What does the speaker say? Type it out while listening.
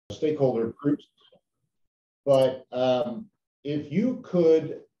stakeholder groups. But if you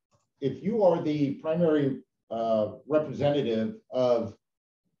are the primary representative of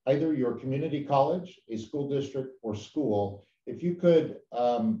either your community college, a school district, or school, if you could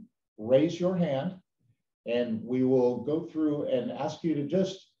raise your hand, and we will go through and ask you to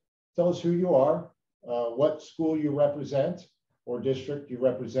just tell us who you are, what school you represent or district you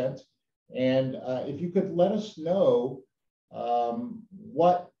represent, and if you could let us know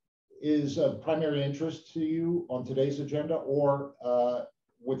what is of primary interest to you on today's agenda, or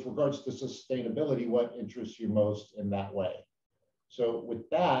with regards to sustainability, what interests you most in that way. So with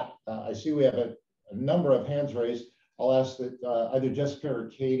that, I see we have a number of hands raised. I'll ask that either Jessica or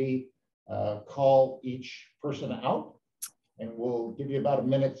Katie call each person out, and we'll give you about a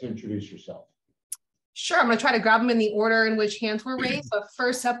minute to introduce yourself. Sure, I'm going to try to grab them in the order in which hands were raised. So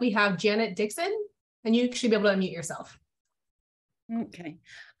first up, we have Janet Dixon, and you should be able to unmute yourself. Okay.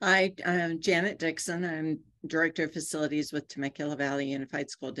 I'm Janet Dixon. I'm Director of Facilities with Temecula Valley Unified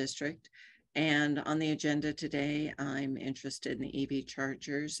School District. And on the agenda today, I'm interested in EV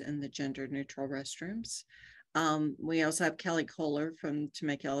chargers and the gender neutral restrooms. We also have Kelly Kohler from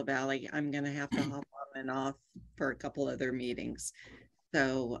Temecula Valley. I'm going to have to hop on and off for a couple other meetings.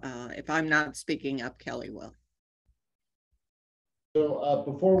 So if I'm not speaking up, Kelly will. So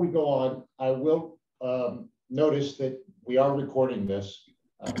before we go on, I will notice that we are recording this.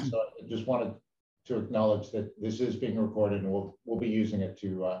 So I just wanted to acknowledge that this is being recorded, and we'll be using it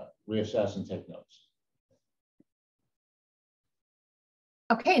to reassess and take notes.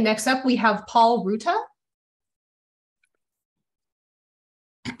 Okay, next up we have Paul Ruta.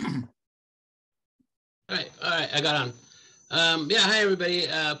 All right, I got on. Yeah, hi everybody.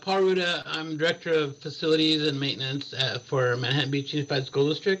 Paul Ruta. I'm Director of Facilities and Maintenance for Manhattan Beach Unified School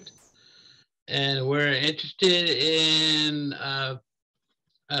District, and we're interested in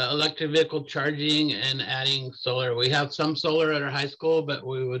electric vehicle charging and adding solar. We have some solar at our high school, but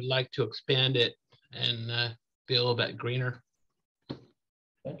we would like to expand it and be a little bit greener.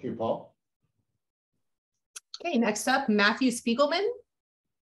 Thank you, Paul. Okay, next up, Matthew Spiegelman.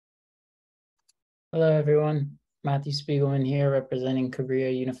 Hello, everyone. Matthew Spiegelman here, representing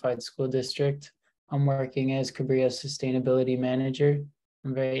Cabrera Unified School District. I'm working as Cabrera's Sustainability Manager.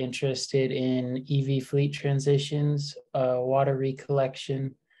 I'm very interested in EV fleet transitions, water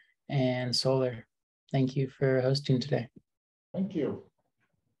recollection, and solar. Thank you for hosting today. Thank you.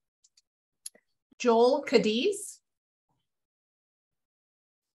 Joel Cadiz.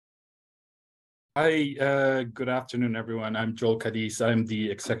 Hi, good afternoon, everyone. I'm Joel Cadiz. I'm the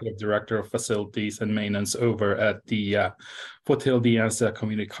Executive Director of Facilities and Maintenance over at the Foothill De Anza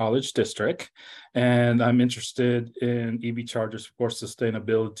Community College District. And I'm interested in EV chargers for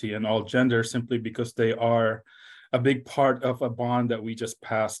sustainability and all genders simply because they are a big part of a bond that we just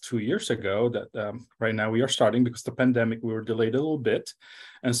passed 2 years ago that right now we are starting because the pandemic, we were delayed a little bit.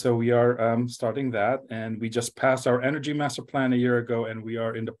 And so we are starting that, and we just passed our energy master plan a year ago, and we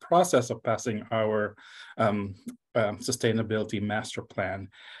are in the process of passing our sustainability master plan.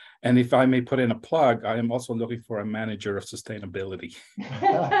 And if I may put in a plug, I am also looking for a manager of sustainability.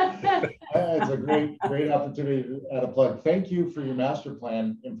 That's a great opportunity to add a plug. Thank you for your master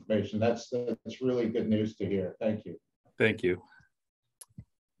plan information. That's really good news to hear. Thank you. Thank you.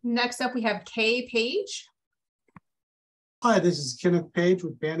 Next up, we have Kay Page. Hi, this is Kenneth Page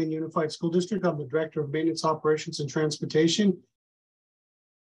with Banning Unified School District. I'm the Director of Maintenance Operations and Transportation.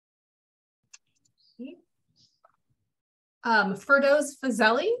 Firdos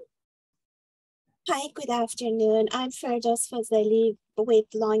Fazeli. Hi, good afternoon. I'm Firdos Fazeli with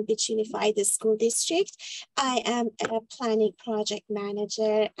Long Beach Unified School District. I am a planning project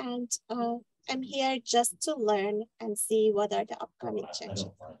manager, and I'm here just to learn and see what are the upcoming changes.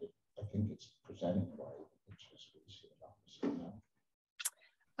 I think it's presenting right.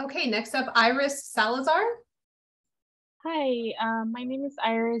 Okay, next up, Iris Salazar. Hi, my name is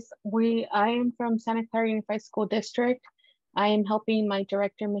Iris. I am from Santa Clara Unified School District. I am helping my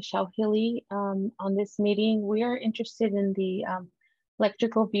director, Michelle Healy, on this meeting. We are interested in the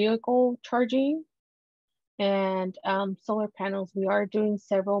electrical vehicle charging and solar panels. We are doing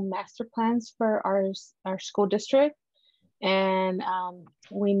several master plans for our school district, and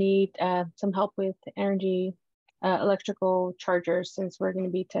we need some help with energy electrical chargers, since we're going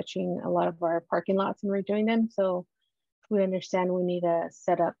to be touching a lot of our parking lots and redoing them. So we understand we need a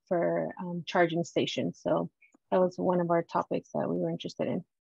setup for charging stations. So that was one of our topics that we were interested in.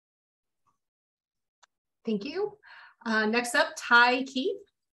 Thank you. Next up, Ty Keith.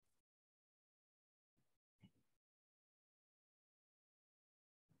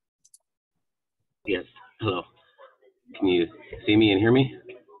 Yes, hello. Can you see me and hear me?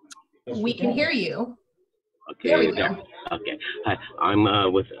 Yes, We can hear you. Okay. There we go. Okay. Hi,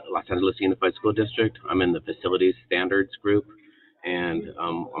 I'm with Los Angeles Unified School District. I'm in the facilities standards group, and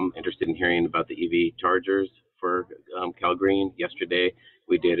I'm interested in hearing about the EV chargers for CalGreen. Yesterday,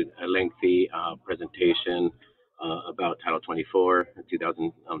 we did a lengthy presentation about Title 24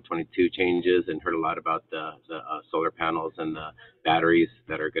 2022 changes, and heard a lot about the solar panels and the batteries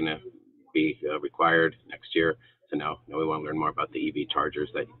that are going to be required next year. So now we want to learn more about the EV chargers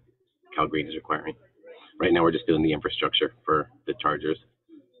that CalGreen is requiring. Right now, we're just doing the infrastructure for the chargers.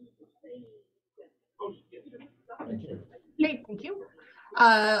 Thank you. Great, thank you.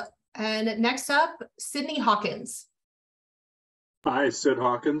 And next up, Sydney Hawkins. Hi, Sid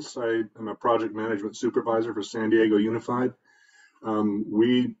Hawkins. I am a project management supervisor for San Diego Unified.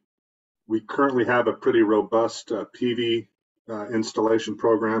 We currently have a pretty robust PV installation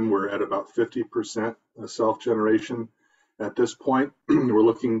program. We're at about 50% self-generation at this point. We're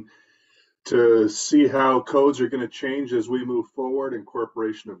looking to see how codes are going to change as we move forward,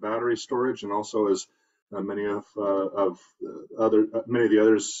 incorporation of battery storage, and also as many of the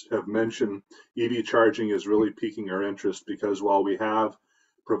others have mentioned, EV charging is really piquing our interest because while we have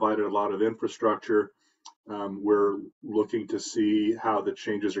provided a lot of infrastructure, we're looking to see how the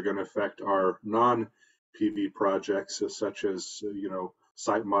changes are going to affect our non-PV projects, such as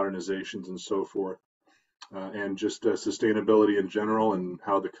site modernizations and so forth. And just sustainability in general and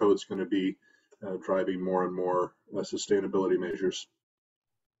how the code's going to be driving more and more sustainability measures.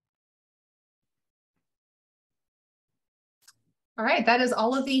 All right, that is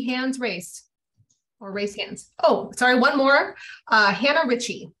all of the hands raised or raised hands. Oh, sorry, one more. Hannah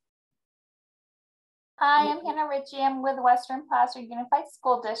Ritchie. Hi, I'm Hannah Ritchie. I'm with Western Placer Unified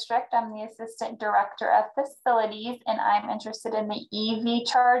School District. I'm the Assistant Director of Facilities, and I'm interested in the EV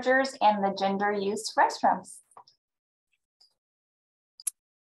chargers and the gender use restrooms.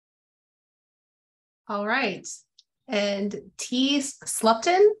 All right, and T.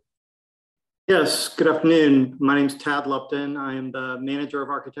 Slupton. Yes, good afternoon. My name is Tad Lupton. I am the Manager of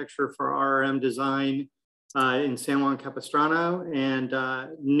Architecture for RRM Design in San Juan Capistrano, and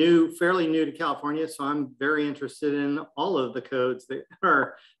fairly new to California, so I'm very interested in all of the codes that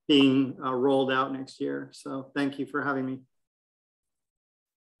are being rolled out next year. So thank you for having me.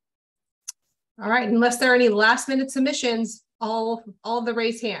 All right, unless there are any last minute submissions, all of the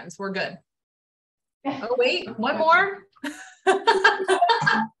raised hands, we're good. Oh wait, one more.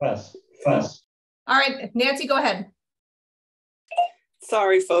 Press. All right, Nancy, go ahead.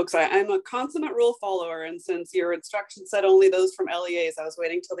 Sorry, folks, I'm a consummate rule follower, and since your instructions said only those from LEAs, I was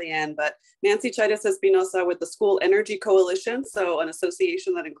waiting till the end. But Nancy Chaitis Espinosa with the School Energy Coalition, so an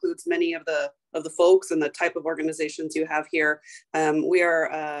association that includes many of the folks and the type of organizations you have here. We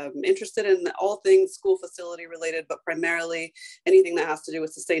are interested in all things school facility related, but primarily anything that has to do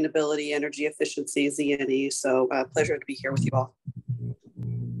with sustainability, energy efficiency, Z&E. So pleasure to be here with you all.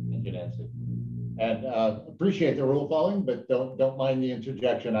 Thank you, Nancy. And appreciate the rule following, but don't mind the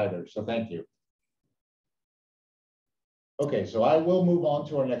interjection either. So thank you. Okay, so I will move on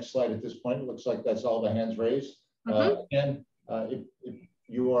to our next slide at this point. It looks like that's all the hands raised. Again, if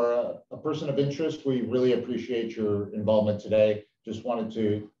you are a person of interest, we really appreciate your involvement today. Just wanted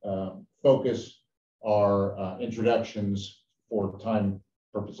to focus our introductions for time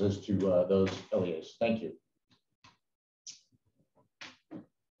purposes to those LEAs. Thank you.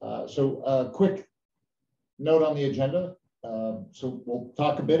 So a quick note on the agenda. So we'll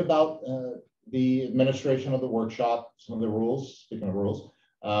talk a bit about the administration of the workshop, some of the rules, speaking of rules.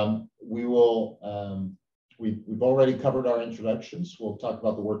 We've already covered our introductions. We'll talk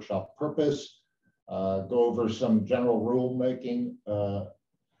about the workshop purpose, go over some general rulemaking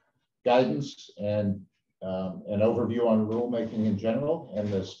guidance and an overview on rulemaking in general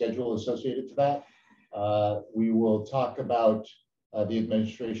and the schedule associated to that. We will talk about the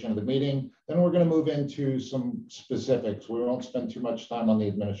administration of the meeting. Then we're going to move into some specifics. We won't spend too much time on the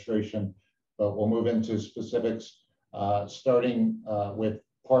administration, but we'll move into specifics, starting with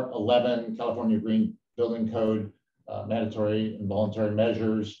Part 11, California Green Building Code, mandatory and voluntary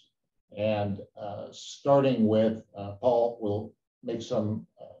measures. And starting with, Paul will make some,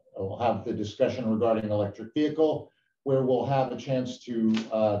 we'll have the discussion regarding electric vehicle, where we'll have a chance to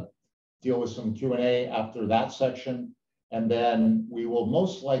deal with some Q&A after that section. And then we will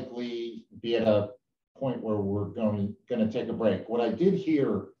most likely be at a point where we're going to take a break. What I did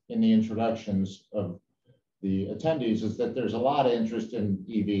hear in the introductions of the attendees is that there's a lot of interest in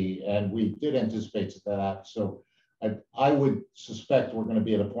EV, and we did anticipate that. So I would suspect we're going to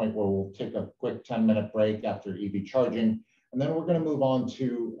be at a point where we'll take a quick 10-minute break after EV charging. And then we're going to move on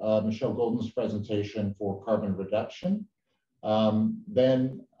to Michelle Golden's presentation for carbon reduction.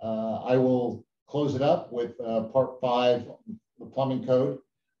 Then I will close it up with part 5, the plumbing code.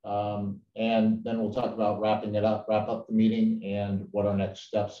 And then we'll talk about wrap up the meeting and what our next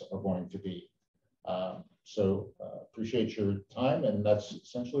steps are going to be. So appreciate your time, and that's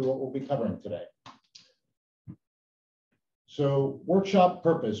essentially what we'll be covering today. So workshop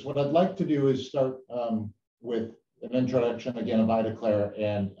purpose, what I'd like to do is start with an introduction again of Ida Claire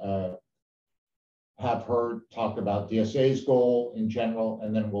and have her talk about DSA's goal in general,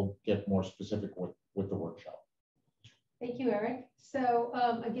 and then we'll get more specific with the workshop. Thank you, Eric. So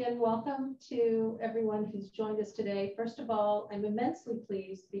again, welcome to everyone who's joined us today. First of all, I'm immensely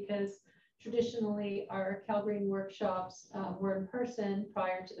pleased because traditionally our CalGreen workshops were in person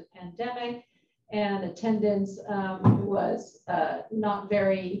prior to the pandemic, and attendance was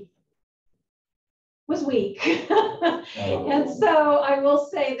weak. And so I will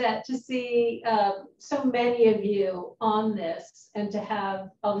say that to see so many of you on this and to have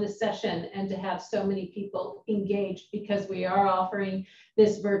on this session and to have so many people engaged, because we are offering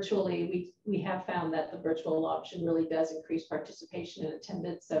this virtually, we have found that the virtual option really does increase participation and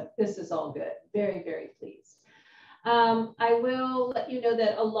attendance. So this is all good. Very, very pleased. I will let you know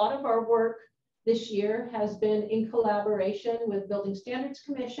that a lot of our work this year has been in collaboration with Building Standards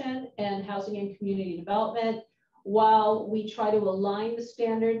Commission and Housing and Community Development, while we try to align the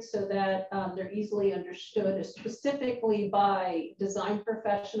standards so that they're easily understood, specifically by design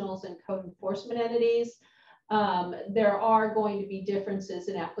professionals and code enforcement entities. There are going to be differences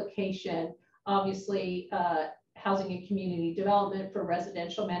in application. Obviously, Housing and Community Development for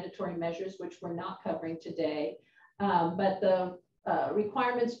residential mandatory measures, which we're not covering today, but the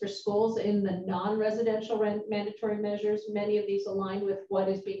requirements for schools in the non-residential mandatory measures, many of these align with what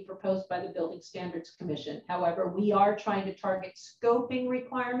is being proposed by the Building Standards Commission. However, we are trying to target scoping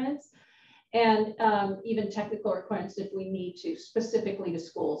requirements and even technical requirements if we need to, specifically to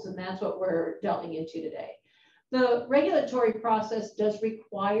schools, and that's what we're delving into today. The regulatory process does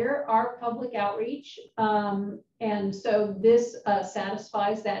require our public outreach, and so this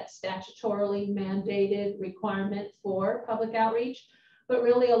satisfies that statutorily mandated requirement for public outreach. But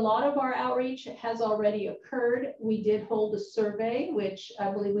really, a lot of our outreach has already occurred. We did hold a survey, which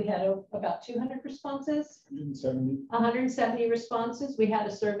I believe we had about 200 responses. 170 responses. We had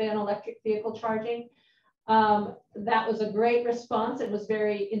a survey on electric vehicle charging. That was a great response. It was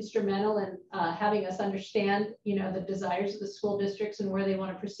very instrumental in having us understand, the desires of the school districts and where they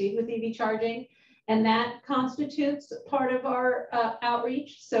want to proceed with EV charging. And that constitutes part of our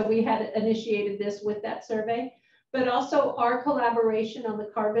outreach. So we had initiated this with that survey, but also our collaboration on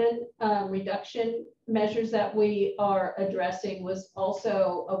the carbon reduction measures that we are addressing was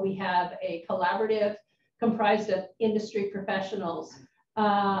also, we have a collaborative comprised of industry professionals,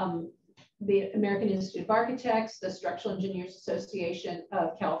 the American Institute of Architects, the Structural Engineers Association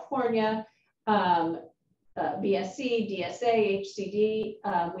of California, BSC, DSA, HCD.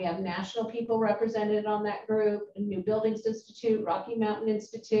 We have national people represented on that group, New Buildings Institute, Rocky Mountain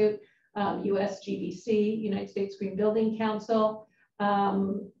Institute, USGBC, United States Green Building Council.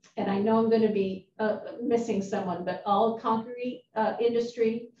 And I know I'm going to be missing someone, but all concrete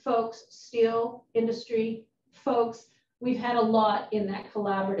industry folks, steel industry folks, we've had a lot in that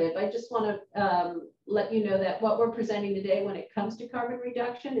collaborative. I just want to let you know that what we're presenting today when it comes to carbon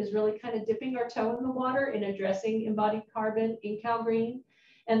reduction is really kind of dipping our toe in the water in addressing embodied carbon in CalGreen.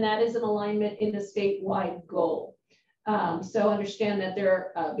 And that is an alignment in the statewide goal. So understand that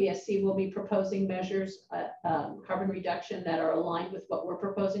their BSC will be proposing measures, carbon reduction that are aligned with what we're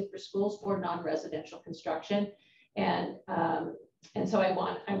proposing for schools for non-residential construction. And so I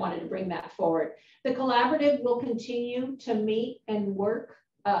wanted to bring that forward. The collaborative will continue to meet and work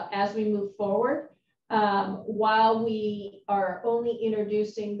as we move forward. While we are only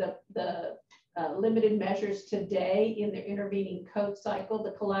introducing the limited measures today in the intervening code cycle,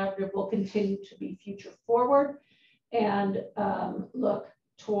 the collaborative will continue to be future forward and look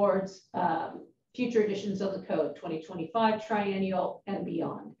towards future editions of the code, 2025, triennial, and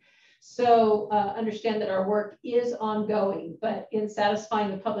beyond. So understand that our work is ongoing, but in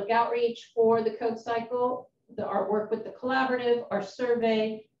satisfying the public outreach for the code cycle, our work with the collaborative, our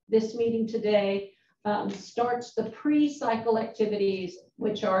survey, this meeting today starts the pre-cycle activities,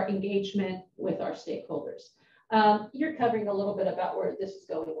 which are engagement with our stakeholders. You're covering a little bit about where this is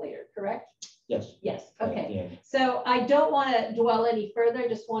going later, correct? Yes. Yes. Okay. So I don't want to dwell any further. I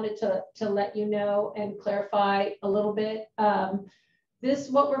just wanted to let you know and clarify a little bit.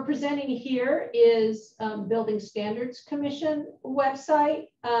 What we're presenting here is Building Standards Commission website.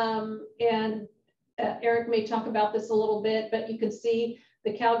 And Eric may talk about this a little bit, but you can see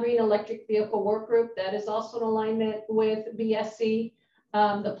the CalGreen Electric Vehicle Work Group. That is also in alignment with BSC.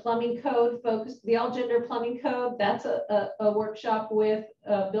 The plumbing code focus, the all gender plumbing code, that's a workshop with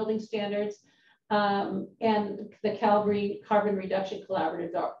building standards. And the CALGreen Carbon Reduction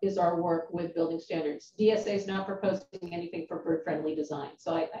Collaborative is our work with building standards. DSA is not proposing anything for bird-friendly design.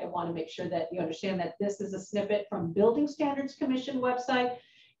 So I want to make sure that you understand that this is a snippet from Building Standards Commission website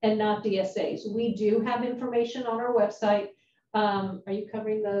and not DSA's. We do have information on our website. Are you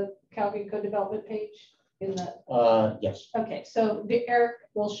covering the CALGreen code development page? In the yes. Okay, so Eric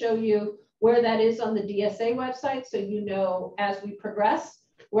will show you where that is on the DSA website, so you know as we progress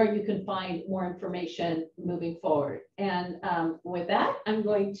where you can find more information moving forward. And with that, I'm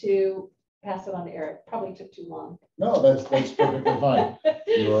going to pass it on to Eric. Probably took too long. No, that's perfectly fine.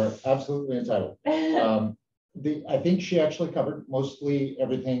 You are absolutely entitled. I think she actually covered mostly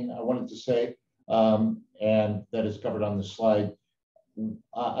everything I wanted to say, and that is covered on the slide.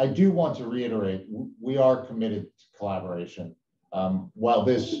 I do want to reiterate, we are committed to collaboration. While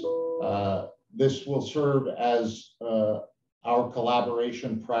this will serve as our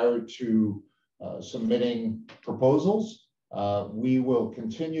collaboration prior to submitting proposals, we will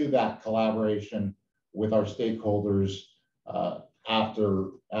continue that collaboration with our stakeholders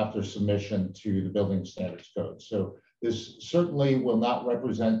after submission to the Building Standards Code. So this certainly will not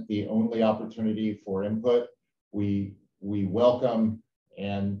represent the only opportunity for input. We welcome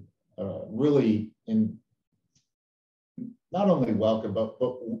and really not only welcome, but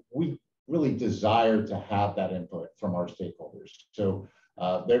we really desire to have that input from our stakeholders. So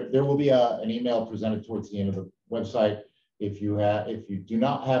there will be an email presented towards the end of the website. If you do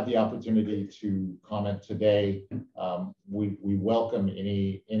not have the opportunity to comment today, we welcome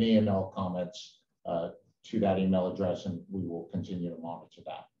any and all comments to that email address, and we will continue to monitor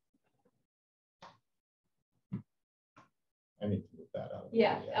that. I need to move that out.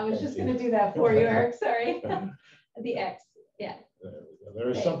 Yeah, I was just going to do that for you, Eric. Sorry. The X. Yeah. There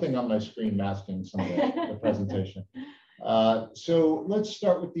is something on my screen masking some of the presentation. So let's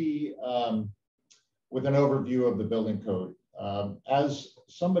start with with an overview of the building code. As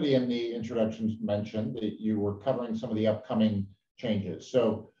somebody in the introductions mentioned, that you were covering some of the upcoming changes.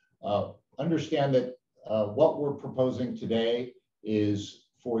 So understand that what we're proposing today is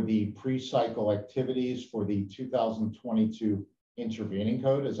for the pre-cycle activities for the 2022 intervening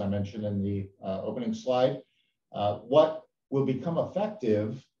code, as I mentioned in the opening slide. What will become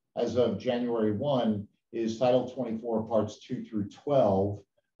effective as of January 1 is Title 24 Parts 2 through 12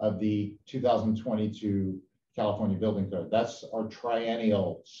 of the 2022 California Building Code. That's our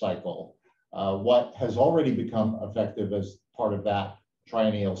triennial cycle. What has already become effective as part of that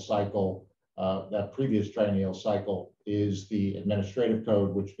triennial cycle, that previous triennial cycle, is the administrative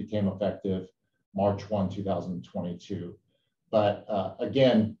code, which became effective March 1, 2022. But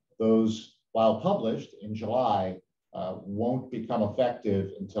again, those, while published in July, won't become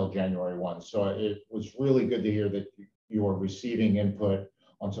effective until January 1. So it was really good to hear that you are receiving input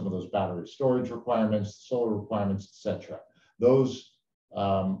on some of those battery storage requirements, solar requirements, etc. Those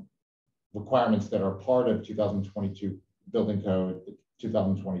requirements that are part of 2022 Building Code,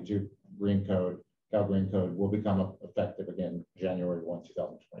 2022 Green Code, CalGreen Code, will become effective again January 1,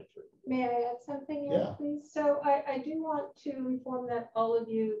 2023. May I add something else, please? So I do want to inform that all of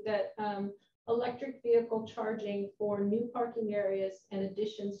you that electric vehicle charging for new parking areas and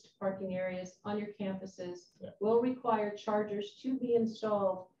additions to parking areas on your campuses will require chargers to be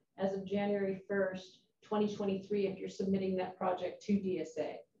installed as of January 1st, 2023, if you're submitting that project to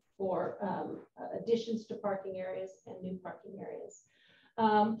DSA for additions to parking areas and new parking areas.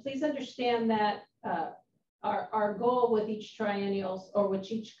 Please understand that our goal with each triennials, or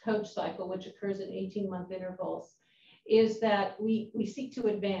with each code cycle, which occurs in 18-month intervals, is that we seek to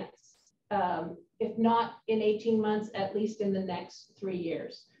advance. If not in 18 months, at least in the next 3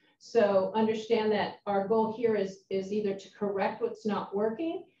 years. So understand that our goal here is either to correct what's not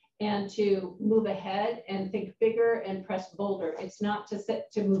working and to move ahead and think bigger and press bolder. It's not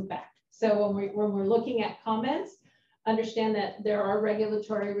to move back. So when we're looking at comments, understand that there are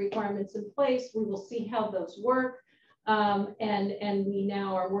regulatory requirements in place. We will see how those work. And we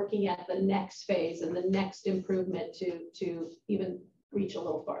now are working at the next phase and the next improvement to even reach a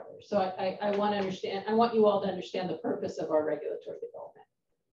little farther. So I want to understand, I want you all to understand the purpose of our regulatory development.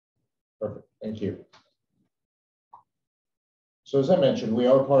 Perfect, thank you. So as I mentioned, we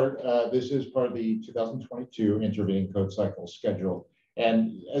are this is part of the 2022 intervening code cycle schedule.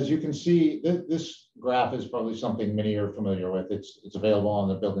 And as you can see, this graph is probably something many are familiar with. It's available on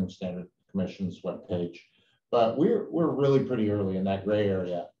the Building Standard Commission's webpage. But we're really pretty early in that gray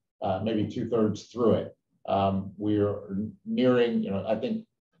area, maybe 2/3 through it. We're nearing, I think,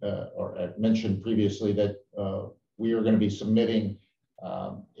 or I mentioned previously that we are going to be submitting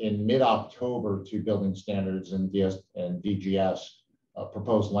in mid-October to building standards and DGS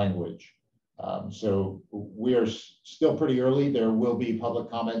proposed language. So we are still pretty early. There will be public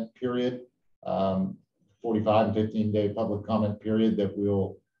comment period, 45 and 15-day public comment period that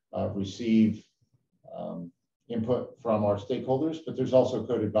we'll receive input from our stakeholders, but there's also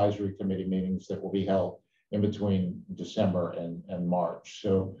code advisory committee meetings that will be held in between December and March.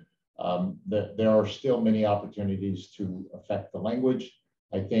 So there are still many opportunities to affect the language.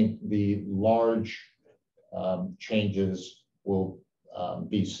 I think the large changes will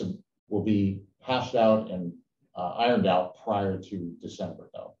be hashed out and ironed out prior to December,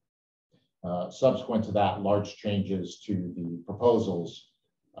 though. Subsequent to that, large changes to the proposals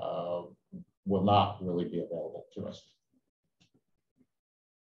will not really be available to us.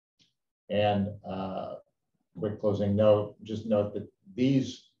 And quick closing note, just note that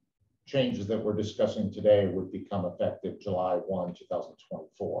these changes that we're discussing today would become effective July 1,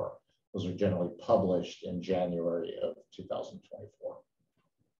 2024. Those are generally published in January of 2024.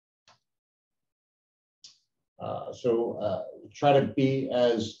 So try to be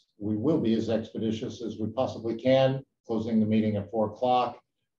we will be as expeditious as we possibly can, closing the meeting at 4 o'clock.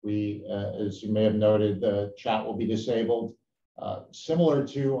 We, as you may have noted, the chat will be disabled. Similar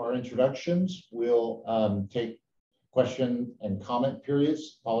to our introductions, we'll take question and comment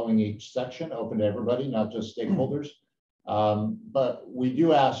periods following each section, open to everybody, not just stakeholders. But we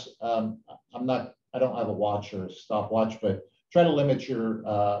do ask, I don't have a watch or a stopwatch, but try to limit your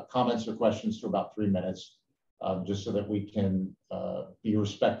comments or questions to about 3 minutes, just so that we can be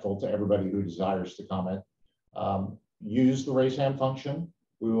respectful to everybody who desires to comment. Use the raise hand function.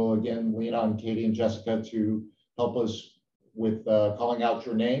 We will again lean on Katie and Jessica to help us with calling out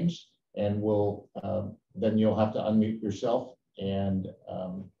your names, and we'll then you'll have to unmute yourself and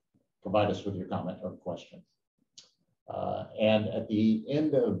provide us with your comment or question. And at the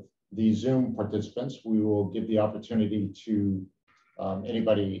end of the Zoom participants, we will give the opportunity to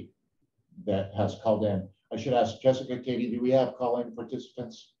anybody that has called in. I should ask Jessica, Katie, do we have call-in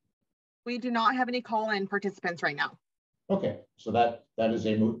participants? We do not have any call-in participants right now. Okay, so that is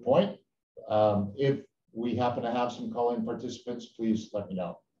a moot point. If we happen to have some call-in participants, please let me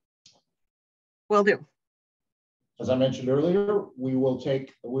know. Will do. As I mentioned earlier, we will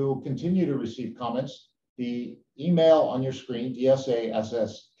continue to receive comments. The email on your screen,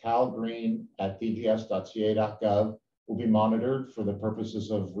 dsasscalgreen@dgs.ca.gov, will be monitored for the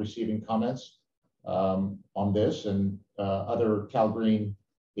purposes of receiving comments on this and other CalGreen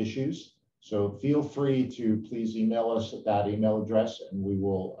issues. So feel free to please email us at that email address, and we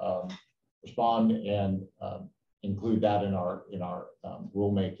will respond and include that in our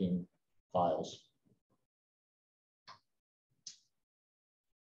rulemaking files.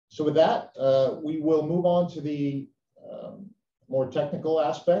 So with that, we will move on to the more technical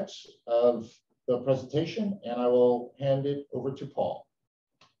aspects of the presentation, and I will hand it over to Paul.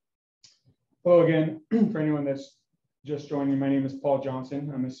 Hello again. For anyone that's just joining, my name is Paul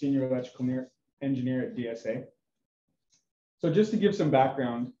Johnson. I'm a senior electrical engineer at DSA. So just to give some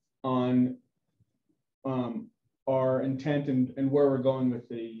background on our intent and where we're going with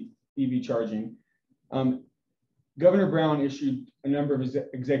the EV charging. Governor Brown issued a number of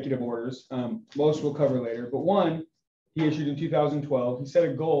executive orders. Most we'll cover later, but one he issued in 2012. He set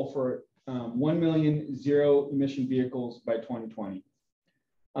a goal for 1 million zero-emission vehicles by 2020.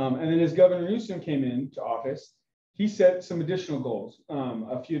 And then as Governor Newsom came into office, he set some additional goals,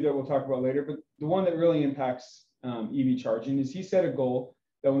 a few that we'll talk about later, but the one that really impacts EV charging is he set a goal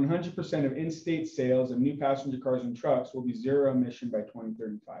that 100% of in-state sales of new passenger cars and trucks will be zero emission by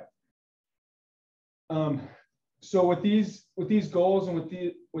 2035. So with these goals and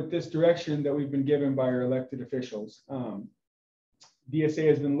with this direction that we've been given by our elected officials, DSA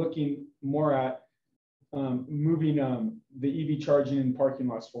has been looking more at moving the EV charging in parking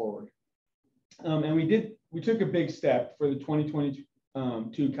lots forward. And we took a big step for the 2022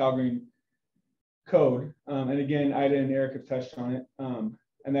 CalGreen code. And again, Ida and Eric have touched on it.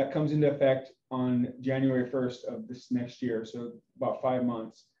 And that comes into effect on January 1st of this next year, so about 5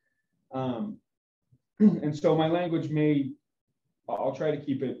 months. And so my language I'll try to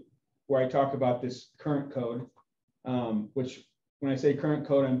keep it where I talk about this current code, which when I say current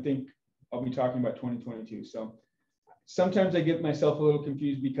code, I'll be talking about 2022. So sometimes I get myself a little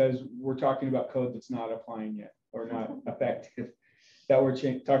confused because we're talking about code that's not applying yet or not effective, that we're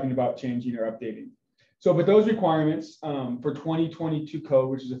talking about changing or updating. So, but those requirements for 2022 code,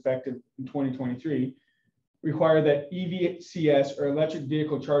 which is effective in 2023, require that EVCS or electric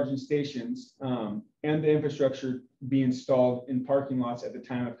vehicle charging stations and the infrastructure be installed in parking lots at the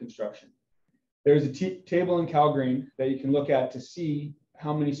time of construction. There's a table in CALGreen that you can look at to see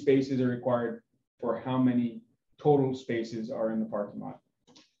how many spaces are required for how many total spaces are in the parking lot.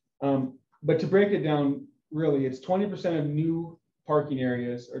 But to break it down, really, it's 20% of new parking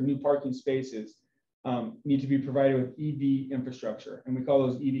areas or new parking spaces need to be provided with EV infrastructure, and we call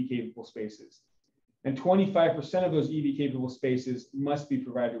those EV capable spaces. And 25% of those EV capable spaces must be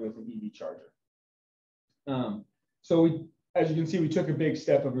provided with an EV charger. So we, as you can see, we took a big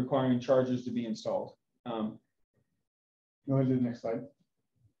step of requiring chargers to be installed. Go ahead to the next slide.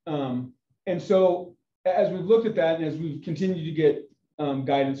 And so as we've looked at that, and as we've continued to get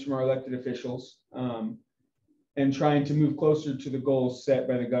guidance from our elected officials, and trying to move closer to the goals set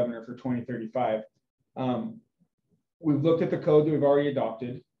by the governor for 2035, we've looked at the code that we've already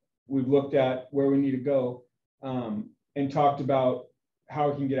adopted. We've looked at where we need to go, and talked about how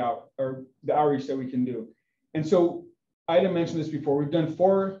we can get out, or the outreach that we can do. And so Ida mentioned this before. We've done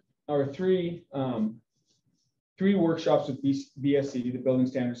three workshops with BSC, the Building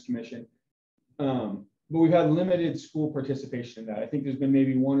Standards Commission, but we've had limited school participation in that. I think there's been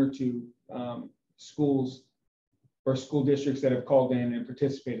maybe one or two schools or school districts that have called in and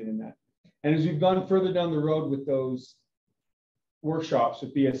participated in that. And as we've gone further down the road with those workshops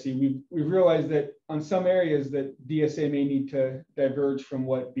with BSC, we've realized that on some areas that DSA may need to diverge from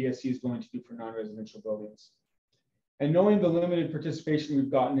what BSC is going to do for non-residential buildings. And knowing the limited participation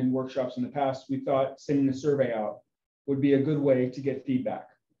we've gotten in workshops in the past, we thought sending a survey out would be a good way to get feedback.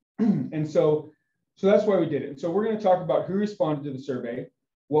 And so that's why we did it. And so we're going to talk about who responded to the survey,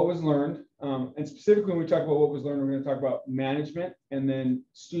 what was learned, and specifically when we talk about what was learned, we're going to talk about management and then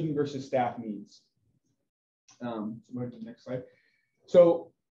student versus staff needs. So go ahead to the next slide.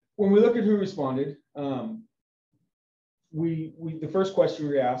 So when we look at who responded, the first question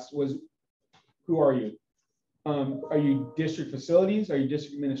we asked was, who are you? Are you district facilities? Are you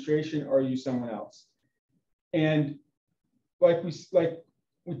district administration? Or are you someone else? And like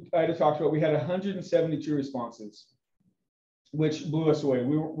I had talked about, we had 172 responses, which blew us away.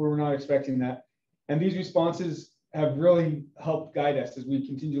 We were not expecting that. And these responses have really helped guide us as we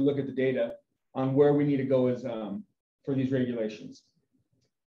continue to look at the data on where we need to go as for these regulations.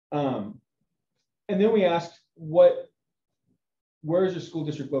 And then we asked, where is your school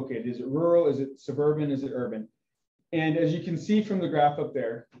district located? Is it rural? Is it suburban? Is it urban? And as you can see from the graph up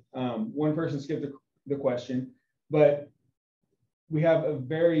there, one person skipped the question, but we have a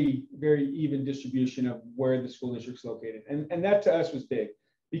very, very even distribution of where the school district's located. And that to us was big,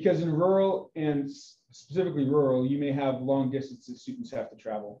 because in rural, and specifically rural, you may have long distances students have to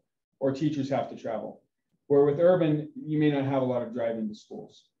travel or teachers have to travel, where with urban, you may not have a lot of driving to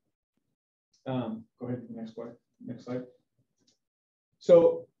schools. Go ahead to the next slide. Next slide.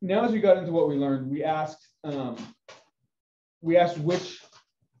 So now as we got into what we learned, we asked which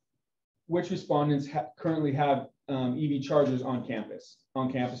respondents currently have EV chargers on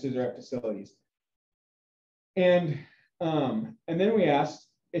campuses or at facilities. And then we asked,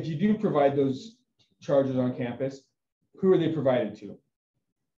 if you do provide those chargers on campus, who are they provided to?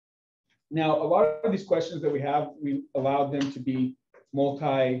 Now, a lot of these questions that we allowed them to be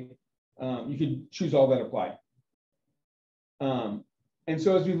you could choose all that apply. And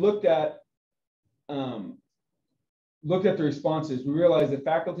so as we looked at the responses, we realized that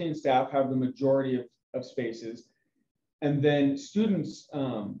faculty and staff have the majority of spaces. And then students,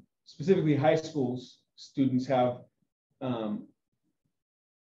 specifically high schools students, have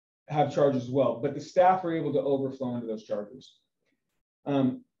chargers as well, but the staff are able to overflow into those chargers.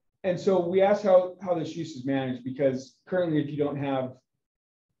 And so we asked how this use is managed, because currently if you don't have,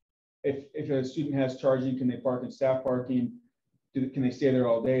 if a student has charging, can they park in staff parking? Can they stay there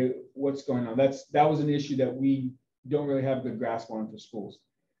all day? What's going on? That was an issue that we don't really have a good grasp on for schools.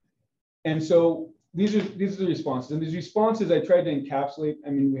 And so these are the responses. And these responses I tried to encapsulate. I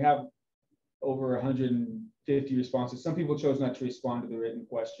mean, we have over 150 responses. Some people chose not to respond to the written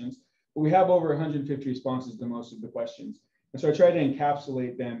questions, but we have over 150 responses to most of the questions. And so I tried to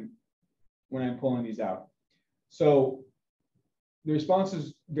encapsulate them when I'm pulling these out. So the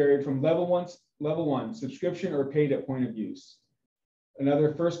responses varied from level one, subscription or paid at point of use.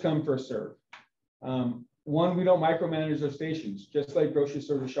 Another, first come, first serve. One, we don't micromanage our stations, just like grocery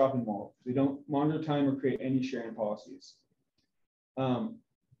stores or shopping malls. We don't monitor time or create any sharing policies. All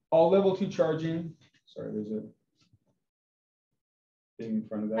level 2 charging, sorry, there's a thing in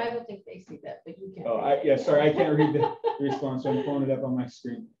front of that. I don't think they see that, but you can. Oh, yeah, sorry, I can't read the response, so I'm pulling it up on my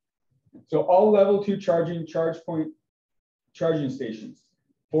screen. So all level 2 charging, charge point charging stations,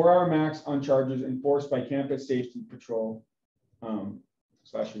 4-hour max on chargers enforced by campus safety patrol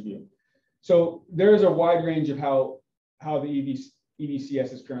 / review. So there is a wide range of how the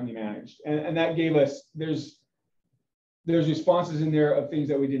EVCS is currently managed. And that gave us, there's responses in there of things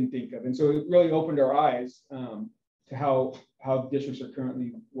that we didn't think of. And so it really opened our eyes to how districts are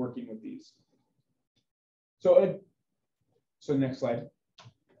currently working with these. So next slide.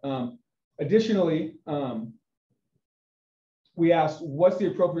 Additionally, we asked, what's the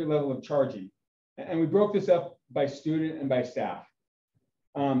appropriate level of charging? And we broke this up by student and by staff.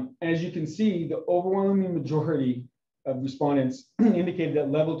 As you can see, the overwhelming majority of respondents indicated that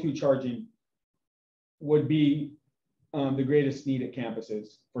level 2 charging would be the greatest need at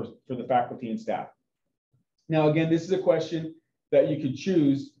campuses for the faculty and staff. Now, again, this is a question that you could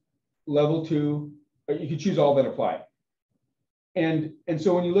choose level 2, or you could choose all that apply. And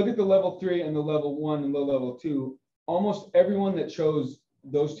so when you look at the level 3 and the level 1 and the level 2, almost everyone that chose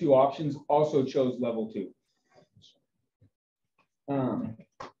those two options also chose level 2.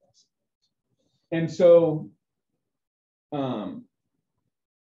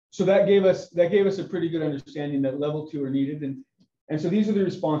 So that gave us a pretty good understanding that level 2 are needed, and so these are the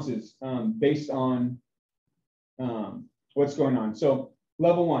responses based on what's going on. So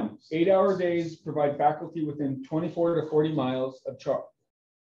level 1, 8-hour days provide faculty within 24 to 40 miles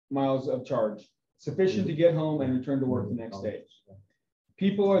of charge, sufficient to get home and return to work the next day.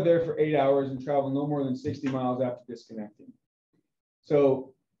 People are there for 8 hours and travel no more than 60 miles after disconnecting.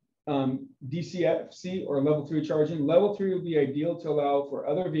 So DCFC or level 3 charging, level 3 would be ideal to allow for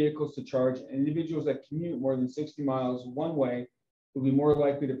other vehicles to charge, and individuals that commute more than 60 miles one way will be more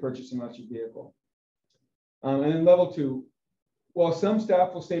likely to purchase an electric vehicle. And then level 2, while some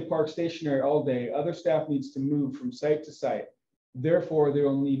staff will stay parked stationary all day, other staff needs to move from site to site. Therefore, they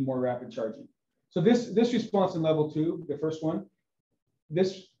will need more rapid charging. So this response in level 2, the first one,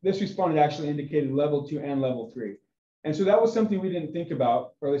 this respondent actually indicated level 2 and level 3. And so that was something we didn't think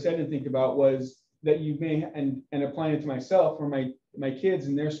about, or at least I didn't think about, was that you may, and applying it to myself or my kids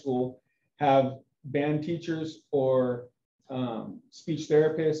in their school, have band teachers or speech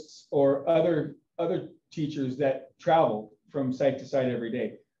therapists or other teachers that travel from site to site every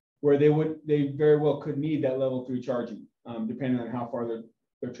day, where they very well could need that level 3 charging, depending on how far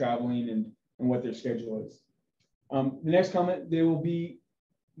they're traveling and what their schedule is. The next comment, they will be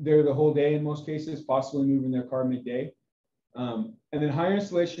there the whole day in most cases, possibly moving their car midday. And then higher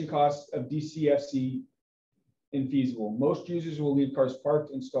installation costs of DCFC infeasible. Most users will leave cars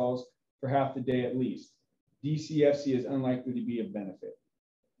parked in stalls for half the day at least. DCFC is unlikely to be of benefit.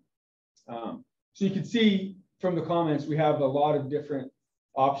 So you can see from the comments, we have a lot of different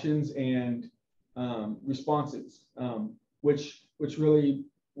options and responses, which really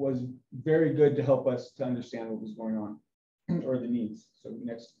was very good to help us to understand what was going on or the needs. So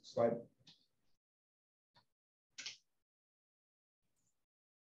next slide.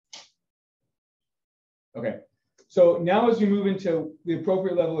 Okay, so now as we move into the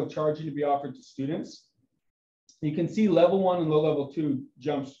appropriate level of charging to be offered to students, you can see level 1 and low level 2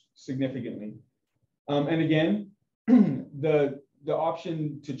 jumps significantly. And again, the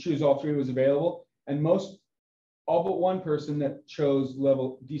option to choose all 3 was available, and all but one person that chose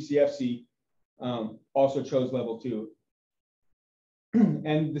level DCFC also chose level 2.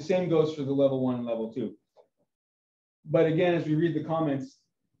 And the same goes for the level 1 and level 2. But again, as we read the comments,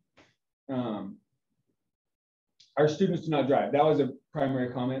 our students do not drive. That was a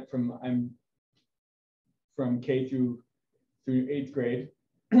primary comment from K through 8th grade.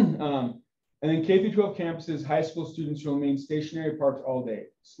 And then K through 12 campuses, high school students will remain stationary parked all day.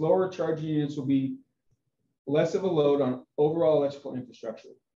 Slower charging units will be less of a load on overall electrical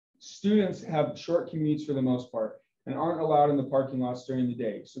infrastructure. Students have short commutes for the most part and aren't allowed in the parking lots during the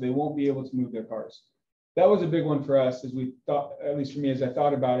day, so they won't be able to move their cars. That was a big one for us, as we thought, at least for me, as I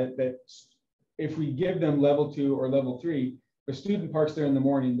thought about it, that if we give them level 2 or level 3, if a student parks there in the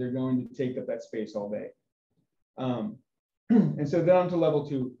morning, they're going to take up that space all day. And so then on to level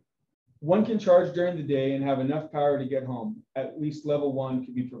 2. One can charge during the day and have enough power to get home. At least level 1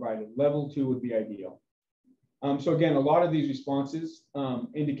 could be provided. Level 2 would be ideal. So again, a lot of these responses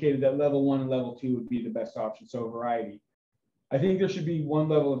indicated that level 1 and level 2 would be the best option, so a variety. I think there should be one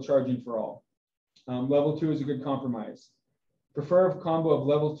level of charging for all. Level 2 is a good compromise. Prefer a combo of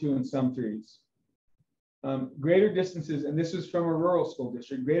level 2 and some 3s. Greater distances, and this is from a rural school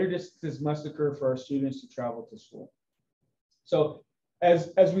district, greater distances must occur for our students to travel to school. So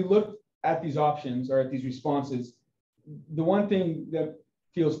as we look at these options or at these responses, the one thing that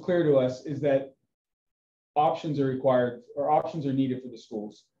feels clear to us is that options are required, or options are needed for the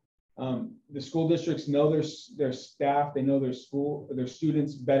schools. The school districts know their staff, they know their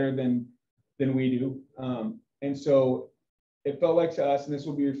students better than we do. And so it felt like to us, and this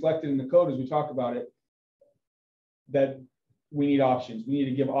will be reflected in the code as we talk about it, that we need options. We need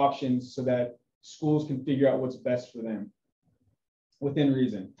to give options so that schools can figure out what's best for them within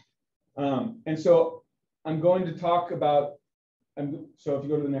reason. And so I'm going to talk about, so if you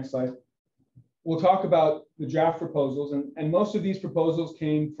go to the next slide, we'll talk about the draft proposals. And most of these proposals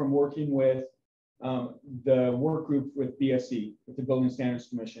came from working with the work group with BSC, with the Building Standards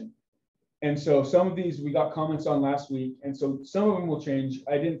Commission. And so some of these we got comments on last week. And so some of them will change.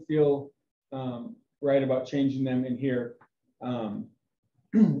 I didn't feel right about changing them in here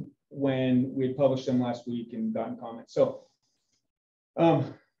when we published them last week and gotten comments. So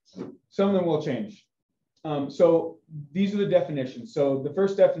some of them will change. So these are the definitions. So the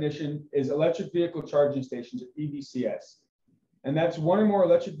first definition is electric vehicle charging stations, or EVCS. And that's one or more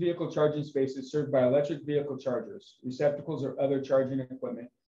electric vehicle charging spaces served by electric vehicle chargers, receptacles, or other charging equipment,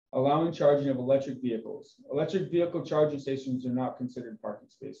 allowing charging of electric vehicles. Electric vehicle charging stations are not considered parking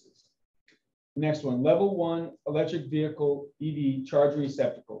spaces. Next one, level 1 electric vehicle EV charging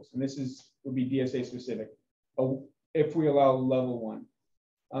receptacles. And this will be DSA specific if we allow level 1.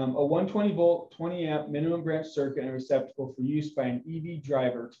 A 120 volt, 20 amp minimum branch circuit and receptacle for use by an EV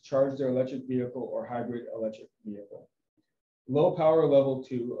driver to charge their electric vehicle or hybrid electric vehicle. Low power level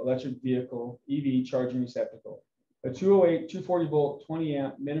 2 electric vehicle EV charging receptacle. A 208, 240 volt, 20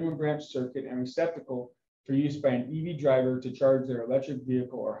 amp minimum branch circuit and receptacle for use by an EV driver to charge their electric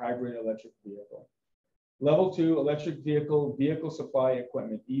vehicle or hybrid electric vehicle. Level 2 electric vehicle supply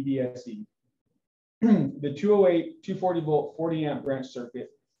equipment, EVSE. The 208, 240 volt, 40 amp branch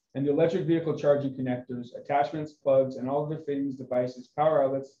circuit and the electric vehicle charging connectors, attachments, plugs, and all other fittings, devices, power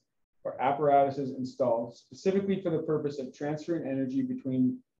outlets, or apparatuses installed specifically for the purpose of transferring energy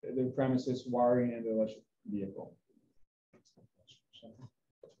between the premises, wiring, and the electric vehicle.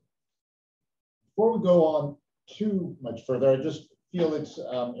 Before we go on too much further, I just feel it's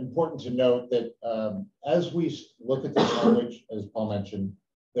important to note that as we look at this language, as Paul mentioned,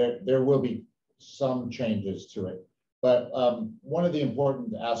 there will be some changes to it. But one of the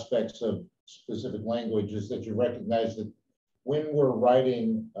important aspects of specific language is that you recognize that when we're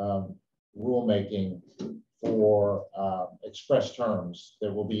writing rulemaking for express terms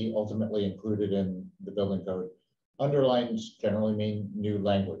that will be ultimately included in the building code, underlines generally mean new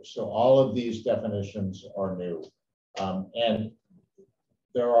language. So all of these definitions are new. And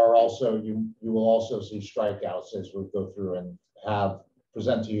there are also, you will also see strikeouts as we go through and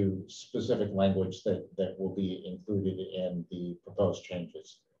present to you specific language that will be included in the proposed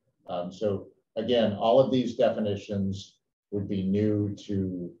changes. So again, all of these definitions would be new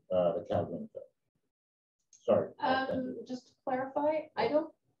to the CalGreen code. Sorry. Just to clarify, I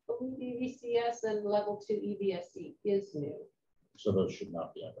don't believe EVCS and level 2 EVSE is new. So those should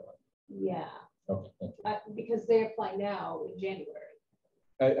not be underlined. Yeah. Okay, thank you. Because they apply now in January.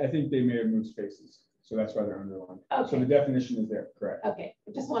 I think they may have moved spaces, so that's why they're underlined. Okay. So the definition is there, correct? Okay,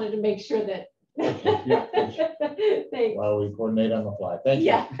 I just wanted to make sure that. Okay, yeah. Thanks. Well, we coordinate on the fly. Thank you.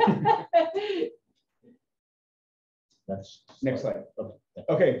 Yeah. Next slide. Okay.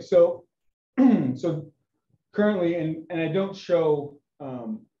 Okay, so so currently, and I don't show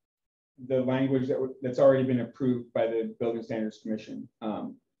the language that's already been approved by the Building Standards Commission,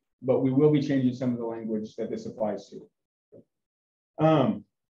 but we will be changing some of the language that this applies to.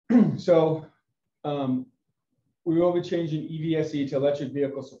 We will be changing EVSE to electric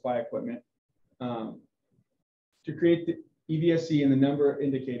vehicle supply equipment to create the EVSE and the number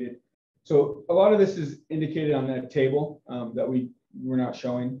indicated. So a lot of this is indicated on that table that we're not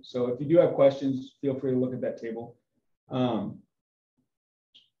showing. So if you do have questions, feel free to look at that table.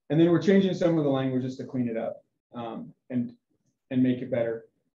 And then we're changing some of the languages to clean it up and make it better.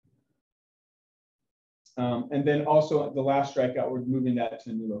 And then also the last strikeout, we're moving that to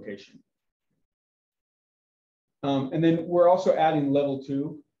a new location. And then we're also adding level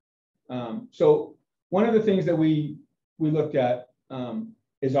 2. So one of the things that we looked at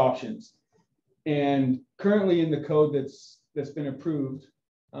is options. And currently in the code that's been approved,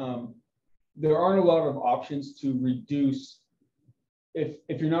 there aren't a lot of options to reduce.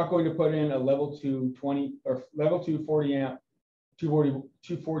 If you're not going to put in a level 2 20 or level 2 40 amp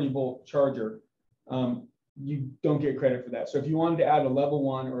 240 volt charger, you don't get credit for that. So if you wanted to add a level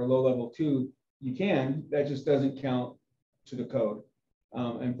 1 or a low level 2, you can. That just doesn't count to the code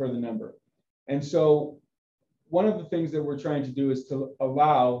and for the number. And so one of the things that we're trying to do is to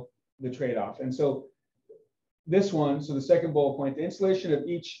allow the trade-off. And so this one, so the second bullet point, the installation of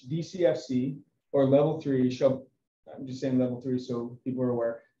each DCFC or level 3 shall, I'm just saying level 3 so people are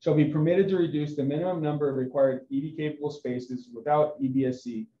aware, shall be permitted to reduce the minimum number of required EV capable spaces without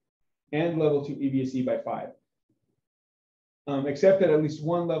EVSE and level 2 EVSE by 5. except that at least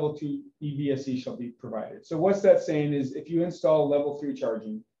one level 2 EVSE shall be provided. So what's that saying is if you install level 3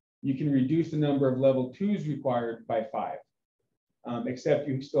 charging, you can reduce the number of level 2s required by 5, except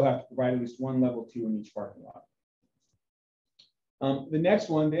you still have to provide at least one level 2 in each parking lot. The next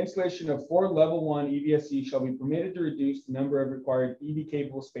one, the installation of 4 level 1 EVSE shall be permitted to reduce the number of required EV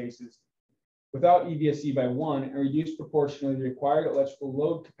capable spaces without EVSE by 1 and reduce proportionally the required electrical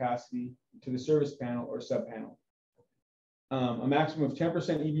load capacity to the service panel or sub-panel. A maximum of 10%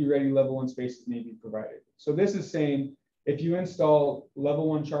 EV ready level 1 spaces may be provided. So this is saying if you install level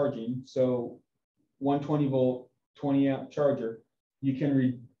 1 charging, so 120 volt, 20 amp charger, you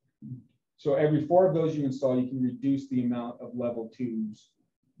can so every 4 of those you install, you can reduce the amount of level 2s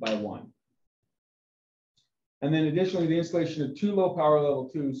by 1. And then additionally, the installation of 2 low power level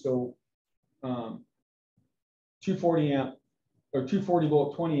 2s, so 240 amp or 240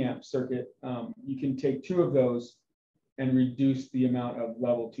 volt 20 amp circuit, you can take 2 of those and reduce the amount of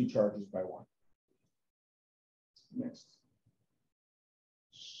level 2 charges by 1. Next.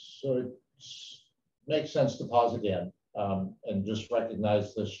 So it makes sense to pause again and just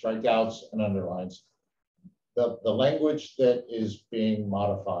recognize the strikeouts and underlines. The language that is being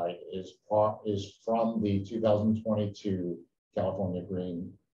modified is from the 2022 California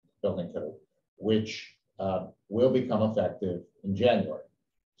Green Building Code, which will become effective in January.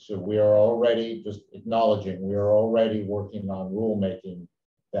 So we are already just acknowledging, we are already working on rulemaking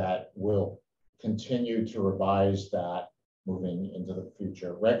that will continue to revise that moving into the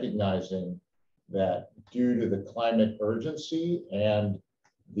future, recognizing that due to the climate urgency and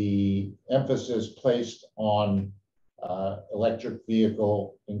the emphasis placed on electric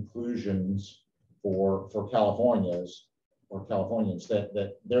vehicle inclusions for Californians,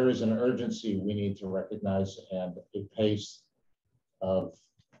 that there is an urgency we need to recognize and a pace of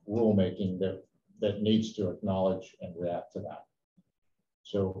rulemaking that needs to acknowledge and react to that.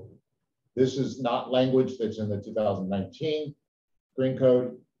 So this is not language that's in the 2019 Green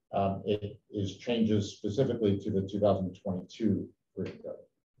Code. It is changes specifically to the 2022 Green Code.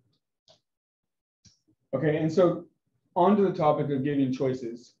 Okay, and so on to the topic of giving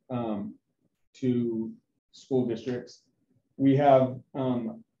choices to school districts. We have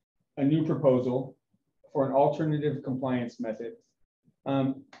a new proposal for an alternative compliance method.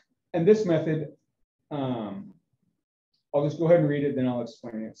 And this method, I'll just go ahead and read it, then I'll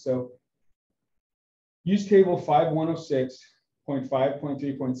explain it. So use table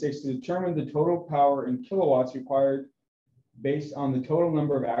 5106.5.3.6 to determine the total power in kilowatts required based on the total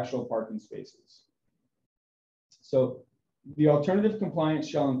number of actual parking spaces. So the alternative compliance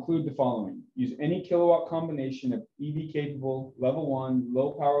shall include the following: use any kilowatt combination of EV capable level 1,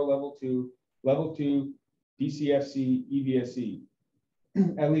 low power level 2, level 2, DCFC, EVSE.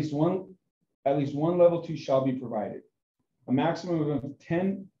 At least one level 2 shall be provided. A maximum of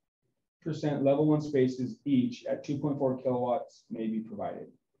 10% level 1 spaces each at 2.4 kilowatts may be provided.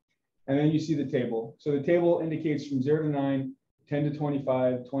 And then you see the table. So the table indicates from 0 to 9, 10 to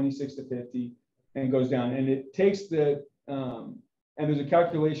 25, 26 to 50, and goes down. And it takes the, and there's a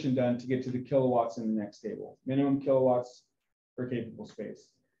calculation done to get to the kilowatts in the next table, minimum kilowatts per capable space.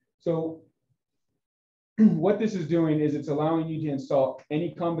 So what this is doing is it's allowing you to install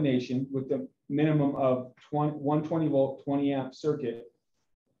any combination with the minimum of 120 volt, 20 amp circuit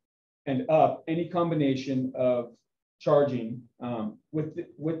and up, any combination of charging with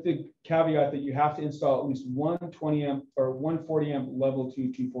the caveat that you have to install at least 120 amp or 140 amp level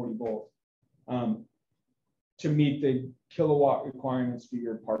 2 240 volt to meet the kilowatt requirements for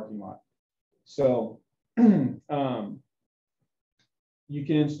your parking lot. So you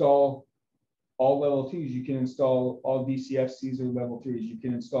can install all level 2s, you can install all DCFCs or level 3s, you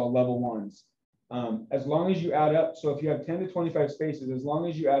can install level 1s. As long as you add up, so if you have 10 to 25 spaces, as long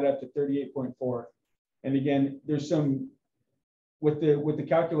as you add up to 38.4, and again, there's some, with the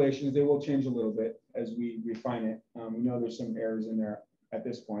calculations, they will change a little bit as we refine it. We know there's some errors in there at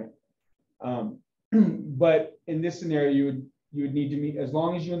this point. But in this scenario, you would need to meet, as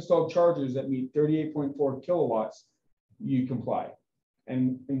long as you install chargers that meet 38.4 kilowatts, you comply,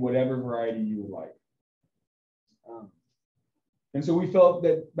 and in whatever variety you would like. And so we felt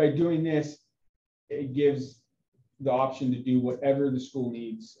that by doing this, it gives the option to do whatever the school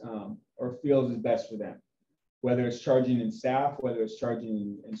needs or feels is best for them, whether it's charging in staff, whether it's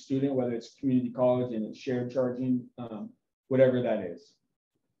charging in student, whether it's community college and it's shared charging, whatever that is.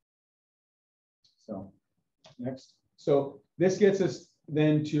 So next. So this gets us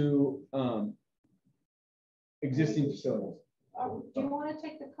then to existing facilities. Do you want to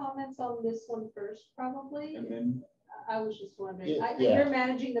take the comments on this one first, probably? And then I was just wondering. Yeah. You're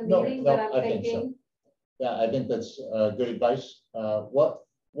managing the No, meeting, no, but I'm I think so. thinking. Yeah, I think that's good advice. What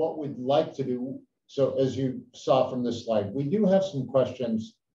we'd like to do, so as you saw from this slide, we do have some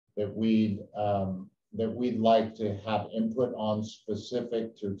questions that we'd like to have input on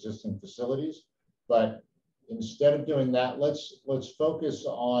specific to existing facilities. But instead of doing that, let's focus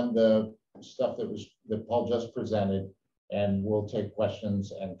on the stuff that Paul just presented, and we'll take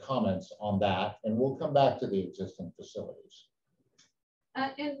questions and comments on that, and we'll come back to the existing facilities.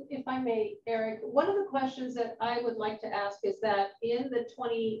 And if I may, Eric, one of the questions that I would like to ask is that in the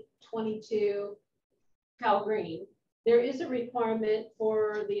 2022 CalGreen, there is a requirement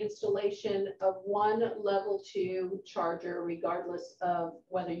for the installation of one level 2 charger, regardless of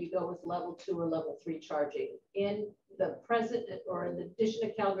whether you go with level 2 or level 3 charging. In the present, or in the addition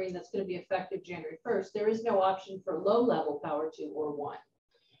to CalGreen that's going to be effective January 1st, there is no option for low level power 2 or 1.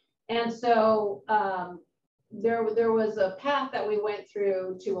 And so there was a path that we went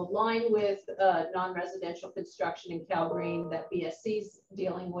through to align with non-residential construction in CalGreen that BSC's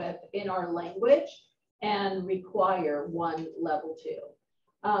dealing with in our language and require one level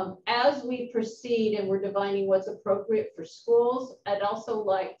 2. As we proceed and we're defining what's appropriate for schools, I'd also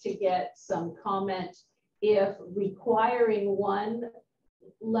like to get some comment if requiring one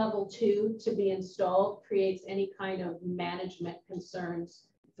level 2 to be installed creates any kind of management concerns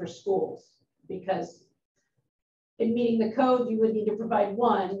for schools, because in meeting the code, you would need to provide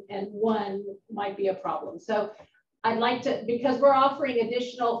one, and one might be a problem. So I'd like to, because we're offering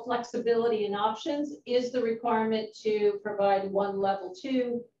additional flexibility and options, is the requirement to provide one level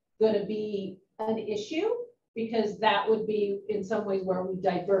 2 going to be an issue? Because that would be in some ways where we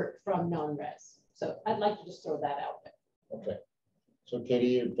divert from non-res. So I'd like to just throw that out there. Okay. So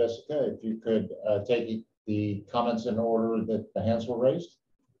Katie or Jessica, if you could take the comments in order that the hands were raised.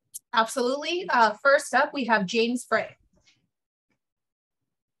 Absolutely. First up, we have James Frey.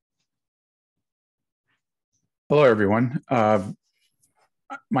 Hello, everyone.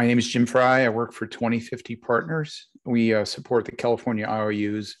 My name is Jim Fry. I work for 2050 Partners. We support the California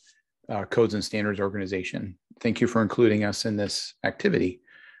IOU's Codes and Standards Organization. Thank you for including us in this activity.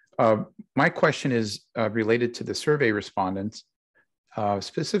 My question is related to the survey respondents.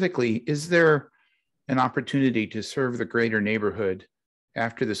 Specifically, is there an opportunity to serve the greater neighborhood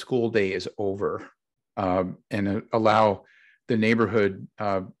after the school day is over and allow the neighborhood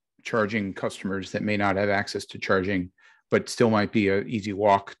charging customers that may not have access to charging, but still might be an easy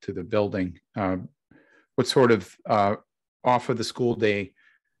walk to the building? What sort of off of the school day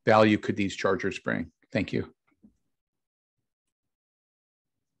value could these chargers bring? Thank you.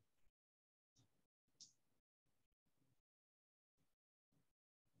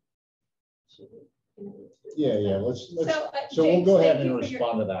 Yeah, let's so James, we'll go ahead and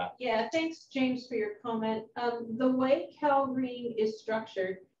respond to that. Yeah, thanks, James, for your comment. The way CalGreen is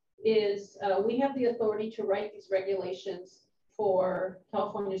structured is we have the authority to write these regulations for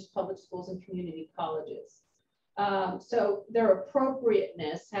California's public schools and community colleges. So their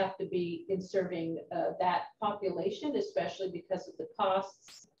appropriateness have to be in serving that population, especially because of the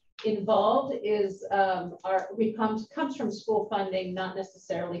costs involved is comes from school funding, not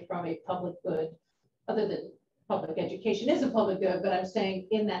necessarily from a public good, other than public education is a public good, but I'm saying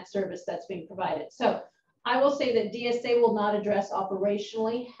in that service that's being provided. So I will say that DSA will not address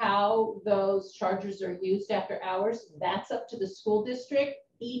operationally how those chargers are used after hours. That's up to the school district,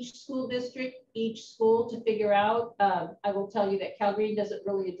 each school to figure out. I will tell you that CalGreen doesn't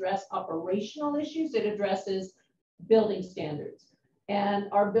really address operational issues. It addresses building standards. And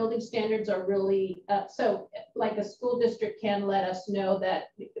our building standards are really, so like a school district can let us know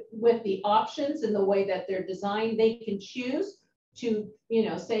that with the options and the way that they're designed, they can choose to,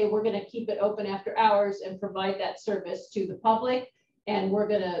 say we're going to keep it open after hours and provide that service to the public. And we're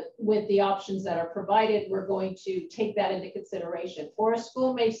going to, with the options that are provided, we're going to take that into consideration. Or a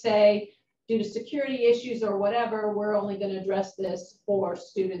school may say, due to security issues or whatever, we're only going to address this for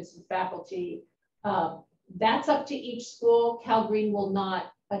students and faculty. That's up to each school. CalGreen will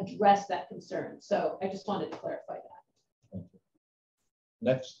not address that concern. So I just wanted to clarify that. Thank you.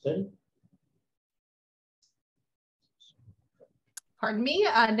 Next thing. Pardon me.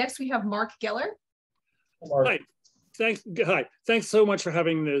 Next, we have Mark Geller. Hi. Thanks so much for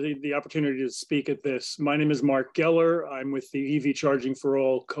having the opportunity to speak at this. My name is Mark Geller. I'm with the EV Charging for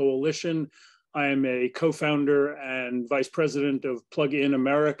All Coalition. I am a co-founder and vice president of Plug In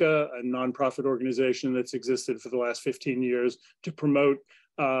America, a nonprofit organization that's existed for the last 15 years to promote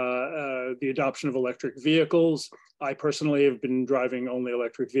the adoption of electric vehicles. I personally have been driving only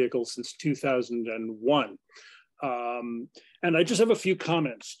electric vehicles since 2001. And I just have a few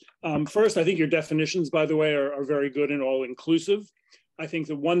comments. First, I think your definitions, by the way, are very good and all inclusive. I think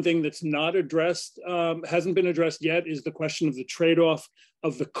the one thing that's not addressed, hasn't been addressed yet, is the question of the trade-off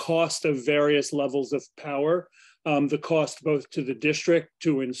of the cost of various levels of power, the cost both to the district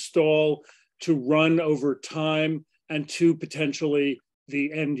to install, to run over time, and to potentially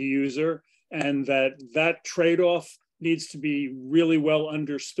the end user, and that trade-off needs to be really well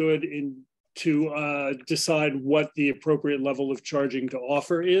understood to decide what the appropriate level of charging to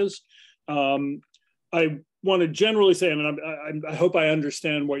offer is. I want to generally say, and I hope I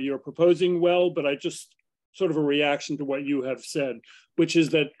understand what you're proposing well, but I just sort of a reaction to what you have said, which is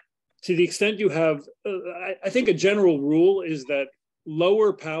that to the extent you have, I think a general rule is that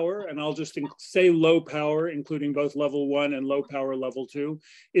lower power, and I'll just say low power, including both level 1 and low power level 2,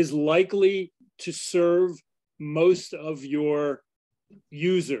 is likely to serve most of your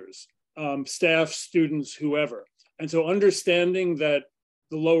users, staff, students, whoever. And so understanding that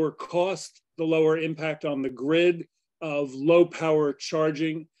the lower cost, the lower impact on the grid of low power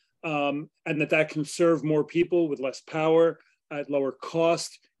charging, and that can serve more people with less power at lower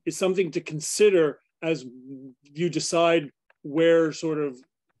cost is something to consider as you decide where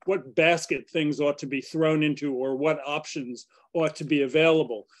what basket things ought to be thrown into or what options ought to be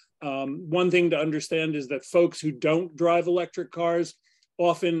available. One thing to understand is that folks who don't drive electric cars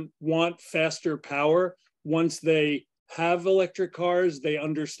often want faster power. Once they have electric cars, they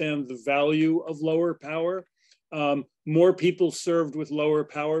understand the value of lower power. More people served with lower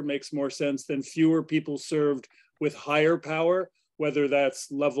power makes more sense than fewer people served with higher power, whether that's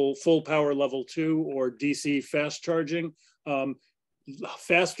full power level 2 or DC fast charging.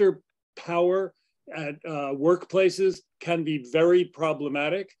 Faster power at workplaces can be very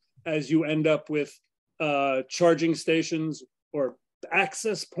problematic as you end up with charging stations or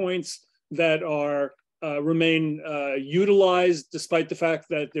access points that are remain utilized despite the fact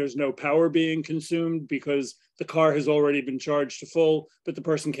that there's no power being consumed because the car has already been charged to full, but the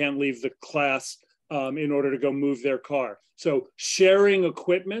person can't leave the class in order to go move their car. So sharing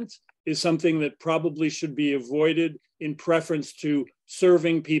equipment is something that probably should be avoided in preference to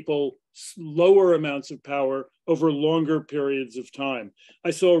serving people lower amounts of power over longer periods of time. I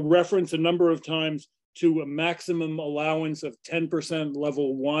saw a reference a number of times to a maximum allowance of 10%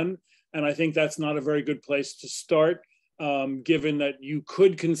 level 1. And I think that's not a very good place to start, given that you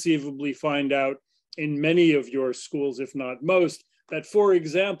could conceivably find out in many of your schools, if not most, that, for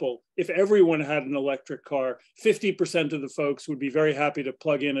example, if everyone had an electric car, 50% of the folks would be very happy to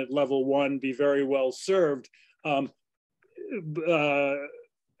plug in at level 1, be very well served. And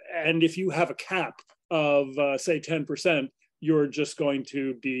if you have a cap of, say, 10%, you're just going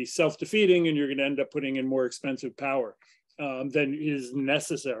to be self-defeating and you're going to end up putting in more expensive power than is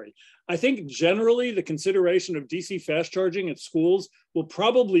necessary. I think generally the consideration of DC fast charging at schools will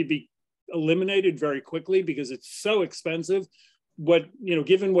probably be eliminated very quickly because it's so expensive.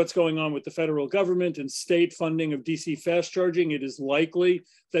 Given what's going on with the federal government and state funding of DC fast charging, it is likely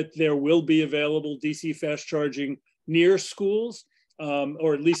that there will be available DC fast charging near schools,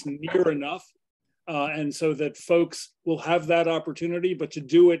 or at least near enough. And so that folks will have that opportunity, but to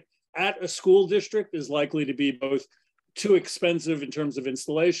do it at a school district is likely to be both too expensive in terms of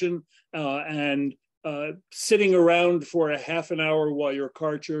installation and sitting around for a half an hour while your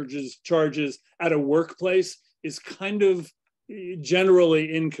car charges at a workplace is kind of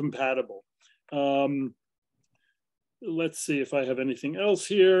generally incompatible. Let's see if I have anything else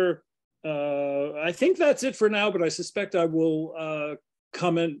here. I think that's it for now, but I suspect I will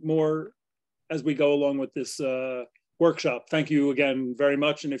comment more as we go along with this workshop. Thank you again very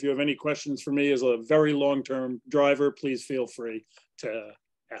much. And if you have any questions for me as a very long-term driver, please feel free to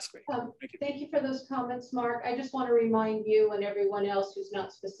ask me. Thank you for those comments, Mark. I just want to remind you and everyone else who's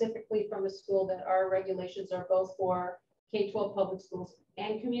not specifically from a school that our regulations are both for K-12 public schools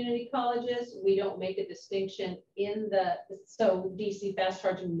and community colleges. We don't make a distinction so DC fast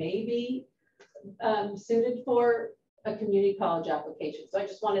charging may be suited for a community college application. So I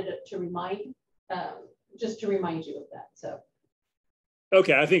just wanted to remind you of that. So.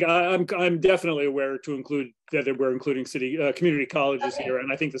 Okay, I think I'm definitely aware to include that we're including community colleges here,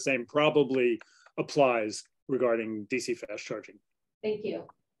 and I think the same probably applies regarding DC fast charging. Thank you.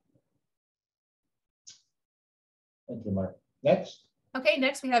 Thank you, Mark. Next. Okay,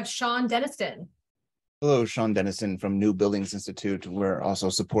 next we have Sean Denniston. Hello, Sean Dennison from New Buildings Institute. We're also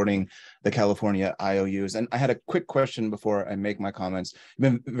supporting the California IOUs. And I had a quick question before I make my comments.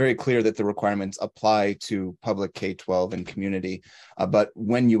 You've been very clear that the requirements apply to public K-12 and community. But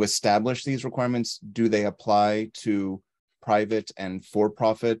when you establish these requirements, do they apply to private and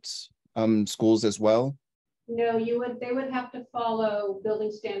for-profit schools as well? No, they would have to follow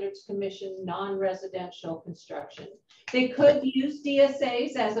Building Standards Commission non-residential construction. They could use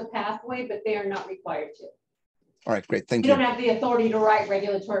DSAs as a pathway, but they are not required to. All right, great, thank You you. don't have the authority to write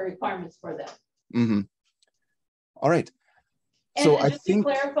regulatory requirements for them. Mm-hmm. All right. And, so and I just think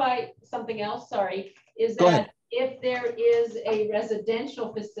to clarify something else, sorry, is Go ahead. that if there is a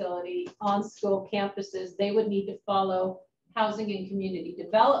residential facility on school campuses, they would need to follow housing and community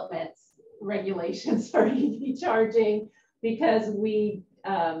developments regulations for EV charging, because we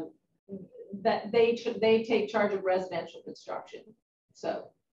that they take charge of residential construction. So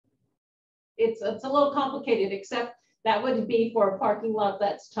it's a little complicated, except that would be for a parking lot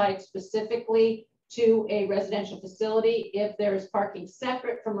that's tied specifically to a residential facility. If there's parking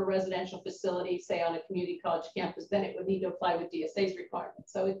separate from a residential facility, say on a community college campus, then it would need to apply with DSA's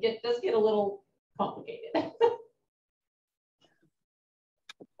requirements. So it does get a little complicated.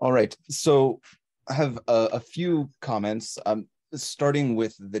 All right, so I have a few comments, starting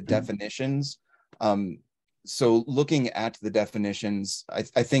with the definitions. So looking at the definitions,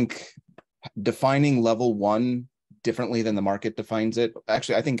 I think defining level 1 differently than the market defines it.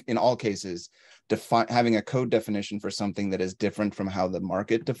 Actually, I think in all cases, having a code definition for something that is different from how the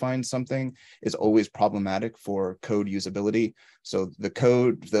market defines something is always problematic for code usability. So the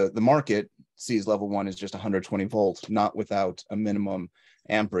code, the market sees level 1 as just 120 volts, not without a minimum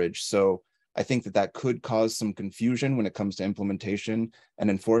amperage. So I think that could cause some confusion when it comes to implementation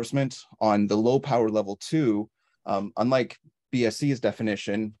and enforcement. On the low power level 2, unlike BSC's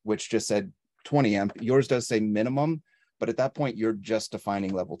definition, which just said 20 amp, yours does say minimum, but at that point you're just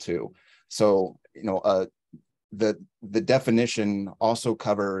defining level 2. So, you know, the definition also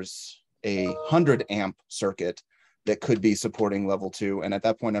covers a 100 amp circuit that could be supporting level 2. And at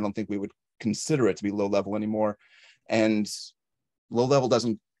that point, I don't think we would consider it to be low level anymore. And low level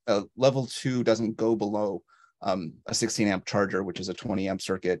doesn't, level 2 doesn't go below a 16 amp charger, which is a 20 amp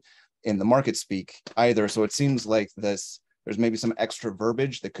circuit in the market speak either. So it seems like there's maybe some extra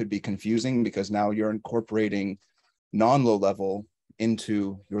verbiage that could be confusing, because now you're incorporating non-low level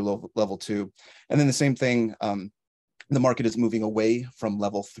into your level 2. And then the same thing, the market is moving away from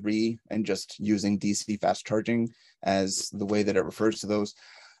level 3 and just using DC fast charging as the way that it refers to those.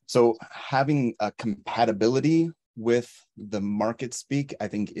 So having a compatibility with the market speak, I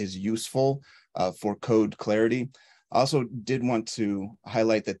think, is useful for code clarity. I also did want to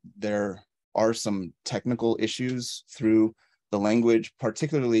highlight that there are some technical issues through the language,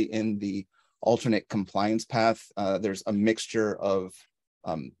 particularly in the alternate compliance path. There's a mixture of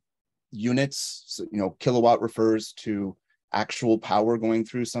units. So, you know, kilowatt refers to actual power going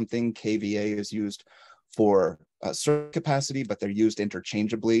through something. kVA is used for circuit capacity, but they're used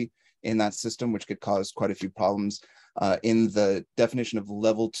interchangeably in that system, which could cause quite a few problems. In the definition of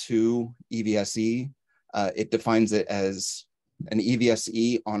level 2 EVSE, it defines it as an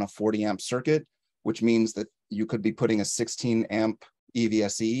EVSE on a 40 amp circuit, which means that you could be putting a 16 amp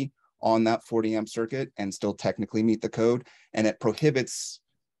EVSE on that 40 amp circuit and still technically meet the code. And it prohibits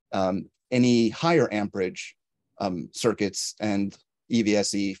any higher amperage circuits and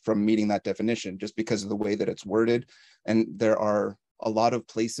EVSE from meeting that definition, just because of the way that it's worded. And there are a lot of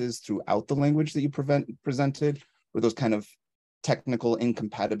places throughout the language that you presented where those kind of technical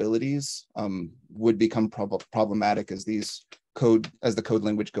incompatibilities would become problematic as the code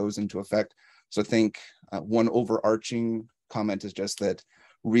language goes into effect. So I think one overarching comment is just that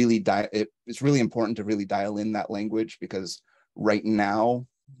it's really important to really dial in that language, because right now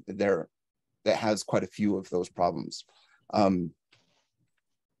that has quite a few of those problems. I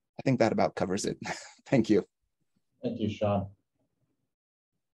think that about covers it. Thank you. Thank you, Sean.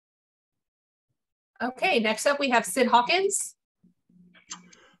 Okay, next up we have Sid Hawkins.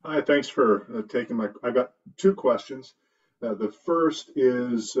 Hi, thanks for taking I've got two questions. The first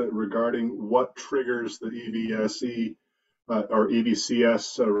is regarding what triggers the EVSE or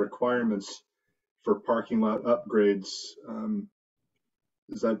EVCS requirements for parking lot upgrades.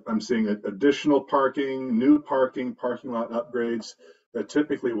 Is that I'm seeing additional parking, new parking, parking lot upgrades.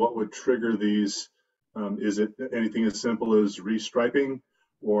 Typically, what would trigger these? Is it anything as simple as restriping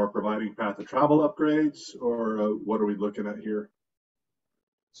or providing path of travel upgrades, or what are we looking at here?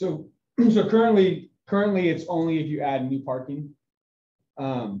 So currently it's only if you add new parking.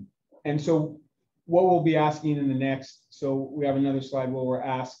 And so what we'll be asking in the next, so we have another slide where we're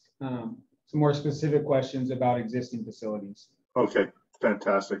asked some more specific questions about existing facilities. Okay,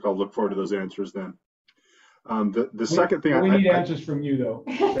 fantastic. I'll look forward to those answers then. The second thing we need answers from you though.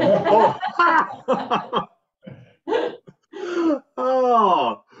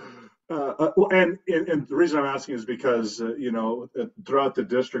 And the reason I'm asking is because you know, throughout the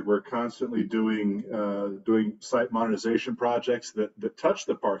district we're constantly doing site modernization projects that touch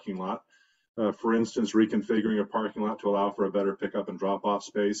the parking lot. For instance, reconfiguring a parking lot to allow for a better pickup and drop-off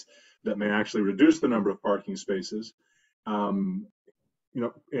space that may actually reduce the number of parking spaces. You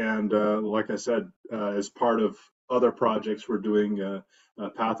know, and like I said, as part of other projects, we're doing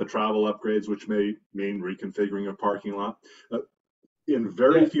path of travel upgrades, which may mean reconfiguring a parking lot. In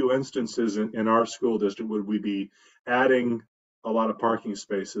very few instances in our school district would we be adding a lot of parking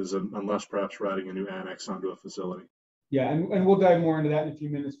spaces unless perhaps we're adding a new annex onto a facility. Yeah, and we'll dive more into that in a few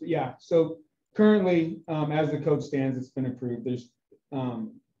minutes. But yeah, so currently, as the code stands, it's been approved. There's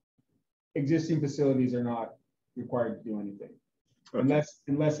existing facilities are not required to do anything. Okay.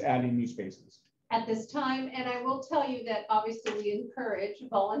 Unless adding new spaces. At this time, and I will tell you that obviously we encourage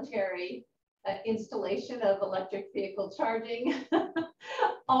voluntary installation of electric vehicle charging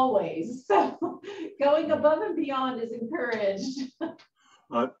always. So going above and beyond is encouraged.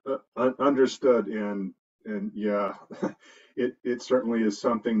 Understood, and yeah, it certainly is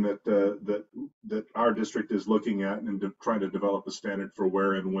something that our district is looking at and trying to develop a standard for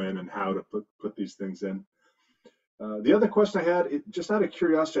where and when and how to put these things in. The other question I had, just out of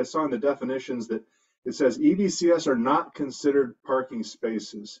curiosity, I saw in the definitions that it says EVCS are not considered parking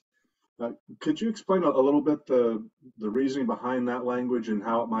spaces. Could you explain a little bit the reasoning behind that language and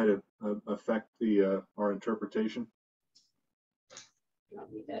how it might affect our interpretation?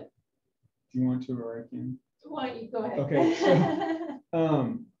 Do you want to, or I can? Why don't you go ahead? Okay.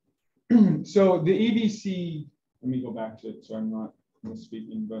 So the EVC, let me go back to it so I'm not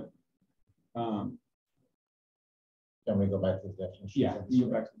misspeaking, but can we go back to the definition? Yeah, you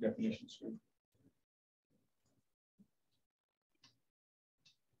go back to the definition screen.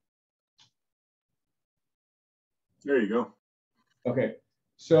 There you go. Okay,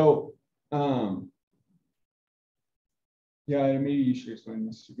 so yeah, maybe you should explain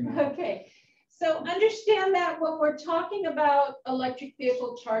this. Okay, so understand that when we're talking about electric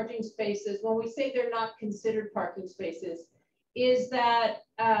vehicle charging spaces, when we say they're not considered parking spaces, is that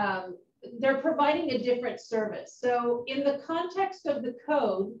they're providing a different service. So in the context of the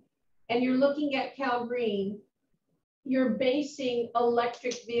code, and you're looking at CalGreen, you're basing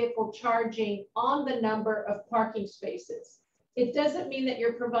electric vehicle charging on the number of parking spaces. It doesn't mean that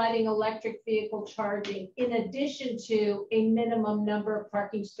you're providing electric vehicle charging in addition to a minimum number of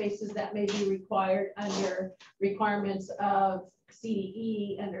parking spaces that may be required under requirements of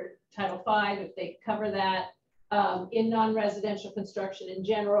CDE, under Title V, if they cover that. In non-residential construction in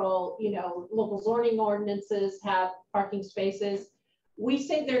general, you know, local zoning ordinances have parking spaces. We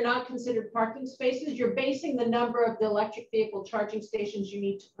say they're not considered parking spaces. You're basing the number of the electric vehicle charging stations you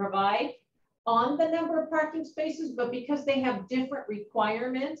need to provide on the number of parking spaces, but because they have different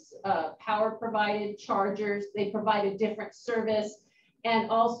requirements, power provided, chargers, they provide a different service, and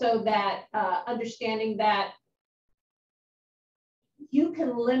also that understanding that you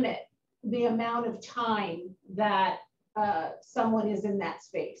can limit the amount of time that someone is in that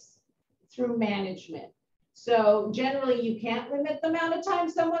space through management. So generally you can't limit the amount of time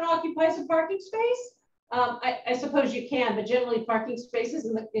someone occupies a parking space. I suppose you can, but generally parking spaces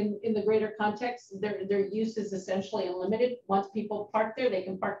in the greater context, their use is essentially unlimited. Once people park there, they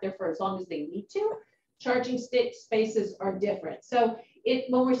can park there for as long as they need to. Charging spaces are different. So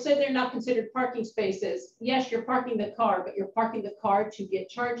when we say they're not considered parking spaces, yes, you're parking the car, but you're parking the car to get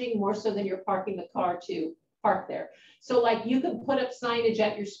charging more so than you're parking the car to park there. So like you could put up signage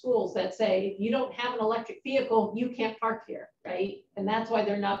at your schools that say, if you don't have an electric vehicle, you can't park here, right? And that's why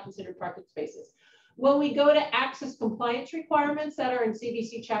they're not considered parking spaces. When we go to access compliance requirements that are in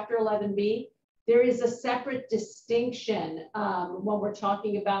CVC Chapter 11B, there is a separate distinction when we're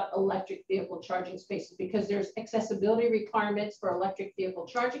talking about electric vehicle charging spaces, because there's accessibility requirements for electric vehicle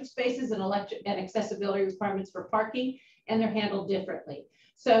charging spaces and accessibility requirements for parking, and they're handled differently.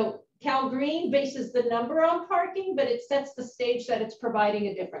 So CalGreen bases the number on parking, but it sets the stage that it's providing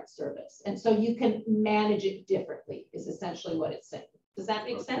a different service. And so you can manage it differently is essentially what it's saying. Does that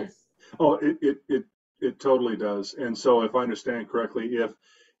make sense? Oh, it totally does. And so if I understand correctly,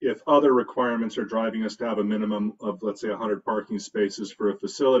 if other requirements are driving us to have a minimum of, let's say, 100 parking spaces for a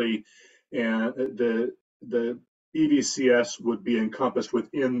facility, and the EVCS would be encompassed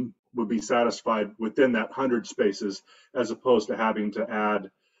within, would be satisfied within that 100 spaces, as opposed to having to add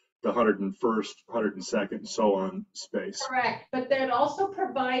the 101st, 102nd, and so on space. Correct, but then it also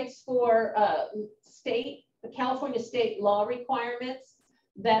provides for California state law requirements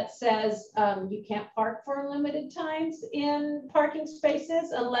that says you can't park for unlimited times in parking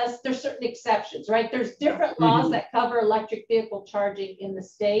spaces unless there's certain exceptions, right? There's different laws that cover electric vehicle charging in the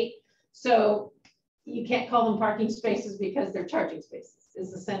state. So you can't call them parking spaces because they're charging spaces,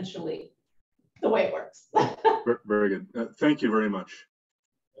 is essentially the way it works. Very good. Thank you very much.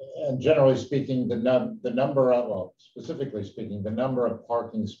 And generally speaking, the number of, well, specifically speaking, the number of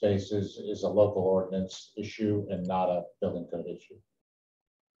parking spaces is a local ordinance issue and not a building code issue.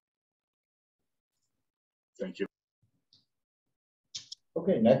 Thank you.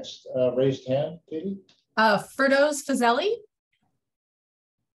 Okay, next raised hand, Katie. Firdos Fazeli.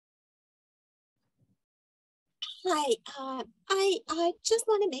 Hi, I just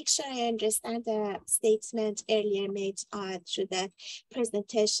want to make sure I understand the statement earlier made through the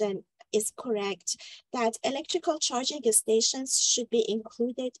presentation is correct, that electrical charging stations should be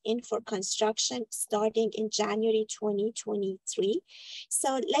included in for construction starting in January 2023.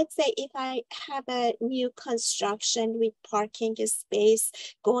 So let's say if I have a new construction with parking space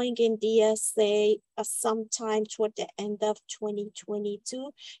going in DSA sometime toward the end of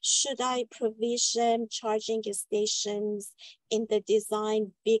 2022, should I provision charging stations in the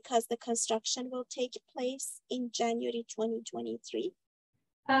design because the construction will take place in January 2023?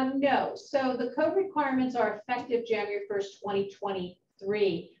 No, so the code requirements are effective January 1st,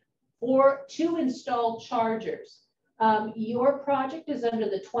 2023 to install chargers. Your project is under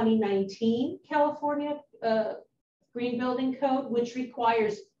the 2019 California Green Building Code, which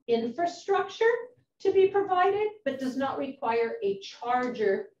requires infrastructure to be provided, but does not require a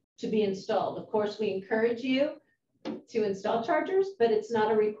charger to be installed. Of course, we encourage you to install chargers, but it's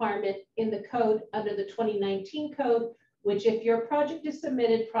not a requirement in the code under the 2019 code, which if your project is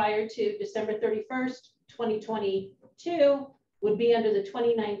submitted prior to December 31st, 2022, would be under the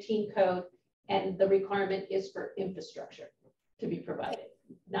 2019 code, and the requirement is for infrastructure to be provided,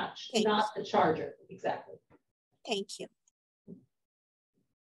 not the charger, exactly. Thank you.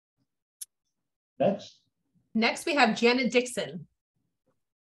 Next we have Janet Dixon.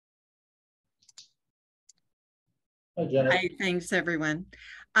 Hi, Janet. Hi, thanks everyone.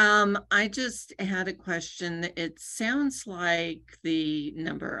 I just had a question. It sounds like the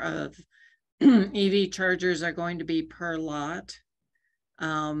number of EV chargers are going to be per lot.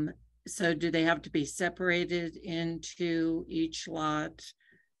 So do they have to be separated into each lot?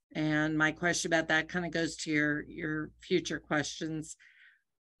 And my question about that kind of goes to your future questions.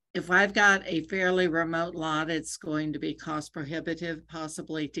 If I've got a fairly remote lot, it's going to be cost prohibitive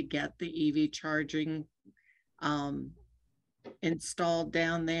possibly to get the EV charging installed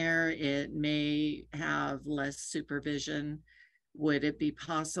down there. It may have less supervision. Would it be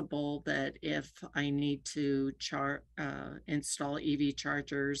possible that if I need to install EV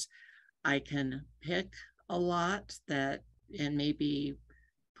chargers, I can pick a lot that and maybe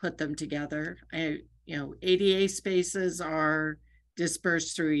put them together? ADA spaces are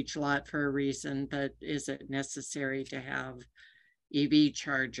dispersed through each lot for a reason, but is it necessary to have EV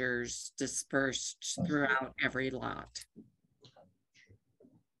chargers dispersed throughout every lot?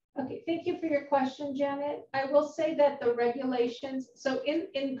 Okay, thank you for your question, Janet. I will say that the regulations, so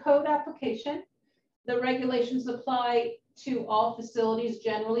in code application, the regulations apply to all facilities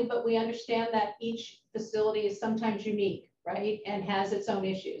generally, but we understand that each facility is sometimes unique, right? And has its own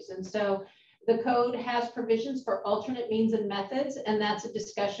issues. And so the code has provisions for alternate means and methods, and that's a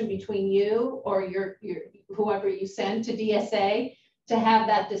discussion between you or your whoever you send to DSA to have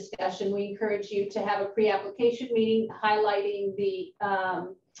that discussion. We encourage you to have a pre-application meeting highlighting the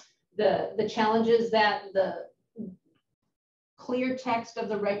challenges that the clear text of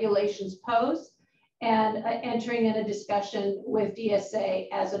the regulations pose and entering in a discussion with DSA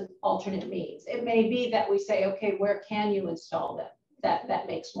as an alternate means. It may be that we say, okay, where can you install them? That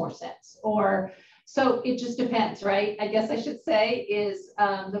makes more sense. Or so it just depends, right? I guess I should say is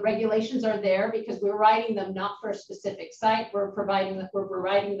the regulations are there because we're writing them not for a specific site. We're providing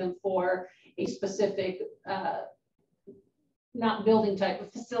them for a specific not building type,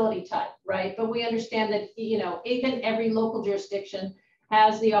 but facility type, right? But we understand that, even every local jurisdiction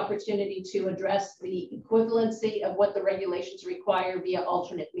has the opportunity to address the equivalency of what the regulations require via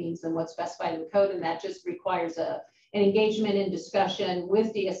alternate means than what's specified in the code. And that just requires an engagement and discussion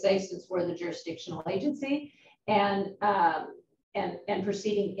with DSA since we're the jurisdictional agency and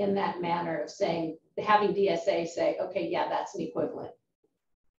proceeding in that manner of saying, having DSA say, okay, yeah, that's an equivalent.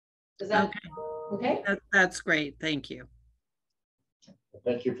 Is that okay? That's great. Thank you.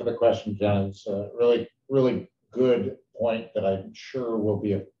 Thank you for the question, John. It's a really, really good point that I'm sure will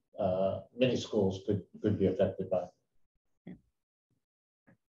be many schools could be affected by.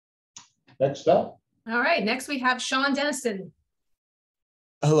 Next up. All right, next we have Sean Dennison.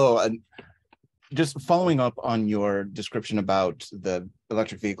 Hello. Just following up on your description about the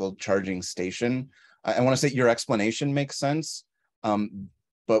electric vehicle charging station, I want to say your explanation makes sense.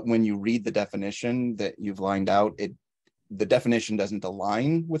 but when you read the definition that you've lined out, the definition doesn't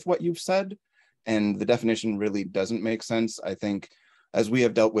align with what you've said, and the definition really doesn't make sense. I think as we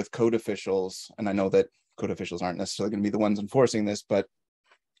have dealt with code officials, and I know that code officials aren't necessarily going to be the ones enforcing this, but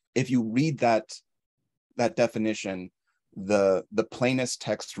if you read that definition, the plainest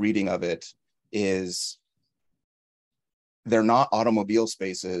text reading of it is they're not automobile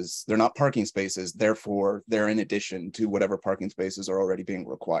spaces, they're not parking spaces, therefore they're in addition to whatever parking spaces are already being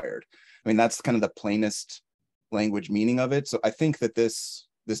required. I mean, that's kind of the plainest language meaning of it. So I think that this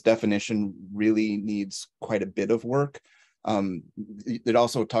definition really needs quite a bit of work. It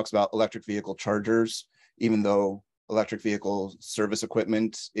also talks about electric vehicle chargers, even though electric vehicle service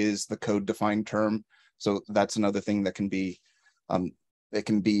equipment is the code defined term. So that's another thing that can be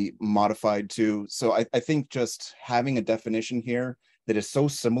modified too. So I think just having a definition here that is so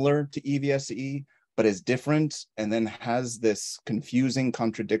similar to EVSE, but is different, and then has this confusing,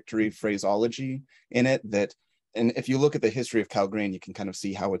 contradictory phraseology in it that, and if you look at the history of CalGreen, you can kind of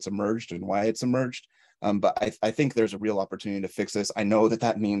see how it's emerged and why it's emerged. But I think there's a real opportunity to fix this. I know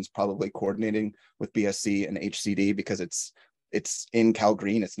that means probably coordinating with BSC and HCD because it's in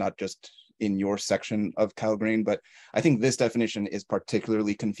CalGreen. It's not just in your section of CalGreen, but I think this definition is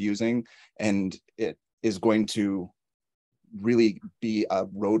particularly confusing, and it is going to really be a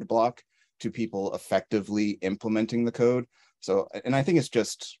roadblock to people effectively implementing the code. So, and I think it's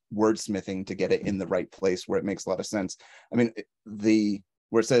just wordsmithing to get it in the right place where it makes a lot of sense. I mean,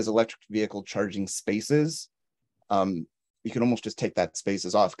 where it says electric vehicle charging spaces, you can almost just take that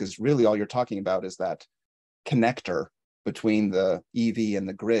spaces off, because really all you're talking about is that connector between the EV and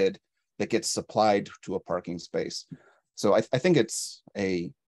the grid that gets supplied to a parking space. So I think it's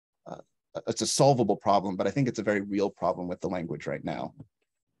a solvable problem, but I think it's a very real problem with the language right now.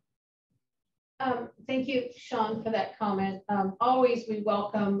 Thank you, Sean, for that comment. Always we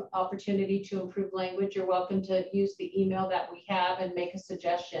welcome opportunity to improve language. You're welcome to use the email that we have and make a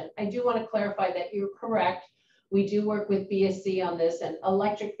suggestion. I do want to clarify that you're correct. We do work with BSC on this, and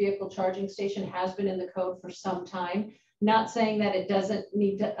electric vehicle charging station has been in the code for some time. Not saying that it doesn't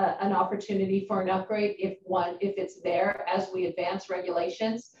need an opportunity for an upgrade if it's there as we advance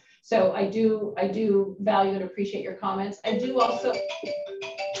regulations. So I do value and appreciate your comments. I do also,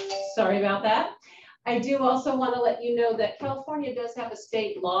 sorry about that. I do also want to let you know that California does have a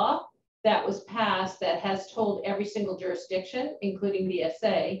state law that was passed that has told every single jurisdiction, including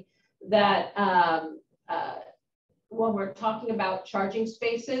BSA, that when we're talking about charging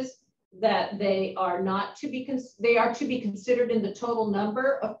spaces, that they are to be considered in the total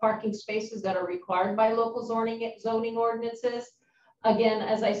number of parking spaces that are required by local zoning ordinances. Again,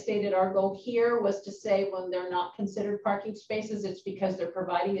 as I stated, our goal here was to say when they're not considered parking spaces, it's because they're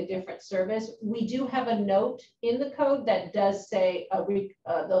providing a different service. We do have a note in the code that does say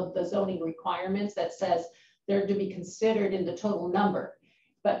the zoning requirements that says they're to be considered in the total number,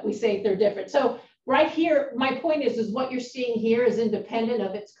 but we say they're different. So right here, my point is what you're seeing here is independent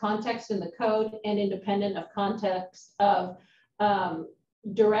of its context in the code and independent of context of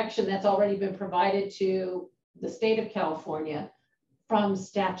direction that's already been provided to the state of California from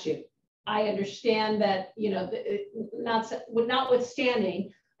statute. I understand that, you know,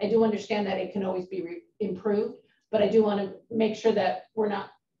 notwithstanding, I do understand that it can always be improved, but I do want to make sure that we're not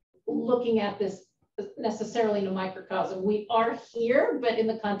looking at this necessarily in a microcosm. We are here, but in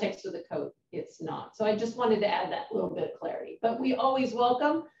the context of the code, it's not. So I just wanted to add that little bit of clarity, but we always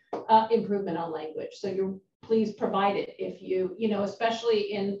welcome improvement on language. So you please provide it if you know,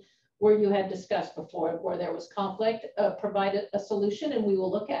 especially in where you had discussed before, where there was conflict, provide a solution and we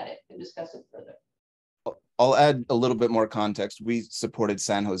will look at it and discuss it further. I'll add a little bit more context. We supported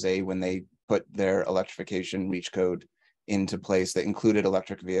San Jose when they put their electrification reach code into place that included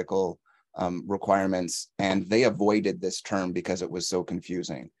electric vehicle requirements, and they avoided this term because it was so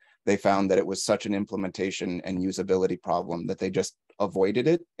confusing. They found that it was such an implementation and usability problem that they just avoided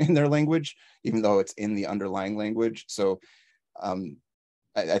it in their language, even though it's in the underlying language. So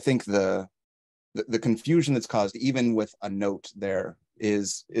I think the confusion that's caused, even with a note there,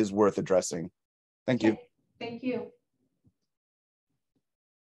 is worth addressing. Thank you. Thank you.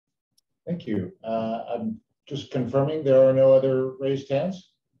 Thank you. I'm just confirming there are no other raised hands.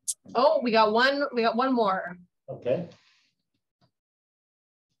 Oh, we got one more. Okay.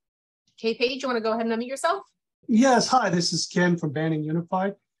 Okay, Paige, you want to go ahead and unmute yourself? Yes, hi, this is Ken from Banning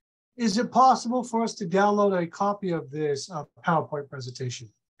Unified. Is it possible for us to download a copy of this PowerPoint presentation?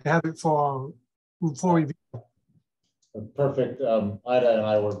 Have it for review. Perfect. Ida and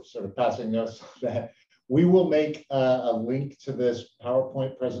I were sort of passing notes on that. We will make a link to this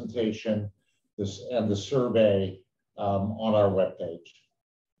PowerPoint presentation and the survey on our webpage.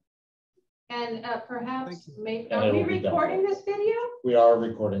 And perhaps, maybe, And are it we will be done. recording this video? We are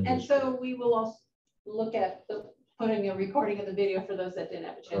recording And this. so we will also look at putting a recording of the video for those that didn't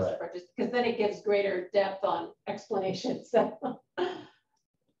have a chance to participate, because then it gives greater depth on explanation. So. Will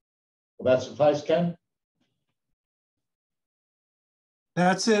that suffice, Ken?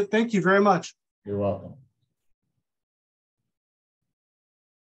 That's it. Thank you very much. You're welcome.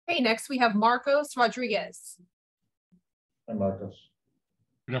 Okay, next we have Marcos Rodriguez. Hi, Marcos.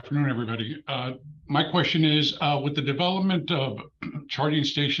 Good afternoon, everybody. My question is, with the development of charging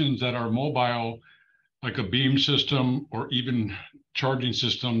stations that are mobile, like a beam system or even charging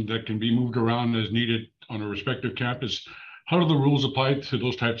system that can be moved around as needed on a respective campus, how do the rules apply to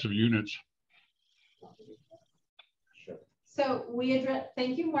those types of units? So we address,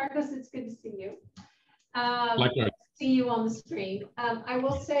 thank you, Marcos. It's good to see you. Likewise. See you on the screen. I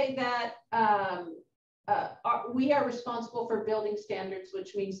will say that we are responsible for building standards,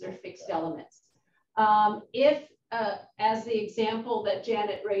 which means they're fixed elements. If, as the example that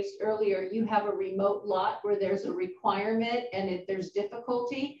Janet raised earlier, you have a remote lot where there's a requirement and if there's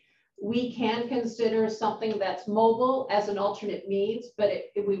difficulty, we can consider something that's mobile as an alternate means, but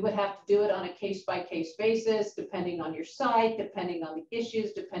we would have to do it on a case-by-case basis, depending on your site, depending on the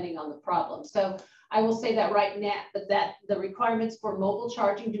issues, depending on the problem. So I will say that right now, that the requirements for mobile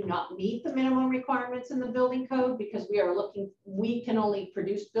charging do not meet the minimum requirements in the building code, because we can only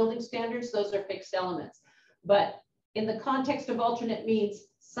produce building standards. Those are fixed elements. But in the context of alternate means,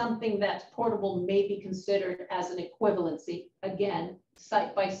 something that's portable may be considered as an equivalency. Again,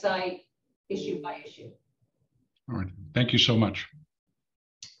 site by site, issue by issue. All right. Thank you so much.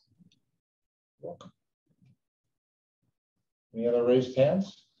 Welcome. Any other raised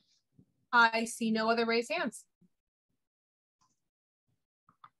hands? I see no other raised hands.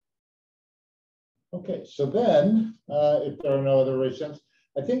 Okay, so then if there are no other raised hands,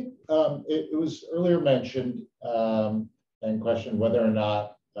 I think it was earlier mentioned and questioned whether or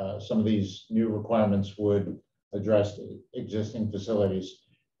not some of these new requirements would address existing facilities.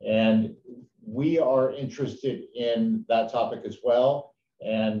 And we are interested in that topic as well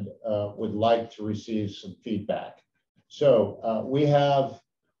and would like to receive some feedback. So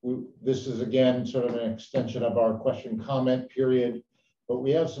this is again sort of an extension of our question comment period, but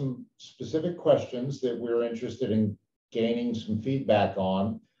we have some specific questions that we're interested in gaining some feedback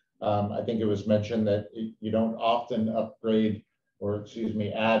on. I think it was mentioned that you don't often upgrade or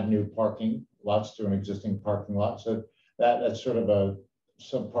add new parking lots to an existing parking lot. So that's sort of a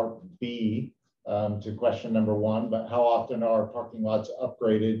subpart B to question number one, but how often are parking lots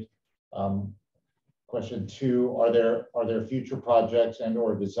upgraded? Question two, are there future projects and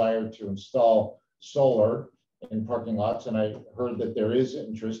or desire to install solar in parking lots? And I heard that there is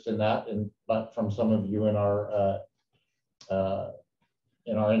interest in that, but from some of you in our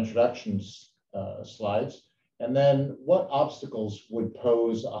introductions slides. And then what obstacles would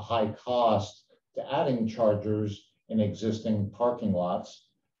pose a high cost to adding chargers in existing parking lots,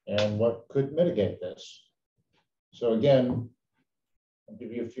 and what could mitigate this? So again, I'll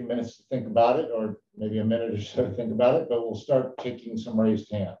give you a few minutes to think about it, or maybe a minute or so to think about it, but we'll start taking some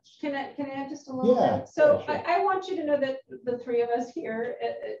raised hands. Can I add just a little bit? So yeah, sure. I want you to know that the three of us here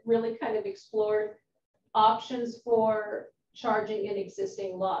really kind of explored options for charging in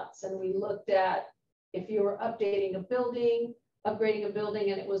existing lots. And we looked at if you were updating a building, upgrading a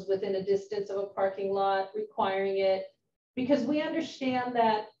building, and it was within a distance of a parking lot, requiring it, because we understand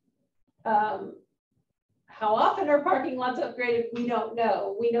that how often are parking lots upgraded? We don't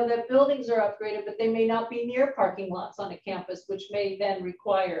know. We know that buildings are upgraded, but they may not be near parking lots on a campus, which may then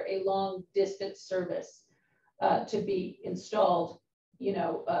require a long distance service to be installed,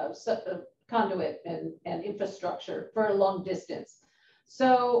 conduit and infrastructure for a long distance.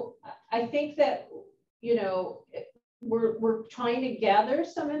 So I think that, we're trying to gather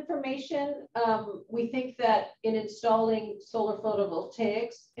some information. We think that in installing solar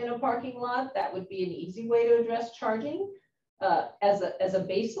photovoltaics in a parking lot, that would be an easy way to address charging as a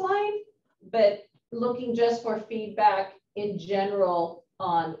baseline, but looking just for feedback in general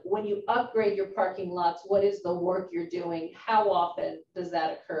on when you upgrade your parking lots, what is the work you're doing? How often does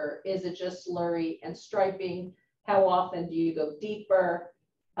that occur? Is it just slurry and striping? How often do you go deeper?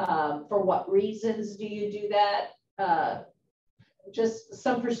 For what reasons do you do that? Just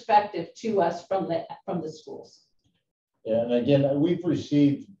some perspective to us from the schools. Yeah, and again, we've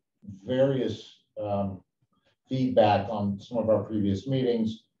received various feedback on some of our previous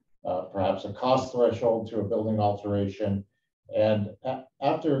meetings, perhaps a cost threshold to a building alteration. And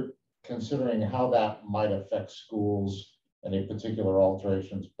after considering how that might affect schools and a particular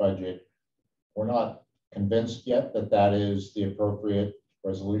alterations budget, we're not convinced yet that that is the appropriate or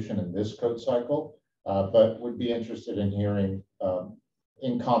resolution in this code cycle, but would be interested in hearing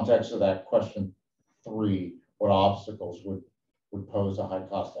in context of that question 3, what obstacles would pose a high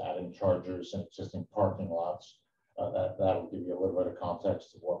cost to adding chargers in existing parking lots. That'll give you a little bit of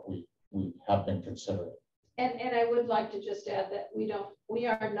context of what we have been considering. And I would like to just add that we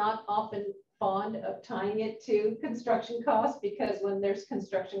are not often fond of tying it to construction costs, because when there's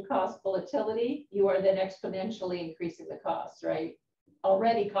construction cost volatility, you are then exponentially increasing the costs, right?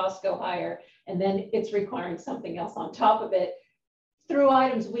 Already costs go higher, and then it's requiring something else on top of it through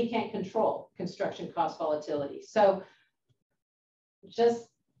items we can't control, construction cost volatility. So just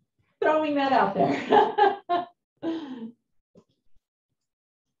throwing that out there.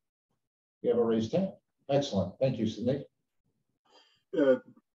 You have a raised hand. Excellent. Thank you, Sydney.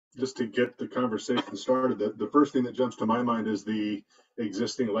 Just to get the conversation started, the first thing that jumps to my mind is the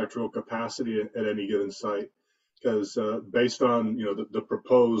existing electrical capacity at any given site, because based on the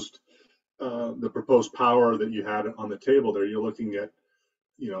proposed power that you had on the table there, you're looking at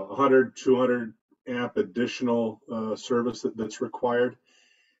 100, 200 amp additional service that's required,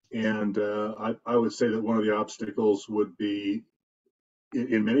 and I would say that one of the obstacles would be,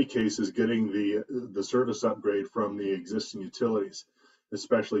 in many cases, getting the service upgrade from the existing utilities,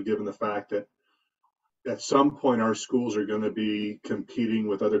 especially given the fact that at some point our schools are going to be competing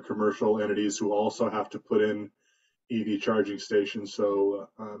with other commercial entities who also have to put in EV charging stations. So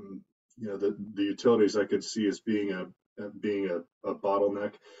the utilities I could see as being a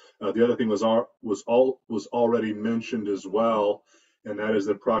bottleneck. The other thing was already mentioned as well, and that is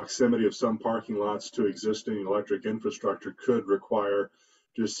the proximity of some parking lots to existing electric infrastructure could require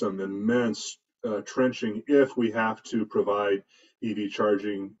just some immense trenching if we have to provide EV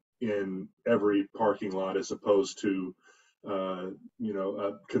charging in every parking lot, as opposed to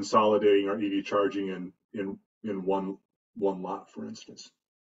consolidating our EV charging in one lot, for instance.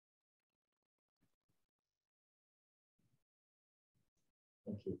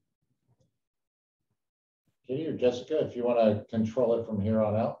 Thank you. Katie or Jessica, if you want to control it from here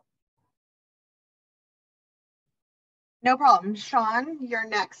on out. No problem. Sean, you're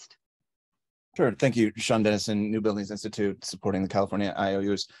next. Sure. Thank you, Sean Dennison, New Buildings Institute, supporting the California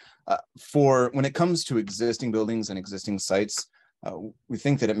IOUs. For when it comes to existing buildings and existing sites, we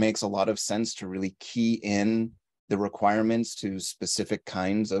think that it makes a lot of sense to really key in the requirements to specific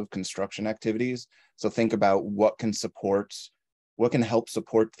kinds of construction activities. So think about what can help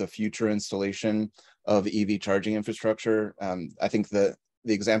support the future installation of EV charging infrastructure. I think the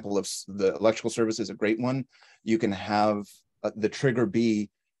example of the electrical service is a great one. You can have the trigger be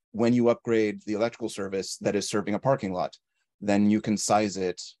when you upgrade the electrical service that is serving a parking lot, then you can size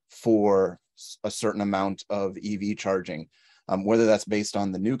it for a certain amount of EV charging, whether that's based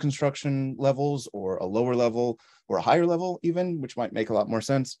on the new construction levels or a lower level or a higher level even, which might make a lot more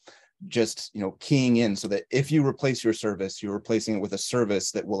sense. Just keying in so that if you replace your service, you're replacing it with a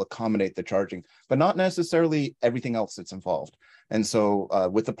service that will accommodate the charging, but not necessarily everything else that's involved. And so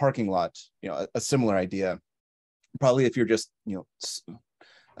with the parking lot, a similar idea. Probably if you're just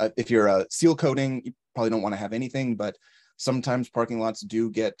if you're seal coating, you probably don't want to have anything, but sometimes parking lots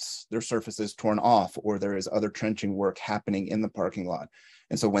do get their surfaces torn off, or there is other trenching work happening in the parking lot.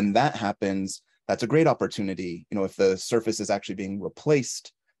 And so when that happens, that's a great opportunity, if the surface is actually being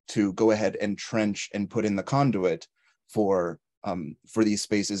replaced, to go ahead and trench and put in the conduit for these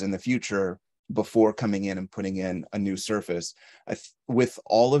spaces in the future before coming in and putting in a new surface. With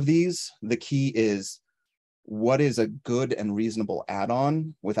all of these, the key is what is a good and reasonable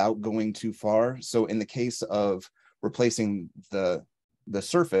add-on without going too far. So in the case of replacing the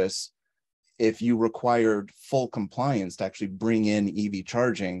surface, if you required full compliance to actually bring in EV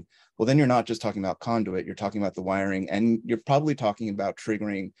charging, well, then you're not just talking about conduit, you're talking about the wiring, and you're probably talking about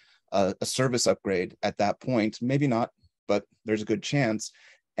triggering a service upgrade at that point. Maybe not, but there's a good chance.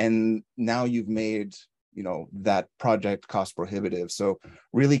 And now you've made that project cost prohibitive. So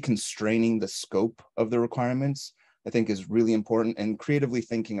really constraining the scope of the requirements, I think, is really important, and creatively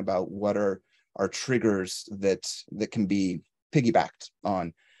thinking about what are triggers that can be piggybacked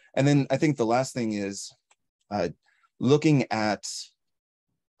on. And then I think the last thing is looking at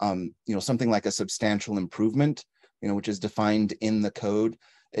something like a substantial improvement, which is defined in the code.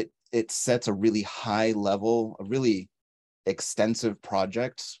 It sets a really high level, a really extensive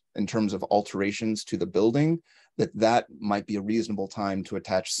project in terms of alterations to the building, that might be a reasonable time to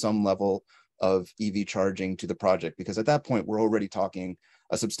attach some level of EV charging to the project, because at that point we're already talking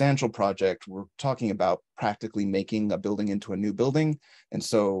a substantial project. We're talking about practically making a building into a new building, and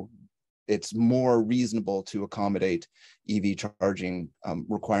so it's more reasonable to accommodate EV charging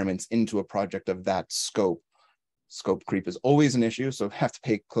requirements into a project of that scope. scope creep is always an issue, so have to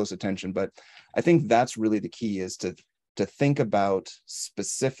pay close attention. But I think that's really the key, is to think about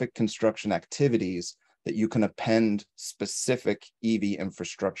specific construction activities that you can append specific EV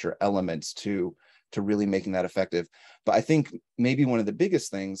infrastructure elements to really making that effective. But I think maybe one of the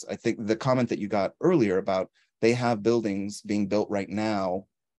biggest things, I think the comment that you got earlier about they have buildings being built right now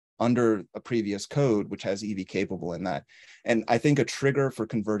under a previous code, which has EV capable in that. And I think a trigger for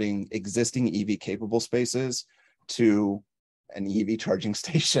converting existing EV capable spaces to an EV charging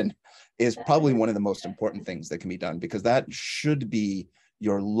station is probably one of the most important things that can be done, because that should be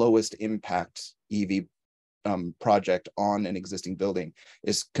your lowest impact EV project on an existing building,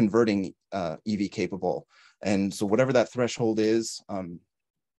 is converting EV capable. And so whatever that threshold is,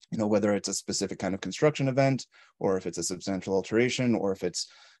 you know, whether it's a specific kind of construction event, or if it's a substantial alteration, or if it's,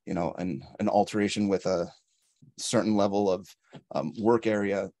 you know, an alteration with a certain level of work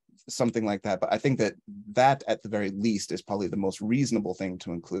area, something like that. But I think that at the very least is probably the most reasonable thing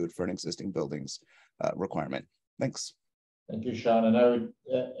to include for an existing buildings requirement. Thanks. Thank you, Sean. And I would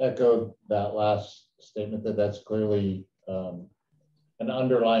echo that last statement, that's clearly an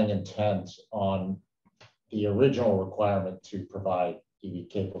underlying intent on the original requirement to provide EV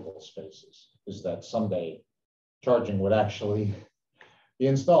capable spaces, is that someday charging would actually be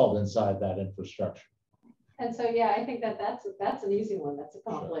installed inside that infrastructure. And so, yeah, I think that's an easy one that's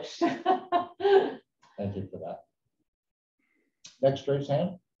accomplished. Thank you for that. Next, raise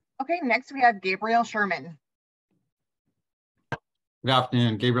hand. Okay, next we have Gabriel Sherman. Good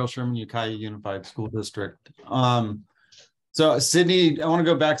afternoon, Gabriel Sherman, Ukiah Unified School District. So Sydney, I want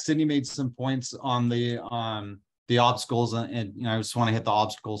to go back. Sydney made some points on the obstacles, and you know, I just want to hit the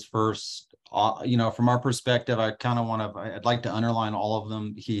obstacles first. You know, from our perspective, I'd like to underline all of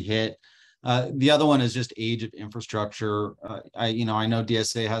them he hit. The other one is just age of infrastructure. I know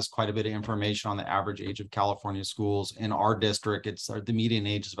DSA has quite a bit of information on the average age of California schools. In our district, the median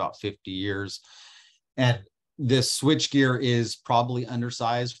age is about 50 years. And this switchgear is probably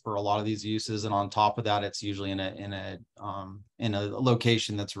undersized for a lot of these uses. And on top of that, it's usually in a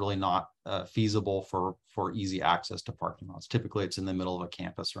location that's really not feasible for easy access to parking lots. Typically, it's in the middle of a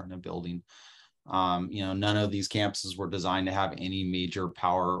campus or in a building. You know, none of these campuses were designed to have any major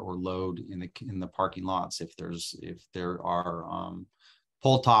power or load in the parking lots. If there are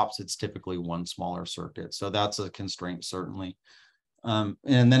pole tops, it's typically one smaller circuit. So that's a constraint, certainly. And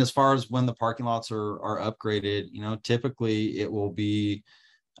then as far as when the parking lots are upgraded, you know, typically it will be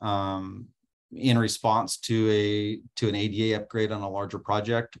in response to an ADA upgrade on a larger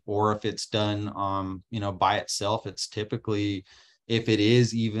project, or if it's done, you know, by itself. It's typically, if it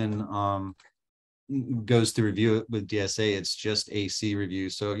is even goes through review with DSA, it's just AC review.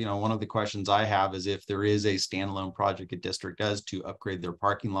 So, you know, one of the questions I have is if there is a standalone project a district does to upgrade their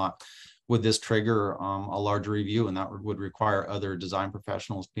parking lot, would this trigger a larger review? And that would require other design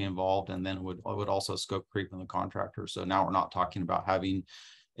professionals to be involved, and then would also scope creep in the contractor. So now we're not talking about having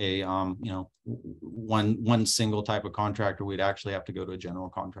a you know, one single type of contractor. We'd actually have to go to a general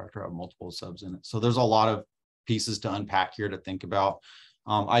contractor, have multiple subs in it. So there's a lot of pieces to unpack here to think about.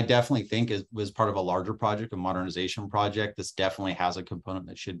 I definitely think it was part of a larger project, a modernization project. This definitely has a component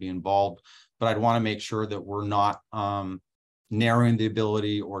that should be involved, but I'd want to make sure that we're not narrowing the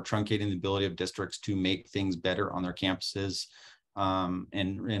ability or truncating the ability of districts to make things better on their campuses,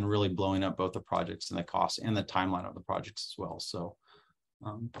 and really blowing up both the projects and the costs and the timeline of the projects as well. So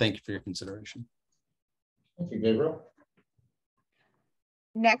thank you for your consideration. Thank you, Gabriel.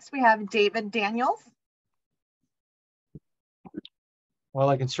 Next, we have David Daniels. Well,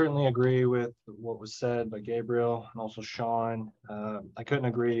 I can certainly agree with what was said by Gabriel and also Sean. I couldn't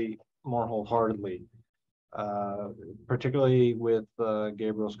agree more wholeheartedly, particularly with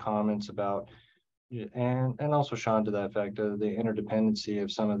Gabriel's comments about, and also Sean to that effect, the interdependency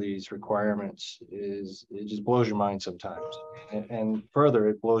of some of these requirements it just blows your mind sometimes. And further,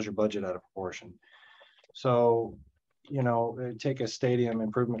 it blows your budget out of proportion. So, you know, take a stadium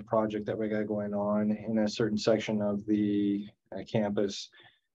improvement project that we got going on in a certain section of the campus,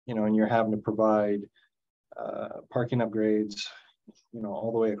 you know, and you're having to provide parking upgrades, you know,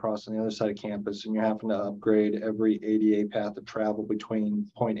 all the way across on the other side of campus, and you're having to upgrade every ADA path of travel between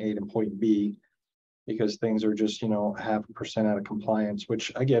point A and point B, because things are just, you know, 0.5% out of compliance,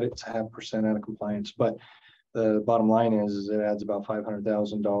 which I get it's 0.5% out of compliance, but the bottom line is it adds about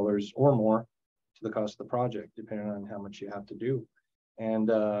 $500,000 or more to the cost of the project, depending on how much you have to do. And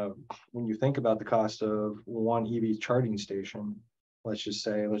when you think about the cost of one EV charging station, let's just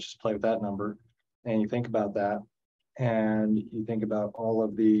play with that number, and you think about that, and you think about all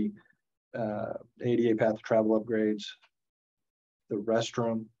of the ADA path of travel upgrades, the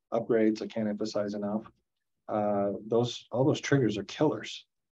restroom upgrades, I can't emphasize enough, all those triggers are killers,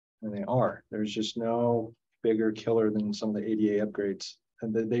 and they are. There's just no bigger killer than some of the ADA upgrades,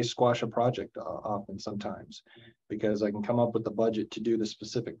 and they squash a project often sometimes, because I can come up with the budget to do the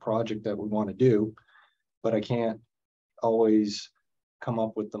specific project that we want to do, but I can't always come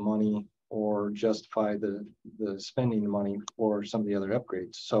up with the money or justify the spending the money for some of the other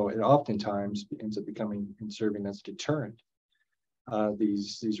upgrades. So it oftentimes ends up becoming and serving as deterrent,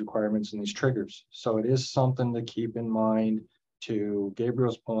 these requirements and these triggers. So it is something to keep in mind. To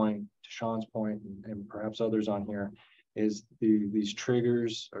Gabriel's point, to Sean's point, and perhaps others on here, is these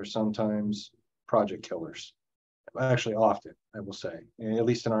triggers are sometimes project killers. Actually, often, I will say, at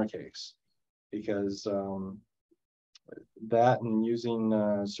least in our case, because that and using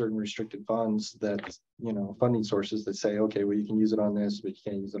certain restricted funds that, funding sources that say, okay, well, you can use it on this, but you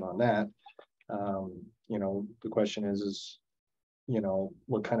can't use it on that. The question is,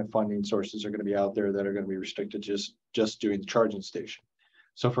 what kind of funding sources are going to be out there that are going to be restricted just doing the charging station.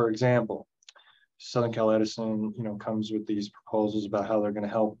 So for example, Southern Cal Edison, comes with these proposals about how they're going to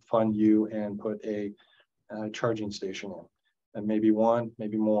help fund you and put a charging station in, and maybe one,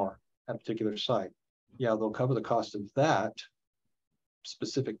 maybe more at a particular site. Yeah, they'll cover the cost of that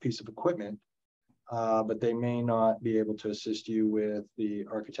specific piece of equipment, but they may not be able to assist you with the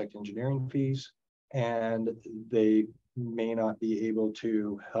architect engineering fees, and they may not be able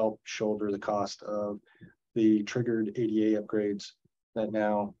to help shoulder the cost of the triggered ADA upgrades that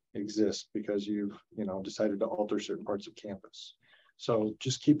now exist because you've decided to alter certain parts of campus. So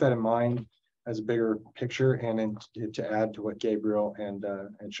just keep that in mind as a bigger picture, and then to add to what Gabriel and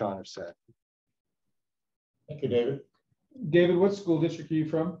Sean have said. Thank you, David. David, what school district are you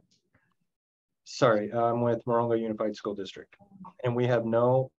from? Sorry, I'm with Morongo Unified School District, and we have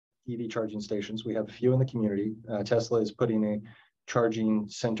no EV charging stations. We have a few in the community. Tesla is putting a charging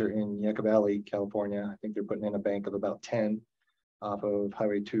center in Yucca Valley, California. I think they're putting in a bank of about 10 off of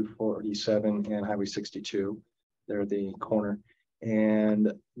Highway 247 and Highway 62. They're at the corner.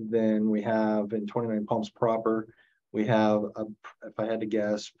 And then we have in 29 Palms proper, we have, if I had to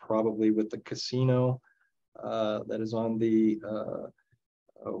guess, probably with the casino that is on the,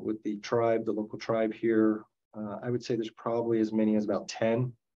 with the tribe, the local tribe here, I would say there's probably as many as about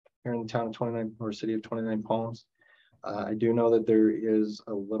 10 here in the town of 29 or city of 29 Palms. I do know that there is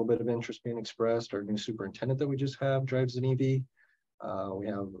a little bit of interest being expressed. Our new superintendent that we just have drives an EV. We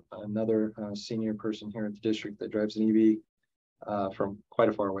have another senior person here at the district that drives an EV from quite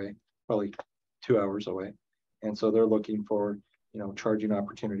a far away, probably 2 hours away. And so they're looking for, charging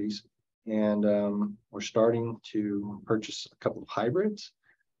opportunities. And we're starting to purchase a couple of hybrids.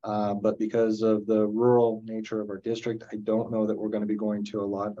 But because of the rural nature of our district, I don't know that we're going to be going to a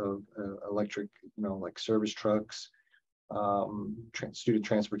lot of electric, like service trucks, student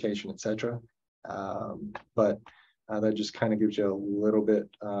transportation, etc. But that just kind of gives you a little bit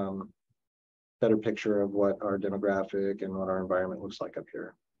better picture of what our demographic and what our environment looks like up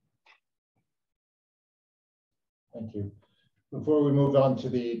here. Thank you. Before we move on to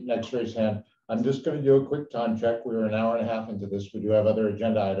the next raised hand, I'm just going to do a quick time check. We're an hour and a half into this. We do have other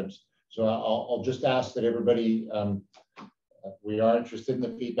agenda items. So I'll just ask that everybody, we are interested in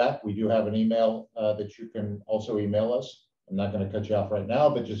the feedback. We do have an email that you can also email us. I'm not going to cut you off right now,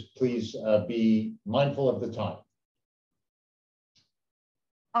 but just please be mindful of the time.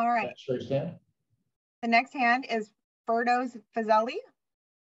 All right. Next raised hand. The next hand is Ferdoz Fazali.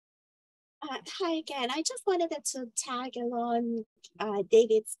 Hi again. I just wanted to tag along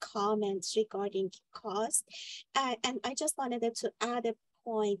David's comments regarding cost. And I just wanted to add a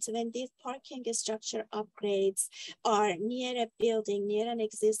point. When these parking structure upgrades are near a building, near an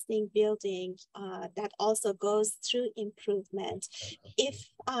existing building that also goes through improvement, if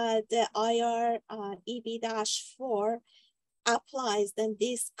the IR EB-4 applies, then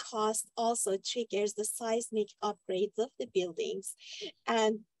this cost also triggers the seismic upgrades of the buildings.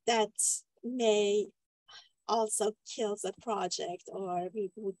 And that may also kill the project, or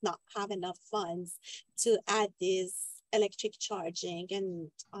we would not have enough funds to add these electric charging and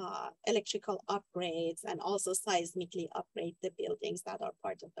electrical upgrades, and also seismically upgrade the buildings that are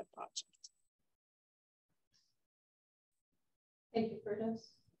part of the project. Thank you, Ferdoz.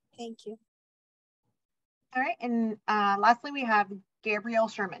 Thank you. All right, and lastly, we have Gabriel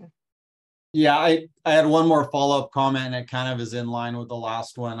Sherman. Yeah, I had one more follow-up comment, and it kind of is in line with the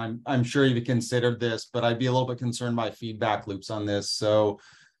last one. I'm sure you've considered this, but I'd be a little bit concerned by feedback loops on this. So,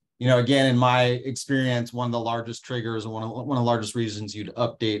 again, in my experience, one of the largest triggers, one of the largest reasons you'd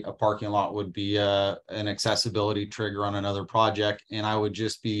update a parking lot would be an accessibility trigger on another project. And I would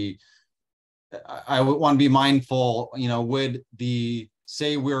want to be mindful, would the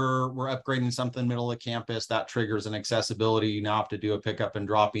say we're upgrading something middle of campus, that triggers an accessibility. You now have to do a pickup and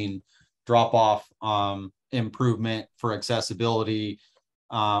drop off improvement for accessibility.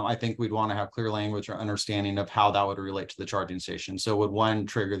 I think we'd want to have clear language or understanding of how that would relate to the charging station. So would one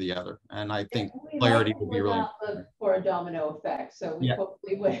trigger the other? And I think clarity would be really important. For a domino effect. So we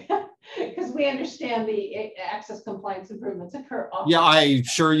hopefully would, because we understand the access compliance improvements occur often. Yeah, I'm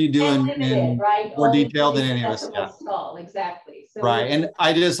sure you do in right? more Only detail than any of us. Yeah. Stall, exactly. So right. And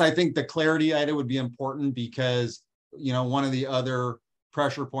I think the clarity item would be important because, you know, one of the other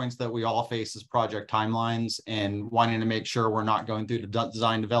pressure points that we all face is project timelines and wanting to make sure we're not going through the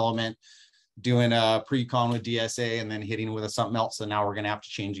design development, doing a pre-con with DSA and then hitting with something else. And now we're going to have to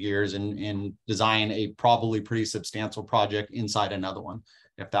change gears and design a probably pretty substantial project inside another one,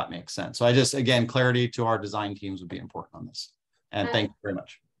 if that makes sense. So again, clarity to our design teams would be important on this. And thank you very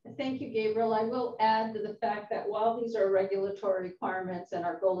much. Thank you, Gabriel. I will add to the fact that while these are regulatory requirements and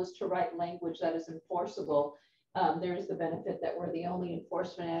our goal is to write language that is enforceable, there is the benefit that we're the only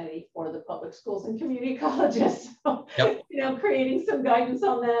enforcement entity for the public schools and community colleges. So, you know, creating some guidance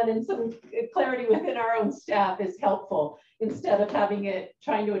on that and some clarity within our own staff is helpful instead of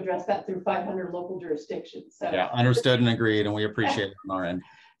trying to address that through 500 local jurisdictions. So yeah, understood and agreed, and we appreciate it on our end.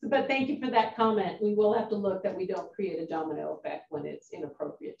 But thank you for that comment. We will have to look that we don't create a domino effect when it's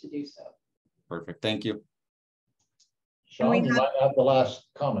inappropriate to do so. Perfect. Thank you. Sean, you might have the last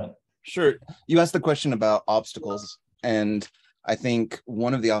comment. Sure. You asked the question about obstacles, and I think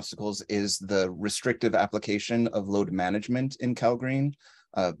one of the obstacles is the restrictive application of load management in CalGreen.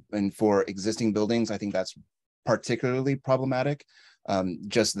 And for existing buildings, I think that's particularly problematic.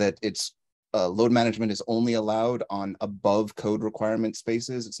 Just that it's load management is only allowed on above code requirement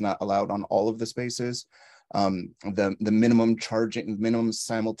spaces. It's not allowed on all of the spaces. The minimum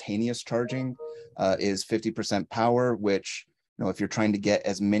simultaneous charging is 50% power, which, you know, if you're trying to get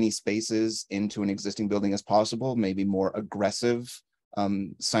as many spaces into an existing building as possible, maybe more aggressive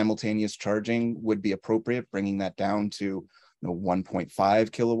simultaneous charging would be appropriate, bringing that down to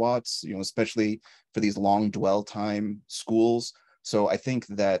 1.5 kilowatts, especially for these long dwell time schools. So I think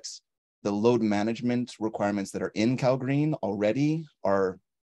that the load management requirements that are in CalGreen already are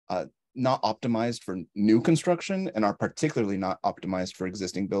not optimized for new construction and are particularly not optimized for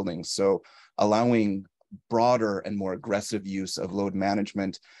existing buildings. So allowing broader and more aggressive use of load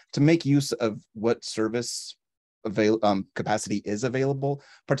management to make use of what service capacity is available,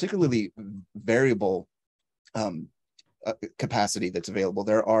 particularly variable capacity that's available.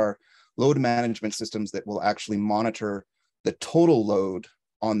 There are load management systems that will actually monitor the total load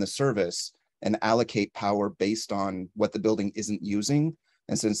on the service and allocate power based on what the building isn't using.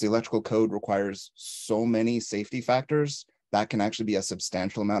 And since the electrical code requires so many safety factors, that can actually be a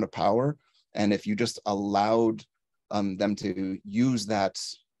substantial amount of power. And if you just allowed them to use that,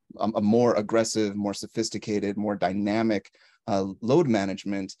 a more aggressive, more sophisticated, more dynamic load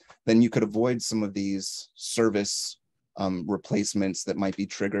management, then you could avoid some of these service replacements that might be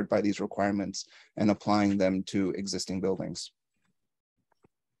triggered by these requirements and applying them to existing buildings.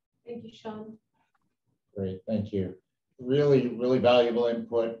 Thank you, Sean. Great, thank you. Really, really valuable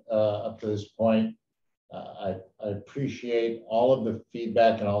input up to this point. I appreciate all of the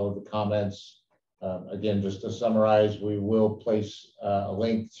feedback and all of the comments. Again, just to summarize, we will place a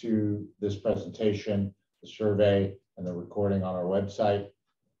link to this presentation, the survey, and the recording on our website.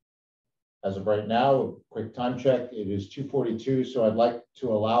 As of right now, quick time check, it is 2:42, so I'd like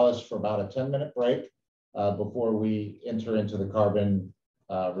to allow us for about a 10-minute break before we enter into the carbon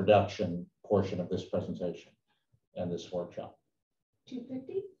reduction portion of this presentation and this workshop.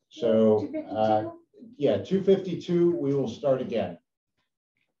 2:50? So, 2:52? Yeah, 2:52, we will start again.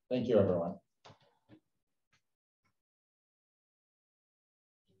 Thank you, everyone.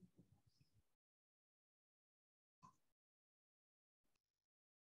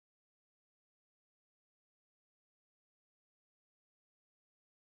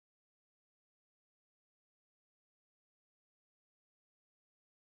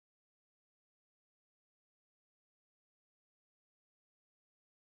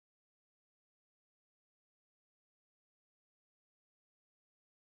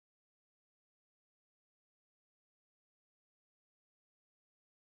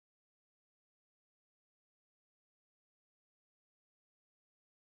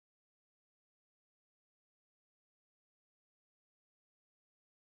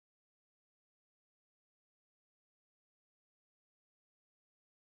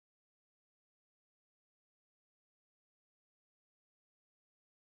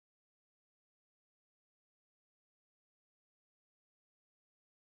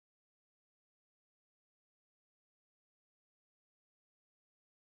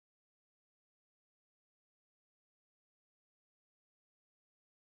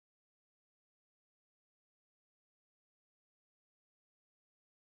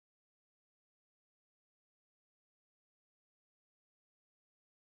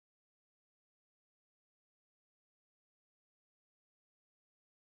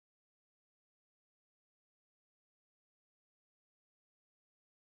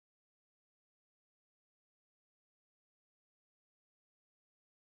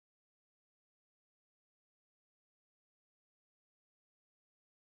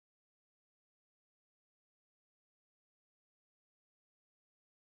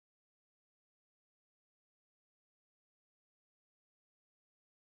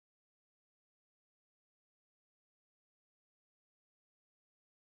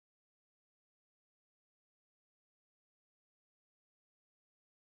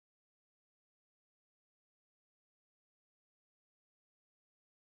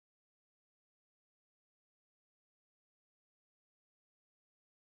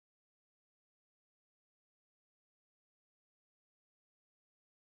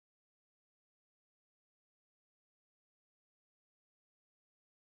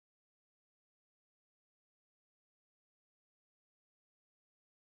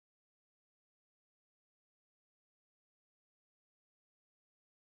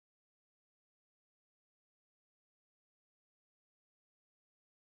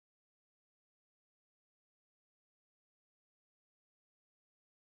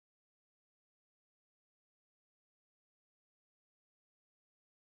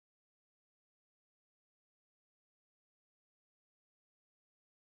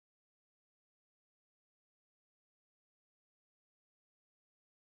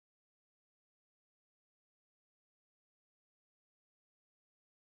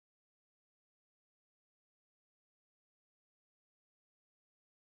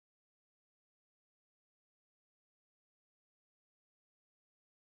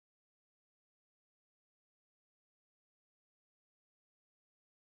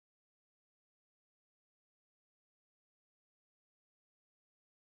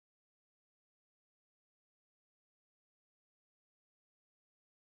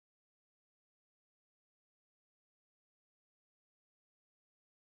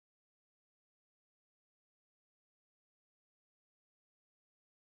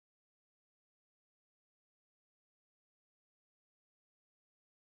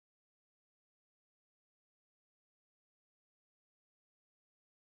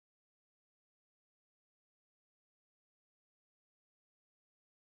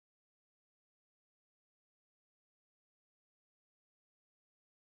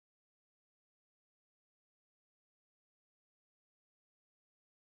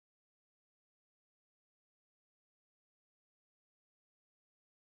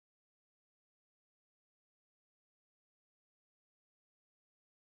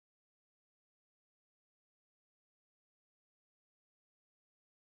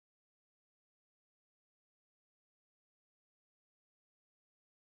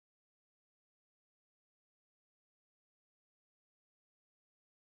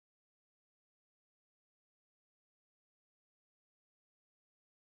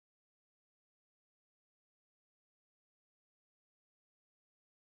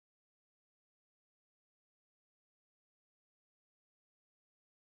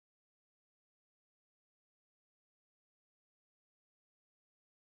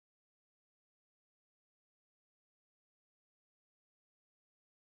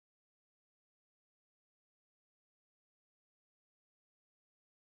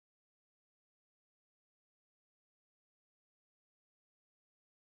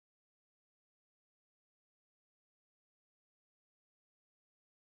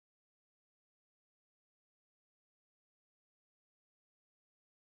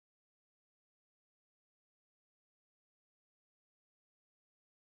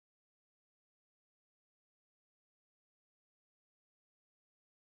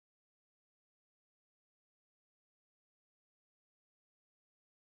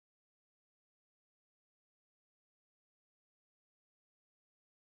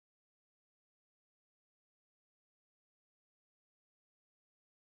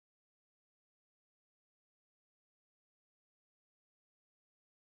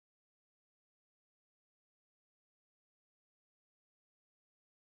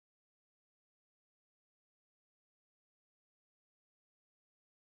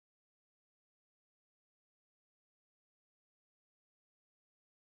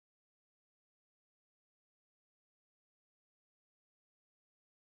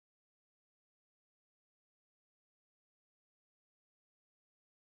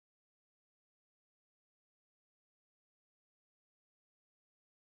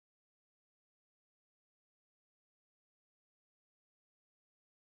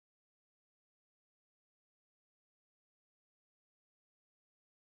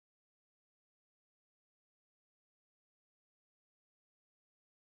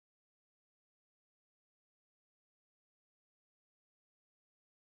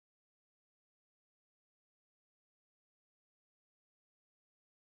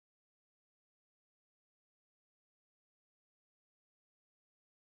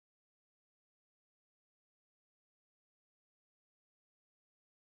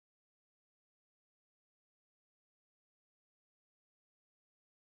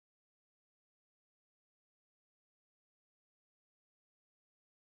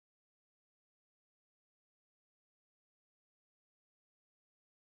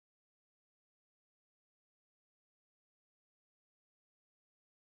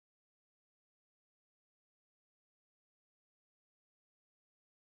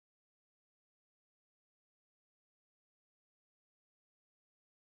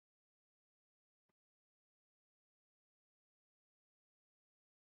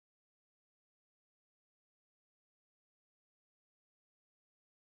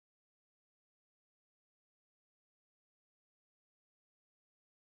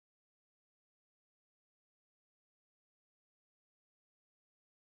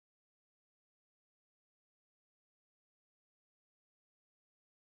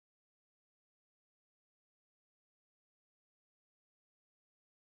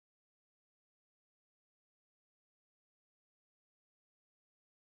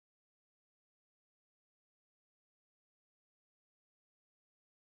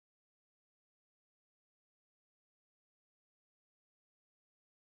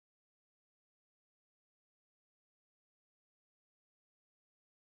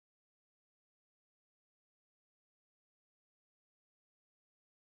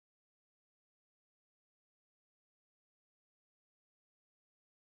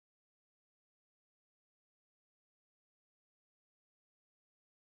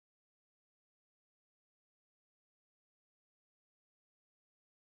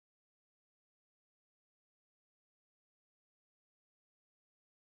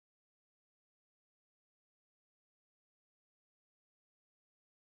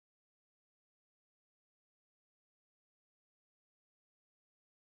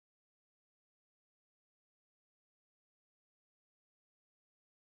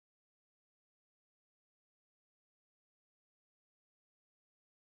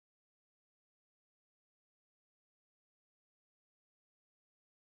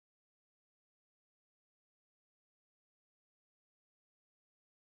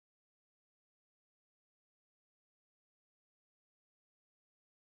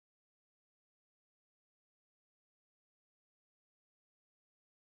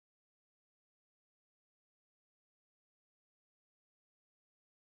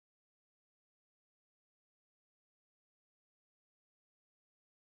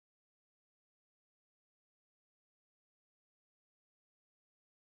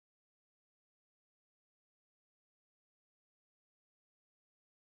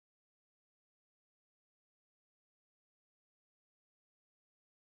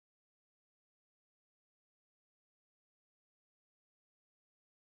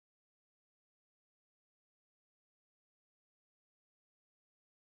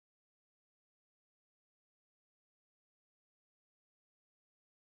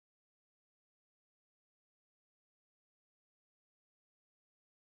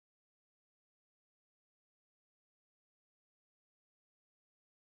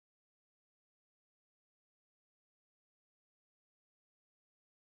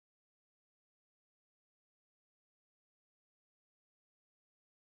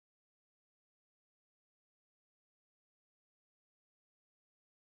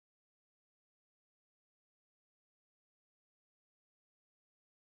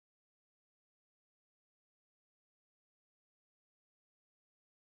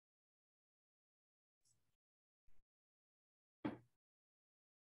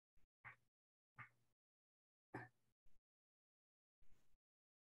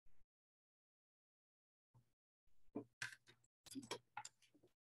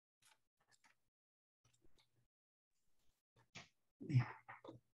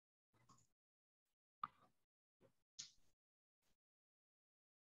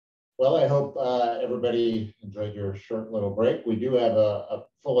 Well, I hope everybody enjoyed your short little break. We do have a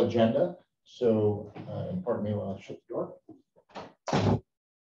full agenda. So, pardon me while I shut the door.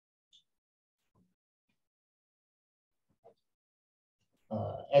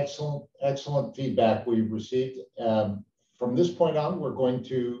 Excellent feedback we've received. From this point on, we're going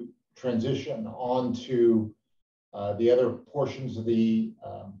to transition on to the other portions of the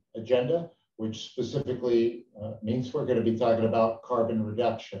agenda, which specifically means we're going to be talking about carbon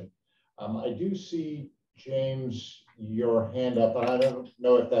reduction. I do see, James, your hand up, and I don't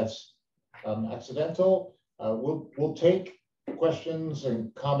know if that's accidental. We'll take questions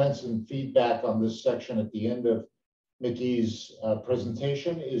and comments and feedback on this section at the end of Mickey's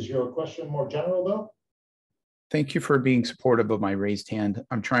presentation. Is your question more general, though? Thank you for being supportive of my raised hand.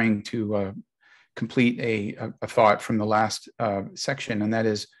 I'm trying to complete a thought from the last section, and that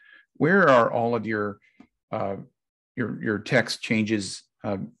is, where are all of your text changes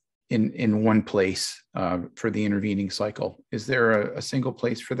in one place for the intervening cycle? Is there a single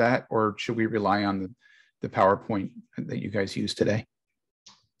place for that, or should we rely on the PowerPoint that you guys use today?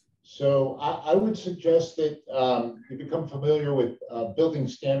 So I would suggest that you become familiar with Building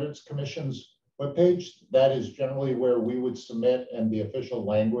Standards Commission's webpage. That is generally where we would submit and the official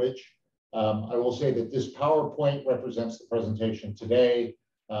language. I will say that this PowerPoint represents the presentation today.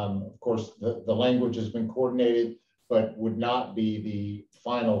 Of course, the language has been coordinated, but would not be the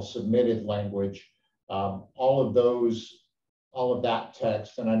final submitted language. All of that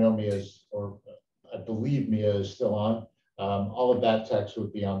text, and I know Mia's, or I believe Mia is still on, all of that text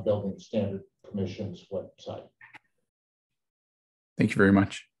would be on Building Standard Commission's website. Thank you very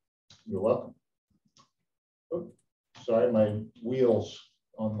much. You're welcome. Oh, sorry, my wheels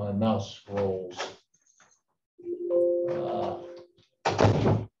on my mouse scrolls.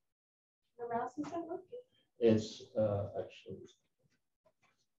 It's actually,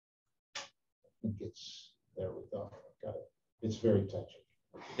 I think it's, there we go, got it. It's very touchy.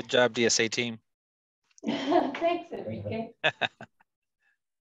 Good job, DSA team. Thanks, Enrique.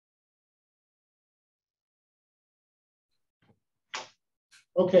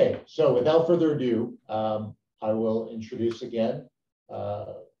 Okay, so without further ado, I will introduce again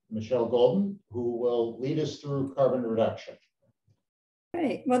Michelle Golden, who will lead us through carbon reduction.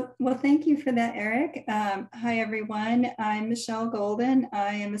 Great. Well, thank you for that, Eric. Hi, everyone. I'm Michelle Golden.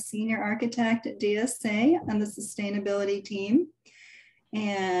 I am a senior architect at DSA on the sustainability team.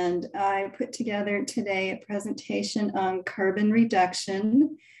 And I put together today a presentation on carbon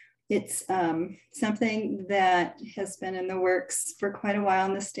reduction. It's something that has been in the works for quite a while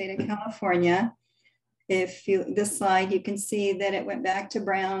in the state of California. If this slide, you can see that it went back to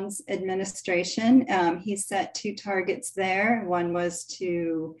Brown's administration. He set two targets there. One was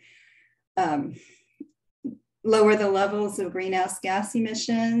to lower the levels of greenhouse gas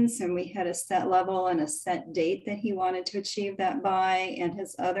emissions, and we had a set level and a set date that he wanted to achieve that by. And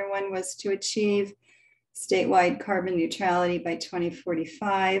his other one was to achieve statewide carbon neutrality by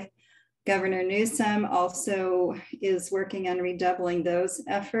 2045. Governor Newsom also is working on redoubling those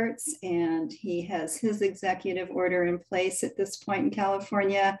efforts, and he has his executive order in place at this point in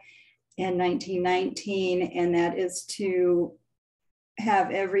California in 1919, and that is to have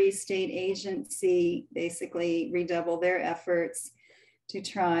every state agency basically redouble their efforts to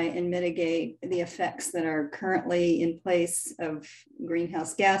try and mitigate the effects that are currently in place of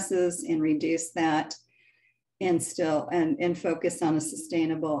greenhouse gases and reduce that, and still and focus on a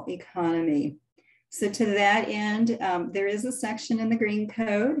sustainable economy. So to that end, there is a section in the Green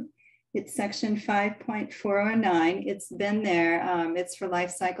Code. It's section 5.409. It's been there. It's for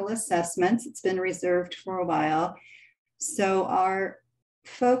life cycle assessments. It's been reserved for a while. So our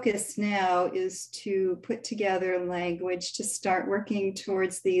focus now is to put together language to start working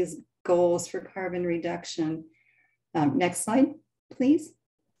towards these goals for carbon reduction. Next slide, please.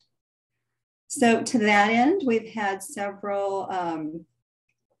 So to that end, we've had several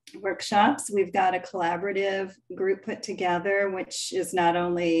workshops. We've got a collaborative group put together, which is not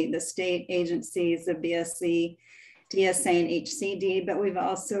only the state agencies of BSC, DSA, and HCD, but we've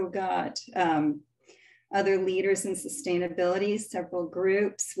also got other leaders in sustainability, several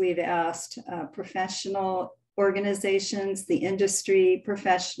groups. We've asked professional organizations, the industry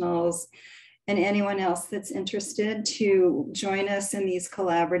professionals, and anyone else that's interested to join us in these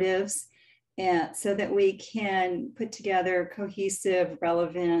collaboratives, and so that we can put together cohesive,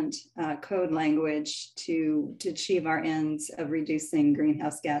 relevant code language to achieve our ends of reducing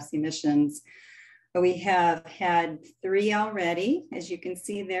greenhouse gas emissions. We have had 3 already. As you can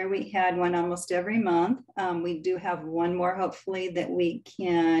see there, we had one almost every month. We do have one more, hopefully, that we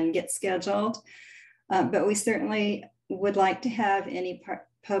can get scheduled. But we certainly would like to have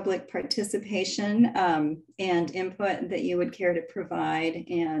public participation and input that you would care to provide.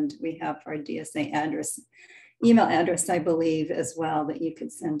 And we have our DSA address, email address, I believe, as well, that you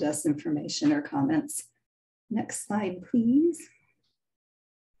could send us information or comments. Next slide, please.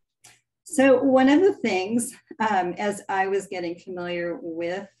 So one of the things, as I was getting familiar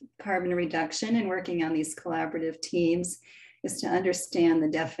with carbon reduction and working on these collaborative teams, is to understand the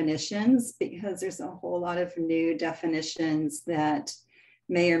definitions, because there's a whole lot of new definitions that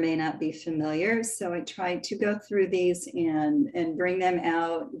may or may not be familiar. So I tried to go through these and bring them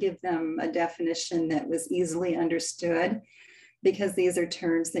out, give them a definition that was easily understood, because these are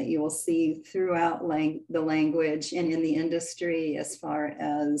terms that you will see throughout the language and in the industry as far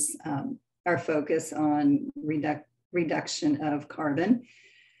as our focus on reduction of carbon.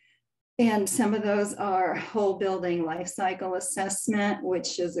 And some of those are whole building life cycle assessment,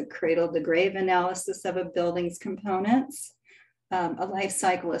 which is a cradle to grave analysis of a building's components. A life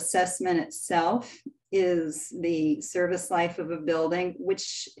cycle assessment itself is the service life of a building,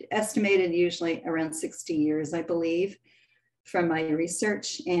 which estimated usually around 60 years, I believe, from my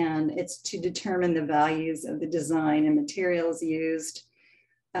research. And it's to determine the values of the design and materials used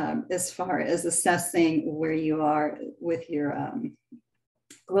as far as assessing where you are with your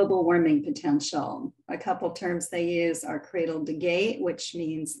global warming potential. A couple terms they use are cradle to gate, which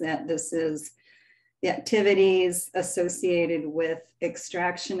means that this is the activities associated with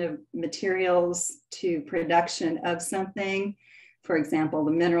extraction of materials to production of something. For example,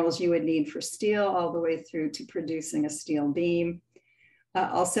 the minerals you would need for steel all the way through to producing a steel beam.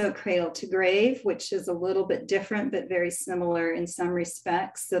 Also cradle to grave, which is a little bit different, but very similar in some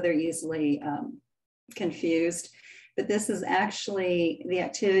respects. So they're easily confused. But this is actually the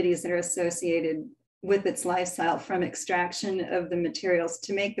activities that are associated with its life cycle, from extraction of the materials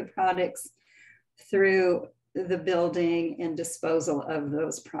to make the products through the building and disposal of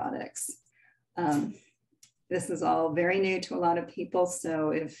those products. This is all very new to a lot of people. So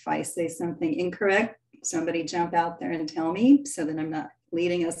if I say something incorrect, somebody jump out there and tell me, so that I'm not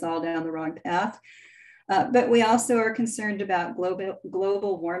leading us all down the wrong path. But we also are concerned about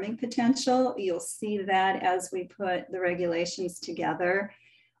global warming potential. You'll see that as we put the regulations together,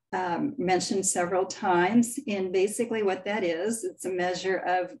 mentioned several times. And basically what that is, it's a measure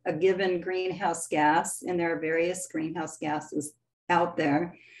of a given greenhouse gas, and there are various greenhouse gases out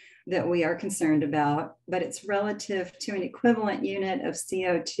there that we are concerned about, but it's relative to an equivalent unit of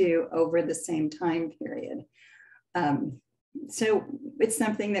CO2 over the same time period. So it's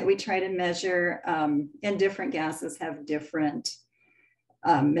something that we try to measure, and different gases have different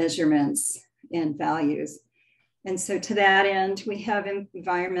measurements and values. And so to that end, we have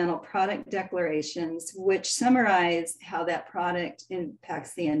environmental product declarations, which summarize how that product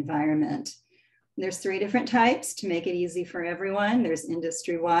impacts the environment. There's 3 different types to make it easy for everyone. There's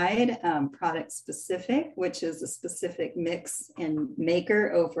industry-wide, product-specific, which is a specific mix and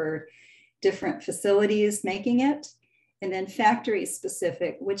maker over different facilities making it. And then factory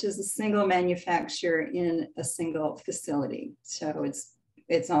specific, which is a single manufacturer in a single facility. So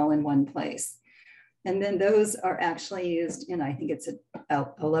it's all in one place. And then those are actually used in, I think it's a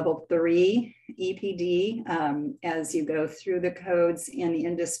level 3 EPD as you go through the codes and the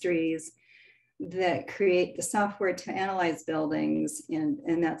industries that create the software to analyze buildings.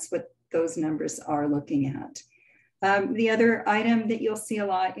 And that's what those numbers are looking at. The other item that you'll see a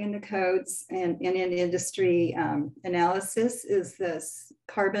lot in the codes and in industry analysis is this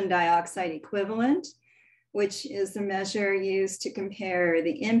carbon dioxide equivalent, which is a measure used to compare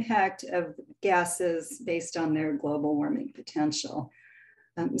the impact of gases based on their global warming potential.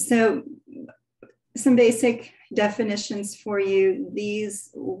 So some basic definitions for you.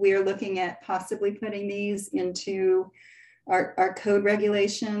 These, we're looking at possibly putting these into our code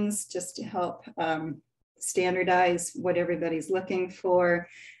regulations just to help standardize what everybody's looking for.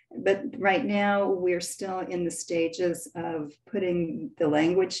 But right now we're still in the stages of putting the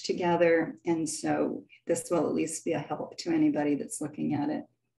language together. And so this will at least be a help to anybody that's looking at it.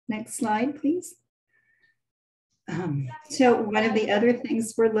 Next slide, please. So one of the other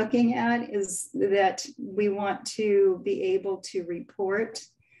things we're looking at is that we want to be able to report.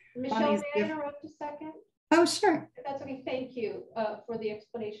 Michelle, may I interrupt a second? Oh, sure. If that's okay, thank you for the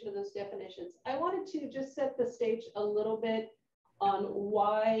explanation of those definitions. I wanted to just set the stage a little bit on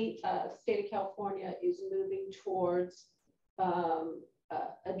why state of California is moving towards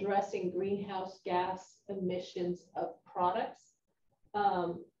addressing greenhouse gas emissions of products.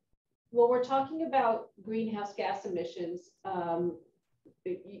 When we're talking about greenhouse gas emissions,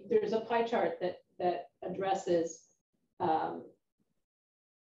 there's a pie chart that addresses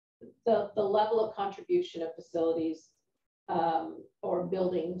the level of contribution of facilities or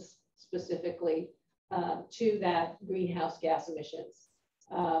buildings specifically to that greenhouse gas emissions.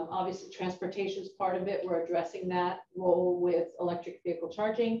 Obviously, transportation is part of it. We're addressing that role with electric vehicle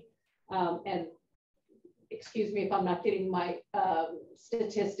charging. And excuse me if I'm not getting my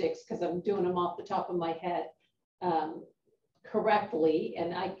statistics because I'm doing them off the top of my head correctly.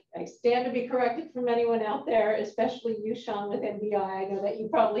 And I stand to be corrected from anyone out there, especially you, Sean, with NBI. I know that you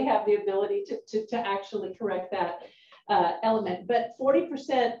probably have the ability to actually correct that element. But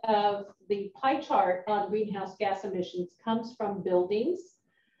 40% of the pie chart on greenhouse gas emissions comes from buildings.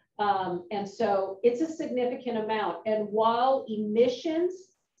 And so it's a significant amount. And while emissions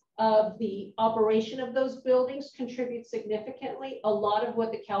of the operation of those buildings contribute significantly, a lot of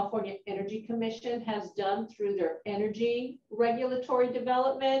what the California Energy Commission has done through their energy regulatory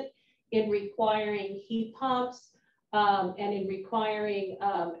development in requiring heat pumps and in requiring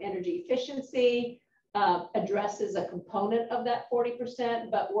energy efficiency addresses a component of that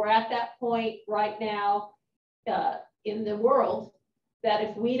 40%. But we're at that point right now in the world that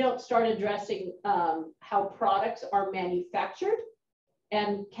if we don't start addressing how products are manufactured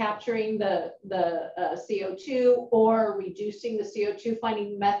and capturing the CO2 or reducing the CO2,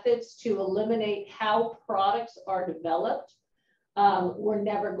 finding methods to eliminate how products are developed, we're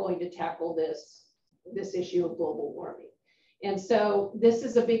never going to tackle this issue of global warming. And so this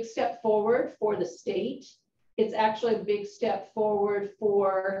is a big step forward for the state. It's actually a big step forward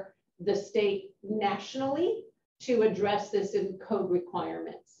for the state nationally to address this in code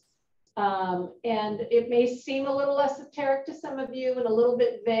requirements. And it may seem a little esoteric to some of you and a little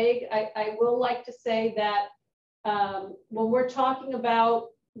bit vague. I will like to say that when we're talking about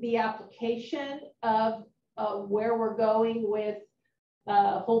the application of where we're going with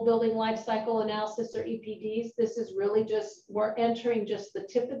whole building life cycle analysis or EPDs, this is really just, we're entering just the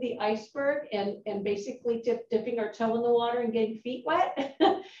tip of the iceberg and basically dipping our toe in the water and getting feet wet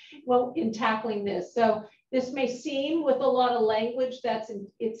well, in tackling this. So this may seem with a lot of language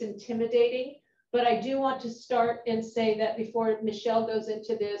it's intimidating, but I do want to start and say that before Michelle goes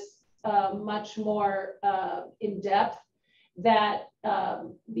into this much more in depth, that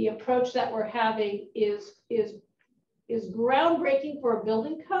the approach that we're having is groundbreaking for a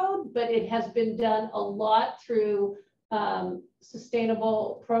building code, but it has been done a lot through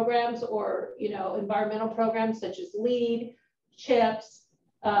sustainable programs or environmental programs such as LEED, CHIPS,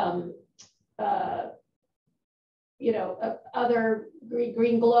 other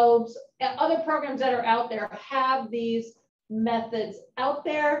green globes, other programs that are out there have these methods out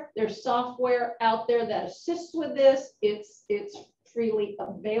there. There's software out there that assists with this. It's freely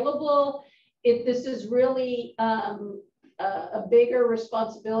available. This is really a bigger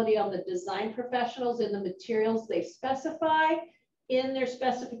responsibility on the design professionals in the materials they specify in their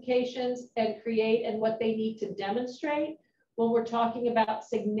specifications and create and what they need to demonstrate when we're talking about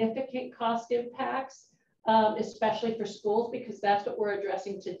significant cost impacts. Especially for schools, because that's what we're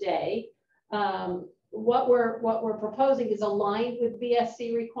addressing today. What we're proposing is aligned with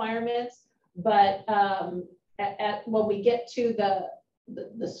BSC requirements, but when we get to the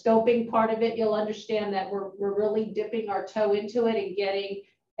scoping part of it, you'll understand that we're really dipping our toe into it and getting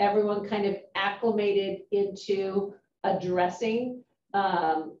everyone kind of acclimated into addressing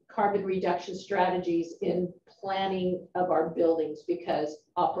carbon reduction strategies in planning of our buildings, because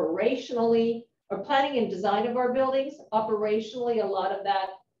operationally, or planning and design of our buildings, operationally, a lot of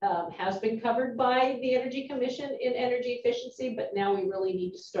that has been covered by the Energy Commission in energy efficiency, but now we really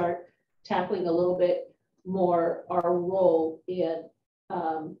need to start tackling a little bit more our role in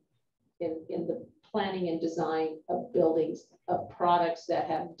the planning and design of buildings, of products that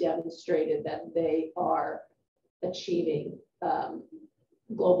have demonstrated that they are achieving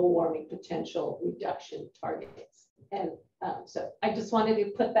global warming potential reduction targets. And so I just wanted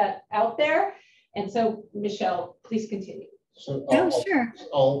to put that out there. And so, Michelle, please continue. So, sure.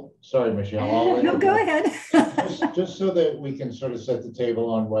 Sorry, Michelle. No, go ahead. just so that we can sort of set the table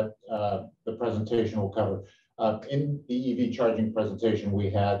on what the presentation will cover. In the EV charging presentation, we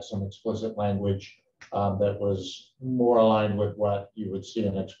had some explicit language that was more aligned with what you would see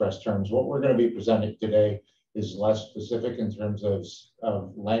in express terms. What we're going to be presenting today is less specific in terms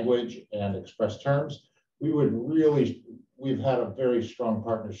of language and express terms. We've had a very strong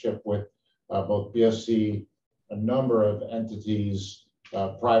partnership with both BSC, a number of entities,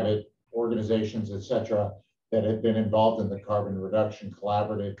 private organizations, et cetera, that have been involved in the Carbon Reduction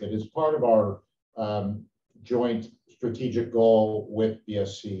Collaborative that is part of our joint strategic goal with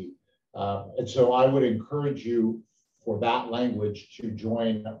BSC. And so I would encourage you for that language to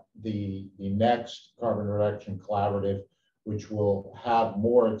join the next Carbon Reduction Collaborative, which will have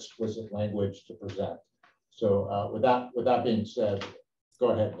more explicit language to present. So with that being said, go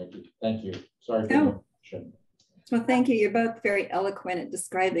ahead, Nikki. Thank you. Sorry for the interruption. Well, thank you. You're both very eloquent at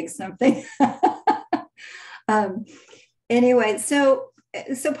describing something. Anyway, so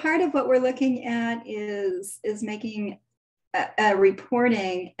part of what we're looking at is making a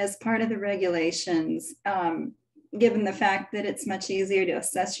reporting as part of the regulations, given the fact that it's much easier to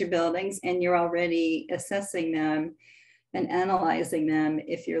assess your buildings and you're already assessing them and analyzing them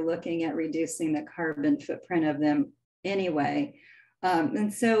if you're looking at reducing the carbon footprint of them anyway.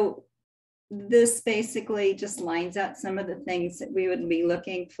 And so this basically just lines out some of the things that we would be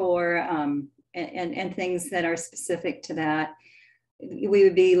looking for and things that are specific to that. We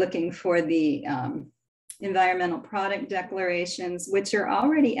would be looking for the environmental product declarations, which are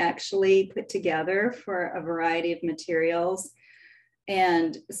already actually put together for a variety of materials.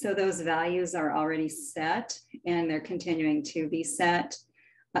 And so those values are already set and they're continuing to be set.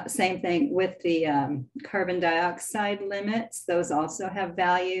 Same thing with the carbon dioxide limits. Those also have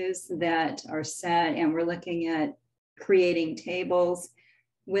values that are set, and we're looking at creating tables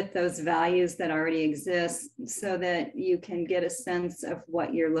with those values that already exist so that you can get a sense of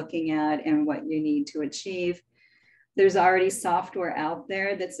what you're looking at and what you need to achieve. There's already software out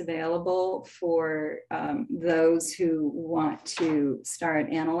there that's available for those who want to start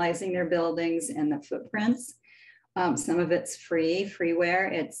analyzing their buildings and the footprints. Some of it's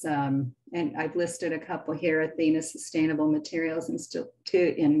freeware. It's and I've listed a couple here: Athena Sustainable Materials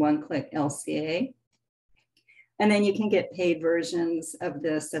Institute in One-Click LCA. And then you can get paid versions of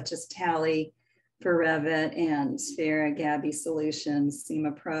this, such as Tally for Revit and Sphere, Gabby Solutions,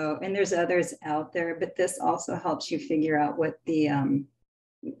 SEMA Pro, and there's others out there. But this also helps you figure out what the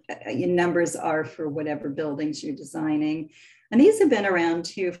numbers are for whatever buildings you're designing. And these have been around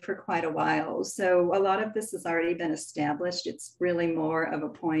too for quite a while. So a lot of this has already been established. It's really more of a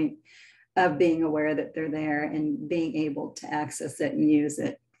point of being aware that they're there and being able to access it and use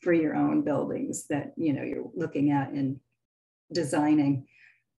it for your own buildings that you're looking at and designing.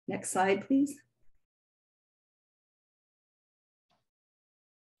 Next slide, please.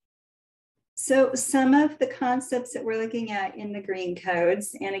 So some of the concepts that we're looking at in the green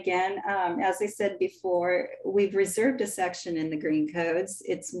codes, and again, as I said before, we've reserved a section in the green codes.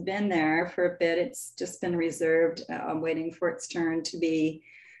 It's been there for a bit. It's just been reserved. I'm waiting for its turn to be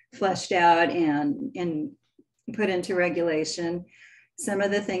fleshed out and put into regulation. Some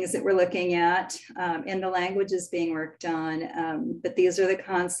of the things that we're looking at, and the language is being worked on, but these are the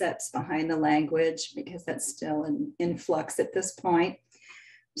concepts behind the language because that's still in flux at this point.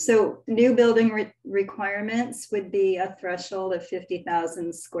 So new building requirements would be a threshold of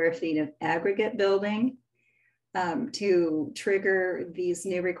 50,000 square feet of aggregate building. To trigger these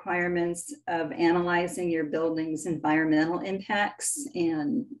new requirements of analyzing your building's environmental impacts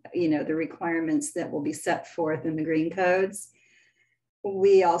and the requirements that will be set forth in the green codes.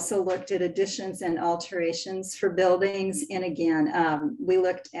 We also looked at additions and alterations for buildings. And again, we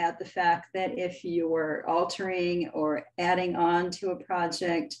looked at the fact that if you were altering or adding on to a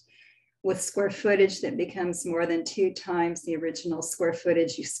project with square footage that becomes more than 2 times the original square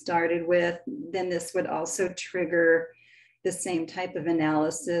footage you started with, then this would also trigger the same type of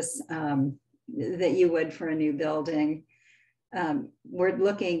analysis that you would for a new building. We're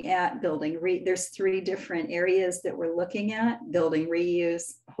looking at building, there's 3 different areas that we're looking at: building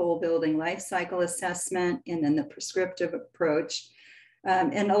reuse, whole building life cycle assessment, and then the prescriptive approach.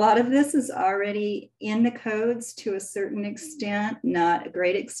 And a lot of this is already in the codes to a certain extent, not a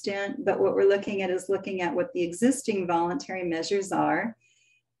great extent, but what we're looking at is looking at what the existing voluntary measures are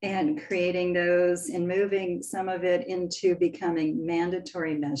and creating those and moving some of it into becoming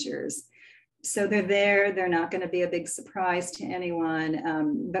mandatory measures. So they're there, they're not going to be a big surprise to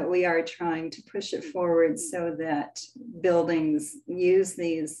anyone, but we are trying to push it forward so that buildings use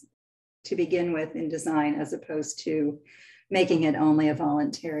these to begin with in design as opposed to making it only a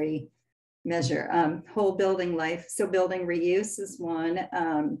voluntary measure. Whole building life, so building reuse is one.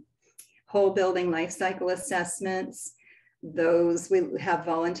 Whole building life cycle assessments, those we have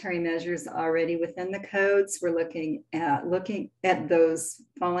voluntary measures already within the codes. We're looking at those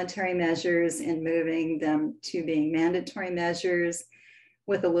voluntary measures and moving them to being mandatory measures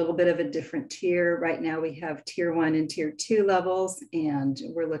with a little bit of a different tier. Right now we have tier 1 and tier 2 levels, and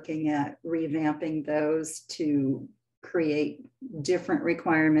we're looking at revamping those to create different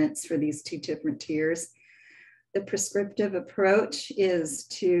requirements for these 2 different tiers. The prescriptive approach is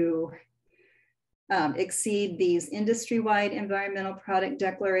to exceed these industry-wide environmental product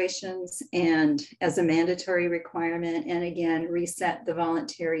declarations and as a mandatory requirement, and again, reset the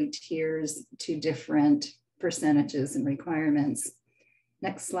voluntary tiers to different percentages and requirements.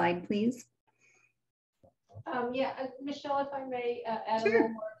 Next slide, please. Yeah, Michelle, if I may add Sure. a little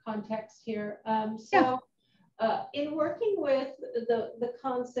more context here. In working with the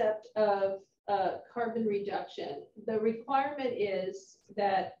concept of carbon reduction, the requirement is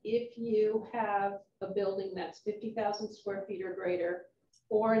that if you have a building that's 50,000 square feet or greater,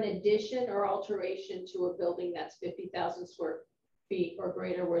 or an addition or alteration to a building that's 50,000 square feet or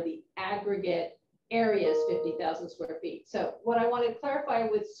greater, where the aggregate area is 50,000 square feet. So what I want to clarify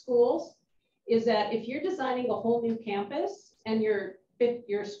with schools is that if you're designing a whole new campus and your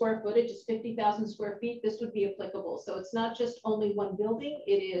square footage is 50,000 square feet, this would be applicable. So it's not just only one building,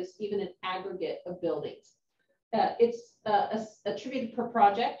 it is even an aggregate of buildings. It's attributed per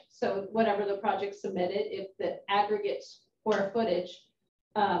project. So whatever the project submitted, if the aggregate square footage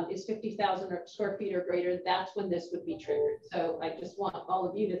is 50,000 square feet or greater, that's when this would be triggered. So I just want all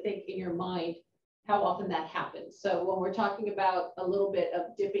of you to think in your mind how often that happens. So when we're talking about a little bit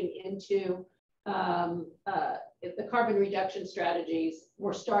of dipping into the carbon reduction strategies,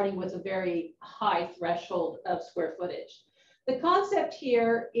 we're starting with a very high threshold of square footage. The concept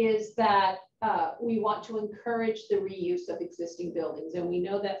here is that we want to encourage the reuse of existing buildings. And we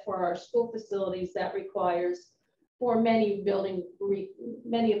know that for our school facilities, that requires, for many of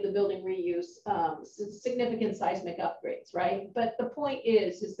the building reuse, significant seismic upgrades, right? But the point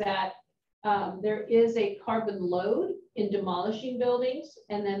is that there is a carbon load in demolishing buildings,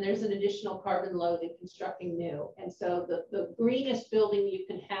 and then there's an additional carbon load in constructing new. And so the greenest building you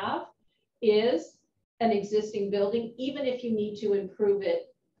can have is an existing building, even if you need to improve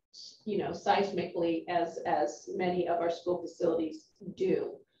it, you know, seismically, as many of our school facilities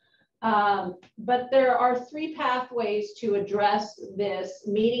do. But there are three pathways to address this,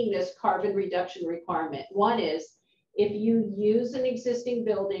 meeting this carbon reduction requirement. One is, if you use an existing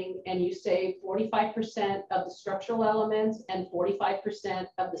building and you save 45% of the structural elements and 45%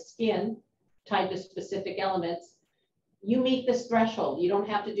 of the skin tied to specific elements, you meet this threshold. You don't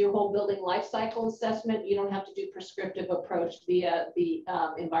have to do a whole building life cycle assessment. You don't have to do prescriptive approach via the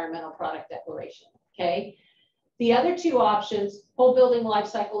environmental product declaration, okay? The other two options, whole building life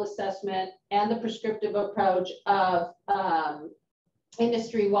cycle assessment and the prescriptive approach of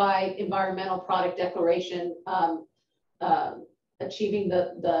industry-wide environmental product declaration, achieving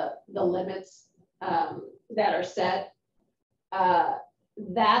the limits that are set.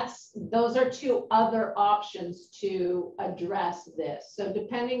 Those are two other options to address this. So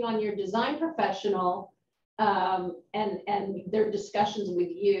depending on your design professional and their discussions with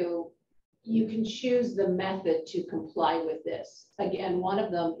you, you can choose the method to comply with this. Again, one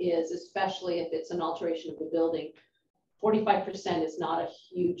of them is, especially if it's an alteration of the building, 45% is not a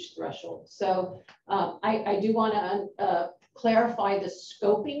huge threshold. So I do want to clarify the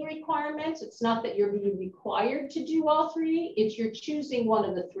scoping requirements. It's not that you're being required to do all three, it's you're choosing one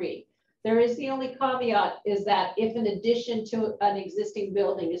of the three. There is the only caveat is that if an addition to an existing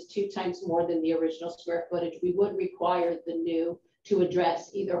building is 2 times more than the original square footage, we would require the new to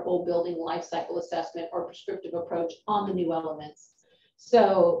address either whole building life cycle assessment or prescriptive approach on the new elements.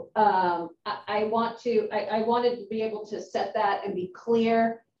 So I wanted to be able to set that and be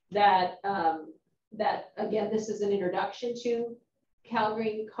clear that that again, this is an introduction to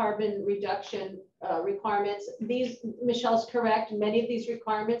CALGreen carbon reduction requirements. These, Michelle's correct, many of these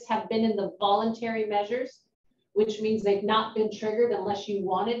requirements have been in the voluntary measures, which means they've not been triggered unless you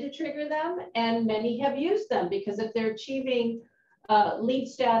wanted to trigger them, and many have used them because if they're achieving LEED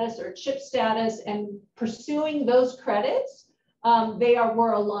status or CHIP status and pursuing those credits, they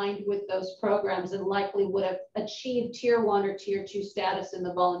were aligned with those programs and likely would have achieved tier 1 or tier 2 status in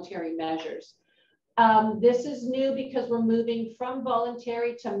the voluntary measures. This is new because we're moving from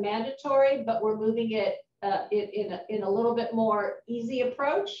voluntary to mandatory, but we're moving it in a little bit more easy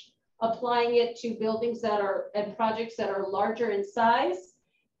approach, applying it to buildings that are and projects that are larger in size,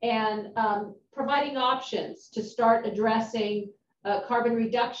 and providing options to start addressing carbon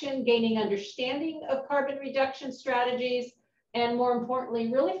reduction, gaining understanding of carbon reduction strategies, and more importantly,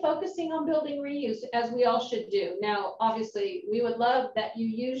 really focusing on building reuse, as we all should do. Now, obviously, we would love that you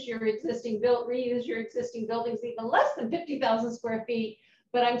use your existing reuse your existing buildings even less than 50,000 square feet.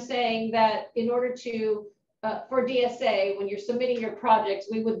 But I'm saying that in order to, for DSA, when you're submitting your projects,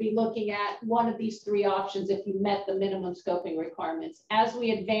 we would be looking at one of these three options if you met the minimum scoping requirements. As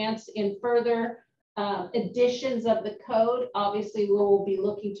we advance in further additions of the code, obviously, we will be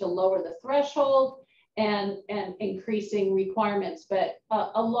looking to lower the threshold and increasing requirements. But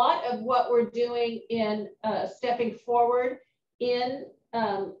a lot of what we're doing in stepping forward in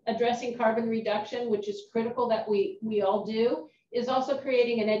addressing carbon reduction, which is critical that we all do, is also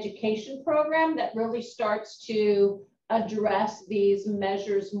creating an education program that really starts to address these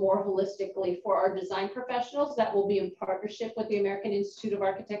measures more holistically for our design professionals. That will be in partnership with the American Institute of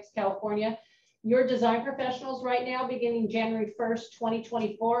Architects California. Your design professionals right now, beginning January 1st,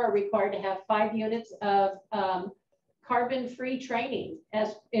 2024, are required to have 5 units of carbon-free training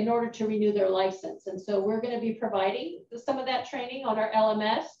in order to renew their license. And so we're going to be providing some of that training on our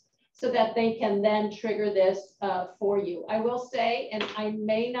LMS so that they can then trigger this for you. I will say, and I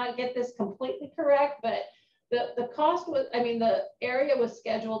may not get this completely correct, but the cost was, I mean, the area was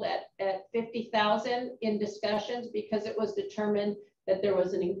scheduled at 50,000 in discussions because it was determined that there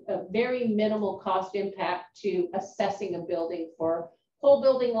was a very minimal cost impact to assessing a building for whole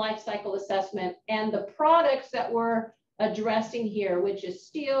building life cycle assessment, and the products that we're addressing here, which is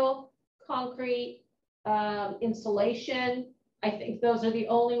steel, concrete, insulation. I think those are the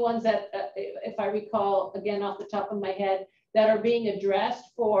only ones that, if I recall, again, off the top of my head, that are being addressed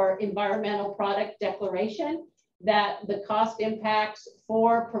for environmental product declaration, that the cost impacts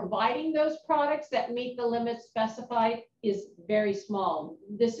for providing those products that meet the limits specified is very small.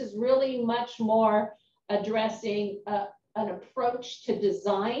 This is really much more addressing an approach to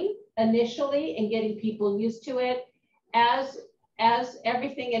design initially and getting people used to it. As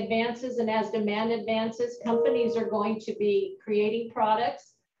everything advances and as demand advances, companies are going to be creating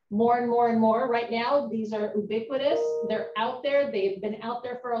products more and more and more. Right now, these are ubiquitous. They're out there. They've been out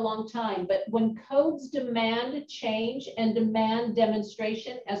there for a long time. But when codes demand change and demand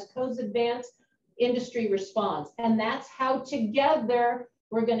demonstration, as codes advance, industry responds. And that's how together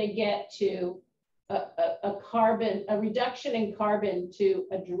we're going to get to a reduction in carbon to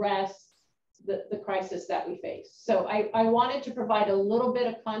address the crisis that we face. So I wanted to provide a little bit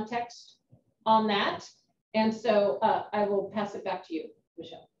of context on that. And so I will pass it back to you,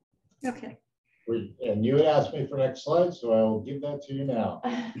 Michelle. Okay. And you had asked me for next slide, so I will give that to you now.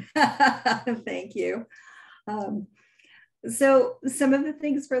 Thank you. So some of the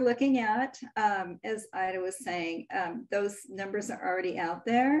things we're looking at, as Ida was saying, those numbers are already out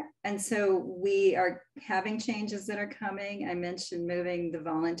there. And so we are having changes that are coming. I mentioned moving the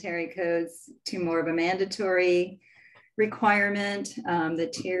voluntary codes to more of a mandatory requirement.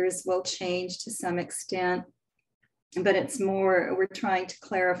 The tiers will change to some extent, but it's more, we're trying to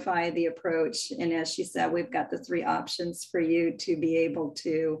clarify the approach. And as she said, we've got the 3 options for you to be able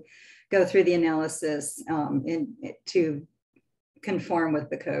to go through the analysis to conform with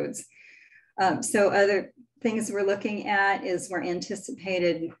the codes. So other things we're looking at is we're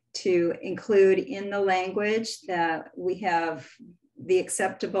anticipated to include in the language that we have the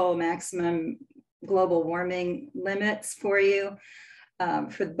acceptable maximum global warming limits for you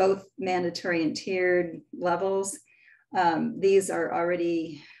for both mandatory and tiered levels. These are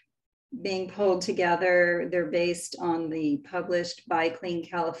already being pulled together. They're based on the published Buy Clean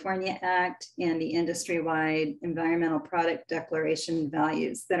California Act and the industry-wide environmental product declaration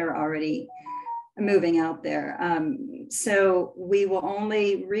values that are already moving out there. So we will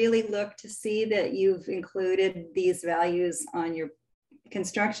only really look to see that you've included these values on your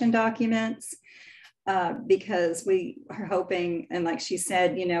construction documents because we are hoping, and like she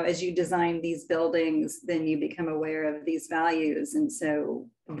said, you know, as you design these buildings, then you become aware of these values. And so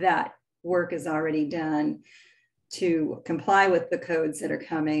that work is already done to comply with the codes that are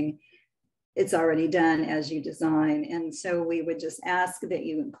coming. It's already done as you design. And so we would just ask that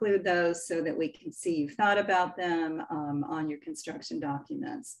you include those so that we can see you've thought about them on your construction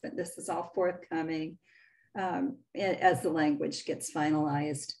documents. But this is all forthcoming as the language gets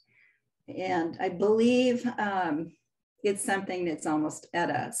finalized. And I believe it's something that's almost at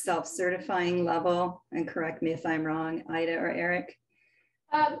a self-certifying level. And correct me if I'm wrong, Ida or Eric.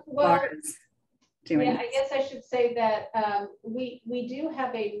 Well, yeah, I guess I should say that we do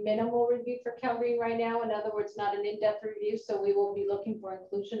have a minimal review for CALGreen right now. In other words, not an in-depth review. So we will be looking for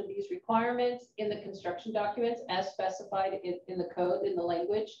inclusion of these requirements in the construction documents as specified in the code, in the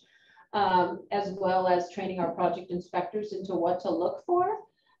language, as well as training our project inspectors into what to look for.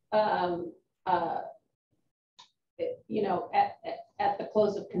 You know, at the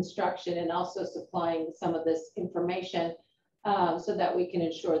close of construction, and also supplying some of this information so that we can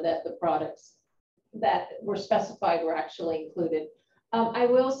ensure that the products that were specified were actually included. I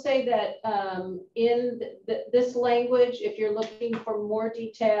will say that in this language, if you're looking for more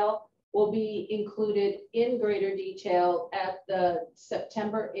detail, will be included in greater detail at the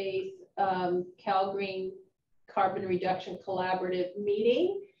September 8th CALGreen Carbon Reduction Collaborative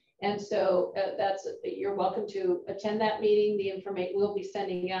meeting. And so you're welcome to attend that meeting. The information, we'll be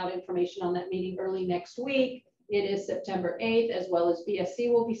sending out information on that meeting early next week. It is September 8th, as well as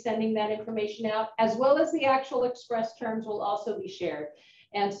BSC will be sending that information out, as well as the actual express terms will also be shared.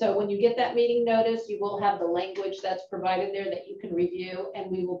 And so when you get that meeting notice, you will have the language that's provided there that you can review, and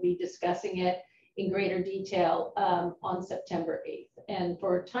we will be discussing it in greater detail on September 8th. And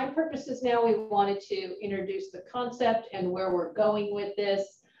for time purposes now, we wanted to introduce the concept and where we're going with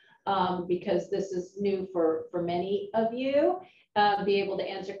this, because this is new for many of you, be able to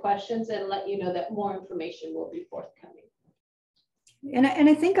answer questions and let you know that more information will be forthcoming. And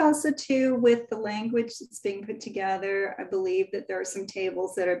I think also too, with the language that's being put together, I believe that there are some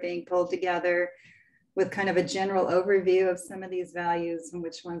tables that are being pulled together with kind of a general overview of some of these values and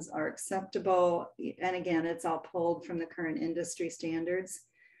which ones are acceptable. And again, it's all pulled from the current industry standards.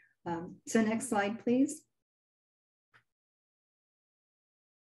 So next slide, please.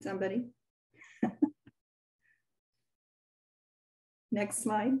 Somebody. Next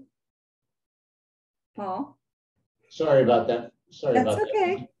slide. Paul. Sorry about that. Sorry That's about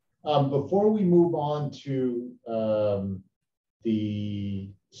okay. that. Before we move on to the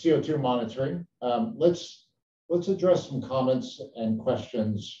CO2 monitoring, let's address some comments and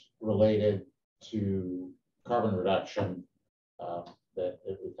questions related to carbon reduction that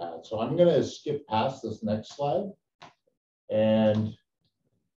we've had. So I'm going to skip past this next slide and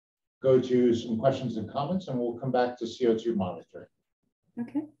go to some questions and comments, and we'll come back to CO2 monitoring.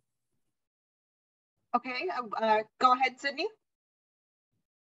 Okay. Okay, go ahead, Sydney.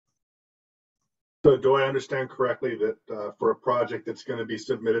 So do I understand correctly that for a project that's going to be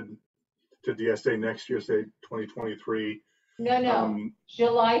submitted to DSA next year, say 2023? No,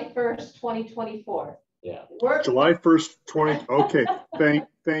 July 1st, 2024. Yeah. July 1st, okay,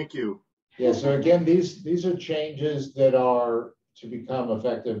 thank you. Yeah, so again, these are changes that are to become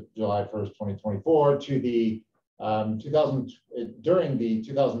effective July 1st, 2024 to the during the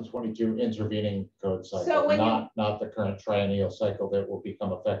 2022 intervening code cycle, So not the current triennial cycle that will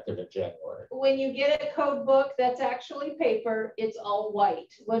become effective in January. When you get a code book that's actually paper, it's all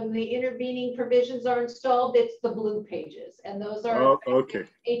white. When the intervening provisions are installed, it's the blue pages. And those are okay.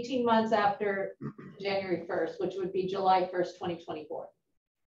 18 months after January 1st, which would be July 1st, 2024.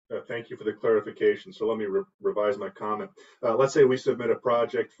 Thank you for the clarification. So let me revise my comment. Let's say we submit a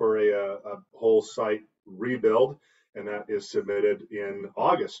project for a whole site rebuild, and that is submitted in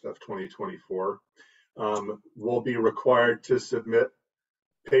August of 2024. We'll be required to submit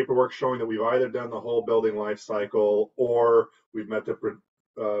paperwork showing that we've either done the whole building life cycle or we've met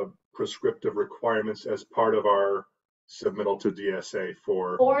the prescriptive requirements as part of our submittal to DSA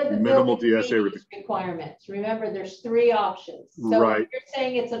for or the minimal DSA review requirements. Remember, there's 3 options. So right. if you're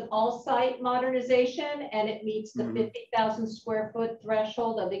saying it's an all-site modernization and it meets the 50,000 square foot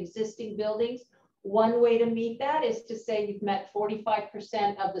threshold of existing buildings, one way to meet that is to say you've met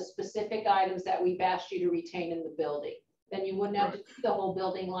 45% of the specific items that we've asked you to retain in the building. Then you wouldn't have to do the whole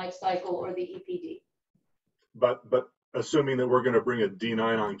building life cycle or the EPD. But assuming that we're going to bring a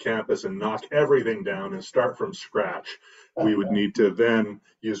D9 on campus and knock everything down and start from scratch, we would need to then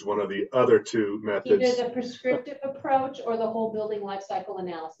use one of the other 2 methods. Either the prescriptive approach or the whole building life cycle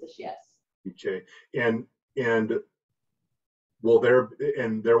analysis, yes. Okay, and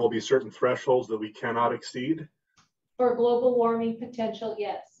there will be certain thresholds that we cannot exceed? For global warming potential,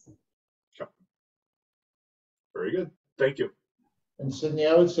 yes. Okay. Very good, thank you. And Sydney,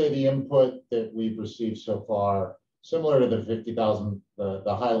 I would say the input that we've received so far, similar to the 50,000,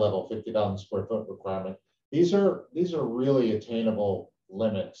 the high level 50,000 square foot requirement, these are really attainable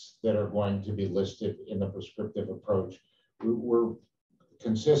limits that are going to be listed in the prescriptive approach. We're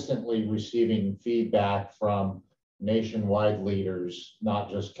consistently receiving feedback from nationwide leaders, not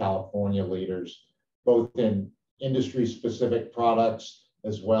just California leaders, both in industry specific products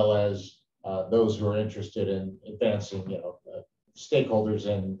as well as those who are interested in advancing, stakeholders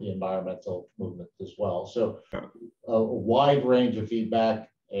in the environmental movement as well. So a wide range of feedback,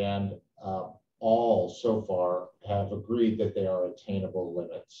 and all so far have agreed that they are attainable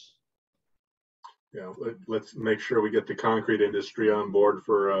limits. Yeah, let's make sure we get the concrete industry on board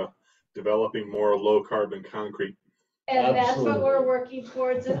for developing more low carbon concrete. And that's what we're working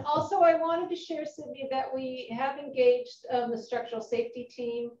towards. And also I wanted to share, Sydney, that we have engaged the structural safety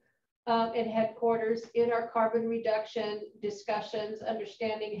team at headquarters in our carbon reduction discussions,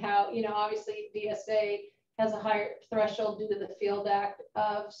 understanding how, obviously DSA has a higher threshold due to the Field Act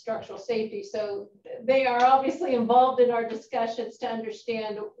of structural safety. So they are obviously involved in our discussions to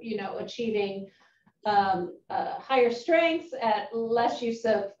understand, achieving higher strengths at less use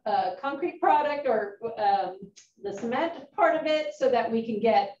of concrete product or the cement part of it, so that we can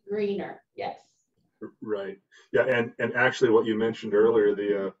get greener. Yes. Right. Yeah. And actually what you mentioned earlier,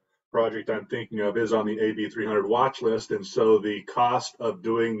 the project I'm thinking of is on the AB 300 watch list. And so the cost of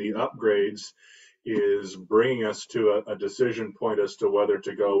doing the upgrades is bringing us to a decision point as to whether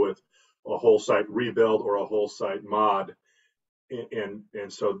to go with a whole site rebuild or a whole site mod. And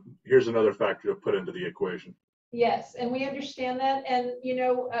so here's another factor to put into the equation. Yes, and we understand that. And, you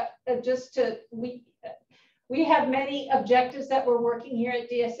know, we have many objectives that we're working here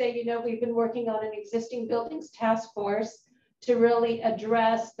at DSA. You know, we've been working on an existing buildings task force to really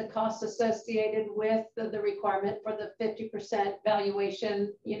address the costs associated with the requirement for the 50%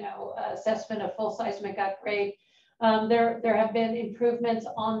 valuation, you know, assessment of full seismic upgrade. There have been improvements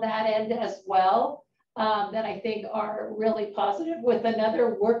on that end as well that I think are really positive, with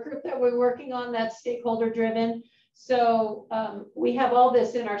another work group that we're working on that's stakeholder driven. So we have all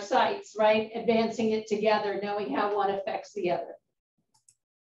this in our sights, right? Advancing it together, knowing how one affects the other.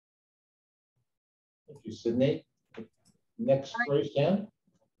 Thank you, Sydney. Next raised hand.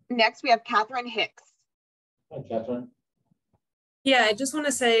 Next, we have Catherine Hicks. Hi, Catherine. Yeah, I just want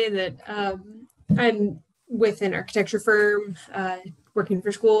to say that I'm with an architecture firm working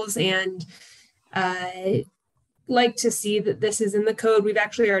for schools, and I like to see that this is in the code. We've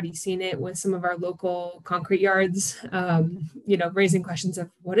actually already seen it with some of our local concrete yards, you know, raising questions of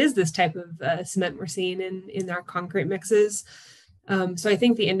what is this type of cement we're seeing in our concrete mixes. So I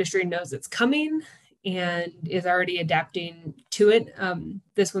think the industry knows it's coming and is already adapting to it.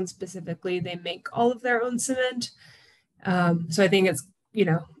 This one specifically, they make all of their own cement. So I think it's, you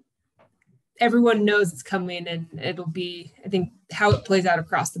know, everyone knows it's coming, and it'll be, I think how it plays out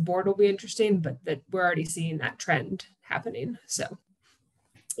across the board will be interesting, but that we're already seeing that trend happening. So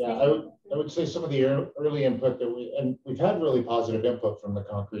yeah, I would say some of the early input that we've had really positive input from the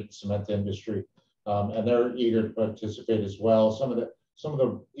concrete and cement industry, and they're eager to participate as well. Some of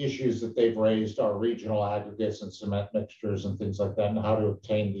the issues that they've raised are regional aggregates and cement mixtures and things like that, and how to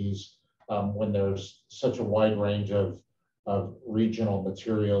obtain these when there's such a wide range of regional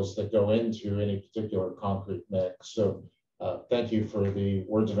materials that go into any particular concrete mix. So thank you for the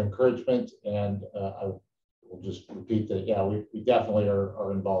words of encouragement, and I will just repeat that, yeah, we definitely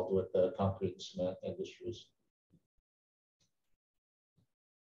are involved with the concrete and cement industries.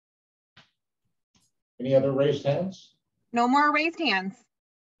 Any other raised hands? No more raised hands.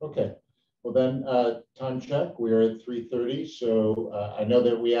 Okay, well then, time check, we're at 3:30. So I know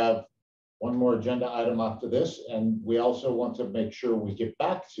that we have one more agenda item after this, and we also want to make sure we get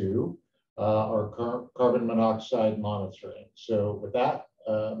back to our carbon monoxide monitoring. So with that,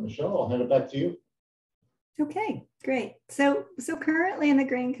 Michelle, I'll hand it back to you. Okay, great. So currently in the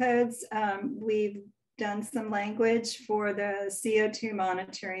green codes, we've done some language for the CO2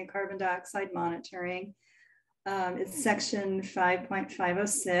 monitoring, carbon dioxide monitoring. It's section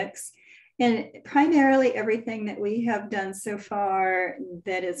 5.506. And primarily everything that we have done so far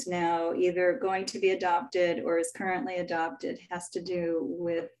that is now either going to be adopted or is currently adopted has to do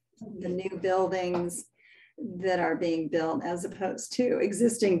with the new buildings that are being built, as opposed to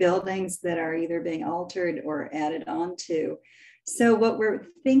existing buildings that are either being altered or added onto. So what we're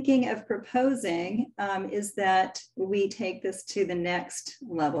thinking of proposing is that we take this to the next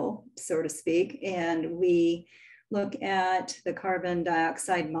level, so to speak, and we look at the carbon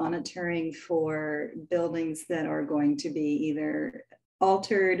dioxide monitoring for buildings that are going to be either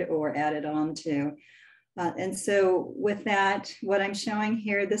altered or added onto. And so with that, what I'm showing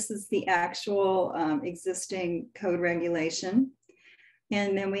here, this is the actual existing code regulation.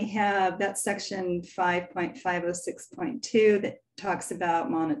 And then we have that section 5.506.2 that talks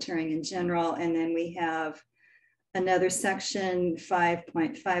about monitoring in general. And then we have another section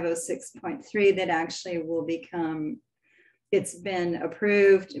 5.506.3 that actually will become, it's been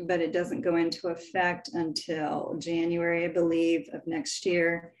approved, but it doesn't go into effect until January, I believe, of next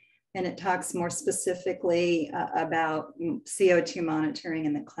year. And it talks more specifically about CO2 monitoring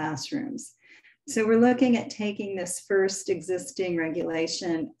in the classrooms. So we're looking at taking this first existing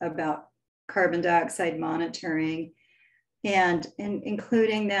regulation about carbon dioxide monitoring and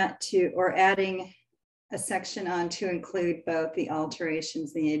including that to, or adding a section on to include both the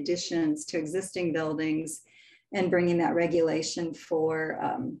alterations, the additions to existing buildings, and bringing that regulation for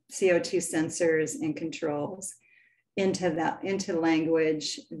CO2 sensors and controls into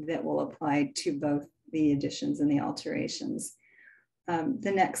language that will apply to both the additions and the alterations.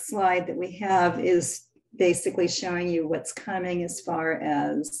 The next slide that we have is basically showing you what's coming as far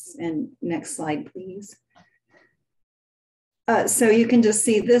as, and next slide, please. So you can just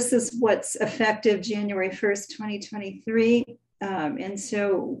see this is what's effective January 1st, 2023. And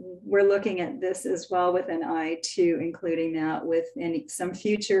so we're looking at this as well with an eye to including that with some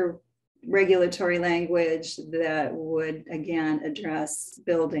future regulatory language that would again address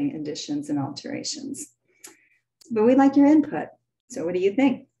building additions and alterations. But we'd like your input. So what do you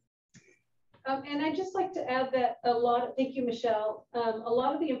think? And I'd just like to add that thank you, Michelle. A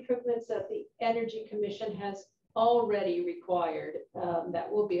lot of the improvements that the Energy Commission has already required,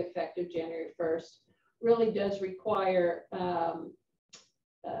 that will be effective January 1st, really does require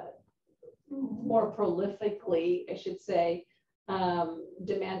more prolifically, I should say,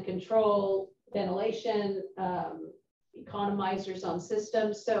 demand control, ventilation, economizers on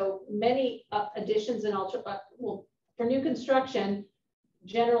systems. So many additions and for new construction,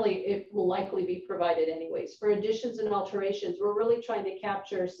 generally it will likely be provided anyways. For additions and alterations, we're really trying to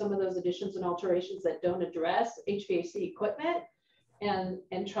capture some of those additions and alterations that don't address HVAC equipment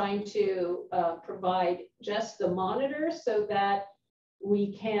and trying to provide just the monitors so that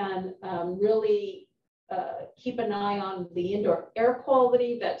we can really keep an eye on the indoor air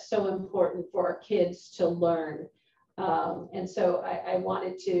quality that's so important for our kids to learn. And so I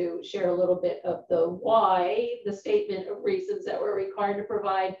wanted to share a little bit of the statement of reasons that we're required to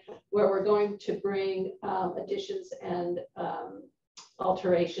provide, where we're going to bring additions and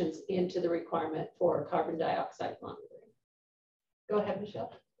alterations into the requirement for carbon dioxide monitoring. Go ahead,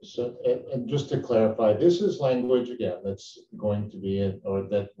 Michelle. So, and just to clarify, this is language, again, that's going to be or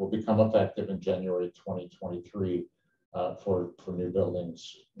that will become effective in January 2023 for new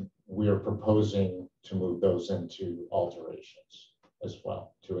buildings. We are proposing to move those into alterations as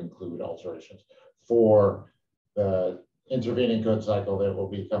well, to include alterations for the intervening code cycle that will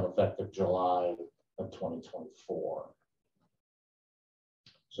become effective July of 2024.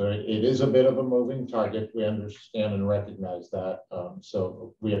 So it is a bit of a moving target. We understand and recognize that.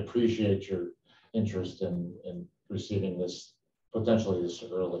 So we appreciate your interest in receiving this, potentially this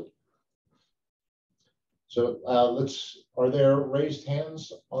early. So are there raised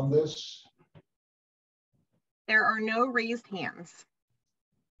hands on this? There are no raised hands.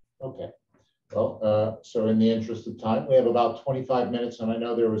 Okay. Well, so in the interest of time, we have about 25 minutes, and I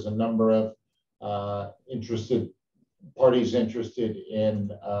know there was a number of parties interested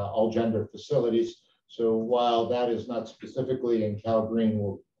in all gender facilities. So while that is not specifically in CalGreen,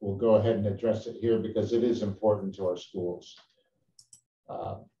 we'll go ahead and address it here because it is important to our schools.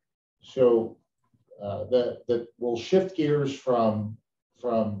 We'll shift gears from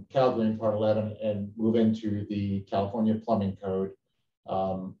CalGreen Part 11 and move into the California Plumbing Code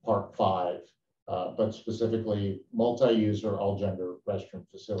Part 5, but specifically multi-user all gender restroom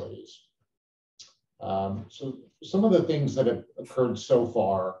facilities. So some of the things that have occurred so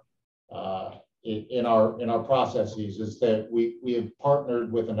far in our processes is that we have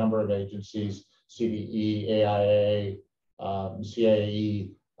partnered with a number of agencies, CDE, AIA,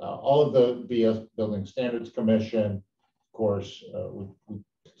 CAE, all of the BS Building Standards Commission. Of course, we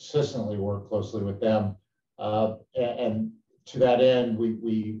consistently work closely with them. And to that end,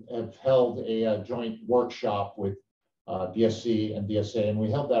 we have held a joint workshop with DSC and DSA, and we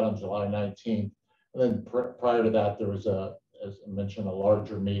held that on July 19th. And then prior to that, there was as I mentioned, a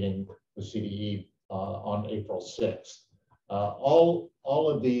larger meeting with CDE on April 6th. All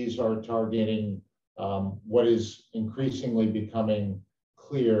of these are targeting what is increasingly becoming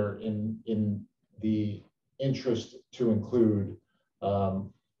clear in the interest to include all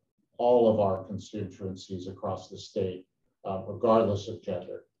of our constituencies across the state, regardless of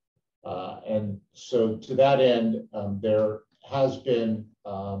gender. And so to that end, there has been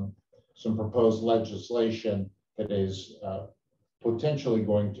some proposed legislation that is potentially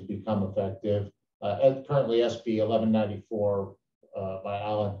going to become effective. Currently, SB 1194 by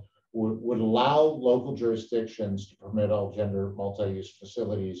Allen would allow local jurisdictions to permit all gender multi-use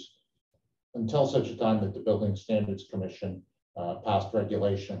facilities until such a time that the Building Standards Commission passed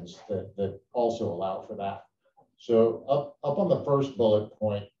regulations that also allow for that. So up on the first bullet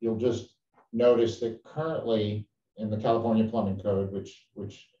point, you'll just notice that currently in the California Plumbing Code,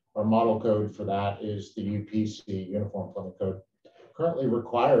 which our model code for that is the UPC, Uniform Plumbing Code, currently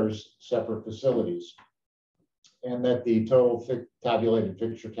requires separate facilities, and that the total tabulated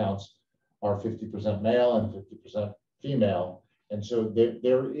fixture counts are 50% male and 50% female. And so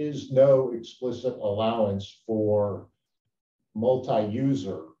there is no explicit allowance for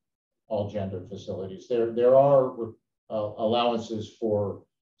multi-user all gender facilities. There are allowances for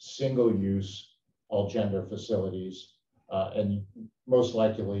single use all gender facilities, and most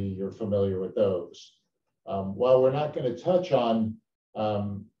likely you're familiar with those. While we're not going to touch on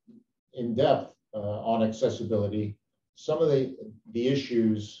in depth on accessibility, some of the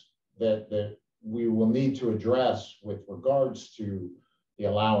issues that we will need to address with regards to the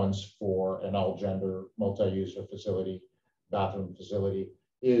allowance for an all gender multi-user facility, bathroom facility,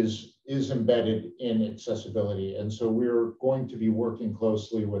 is embedded in accessibility. And so we're going to be working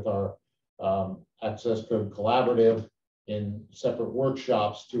closely with our Access Code Collaborative in separate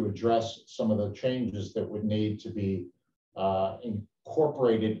workshops to address some of the changes that would need to be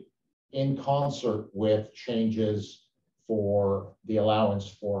incorporated in concert with changes for the allowance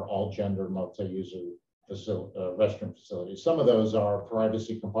for all gender multi-user restroom facilities. Some of those are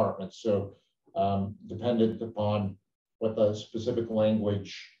privacy compartments. So dependent upon what the specific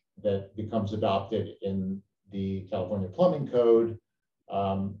language that becomes adopted in the California Plumbing Code,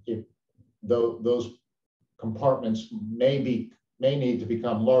 those compartments may need to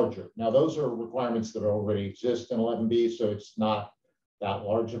become larger. Now, those are requirements that already exist in 11B, so it's not that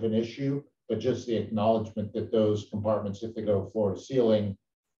large of an issue, but just the acknowledgement that those compartments, if they go floor to ceiling,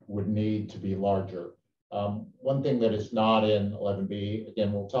 would need to be larger. One thing that is not in 11B,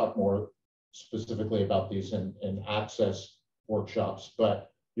 again, we'll talk more specifically about these in access workshops,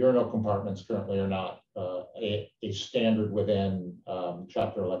 but urinal compartments currently are not a standard within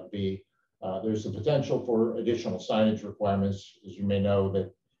Chapter 11B. There's the potential for additional signage requirements. As you may know,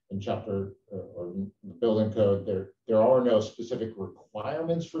 that in chapter or the building code, there are no specific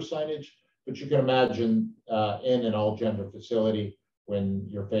requirements for signage, but you can imagine in an all gender facility, when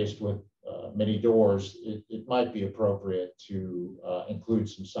you're faced with many doors, it might be appropriate to include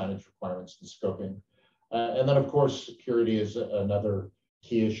some signage requirements in scoping. And then of course, security is another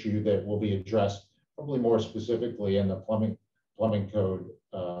key issue that will be addressed probably more specifically in the plumbing code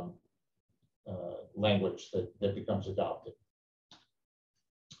language that becomes adopted.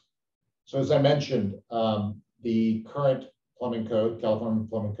 So as I mentioned, the current plumbing code, California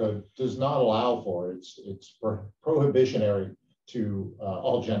Plumbing Code, does not allow for it's prohibitionary to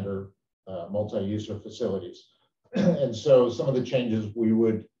all gender multi-user facilities. And so some of the changes we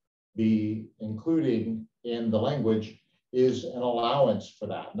would be including in the language is an allowance for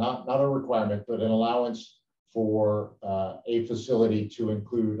that, not a requirement, but an allowance for a facility to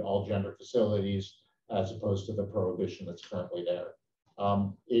include all gender facilities as opposed to the prohibition that's currently there.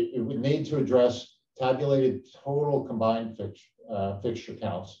 It would need to address tabulated total combined fixture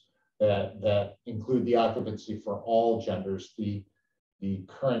counts that include the occupancy for all genders. The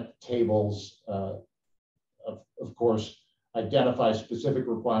current tables, of course, identify specific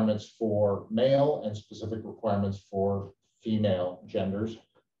requirements for male and specific requirements for female genders.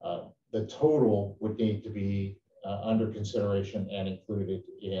 The total would need to be under consideration and included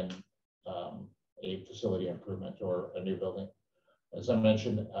in a facility improvement or a new building. As I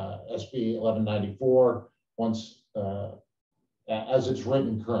mentioned, SB 1194, once as it's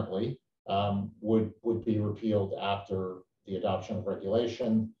written currently, would be repealed after the adoption of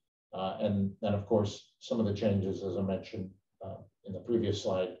regulation. And then, of course, some of the changes, as I mentioned in the previous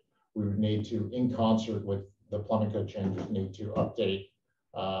slide, we would need to, in concert with the plumbing code changes, need to update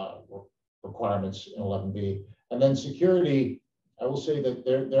requirements in 11B. And then security, I will say that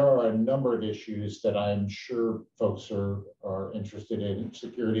there are a number of issues that I'm sure folks are interested in.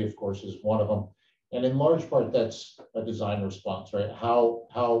 Security, of course, is one of them. And in large part, that's a design response, right?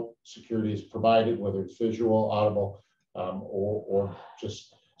 How security is provided, whether it's visual, audible, or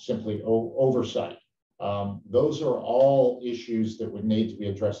just simply oversight. Those are all issues that would need to be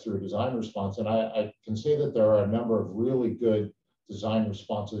addressed through a design response. And I can say that there are a number of really good design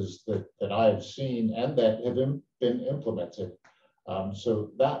responses that I have seen and that have been implemented.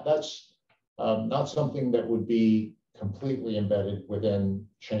 So that's not something that would be completely embedded within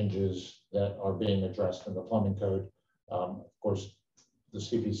changes that are being addressed in the plumbing code. Of course, the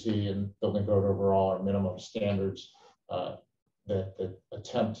CPC and building code overall are minimum standards that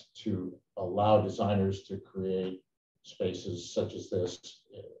attempt to allow designers to create spaces such as this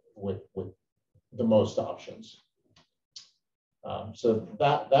with the most options. So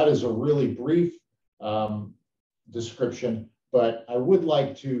that is a really brief description, but I would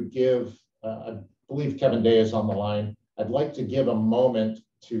like to give, I believe Kevin Day is on the line. I'd like to give a moment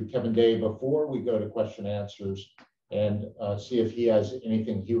to Kevin Day before we go to question and answers and see if he has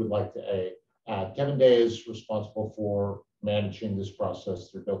anything he would like to add. Kevin Day is responsible for managing this process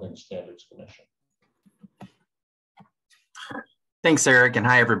through Building Standards Commission. Thanks, Eric, and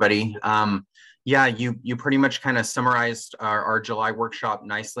hi, everybody. Yeah, you pretty much kind of summarized our July workshop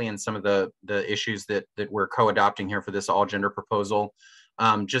nicely and some of the issues that we're co-adopting here for this all gender proposal.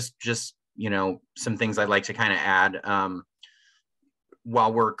 Just you know, some things I'd like to kind of add.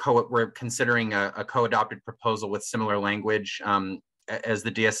 While we're considering a co-adopted proposal with similar language, as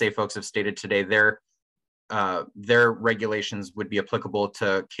the DSA folks have stated today, their regulations would be applicable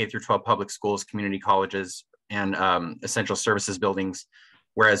to K-12 public schools, community colleges, and essential services buildings,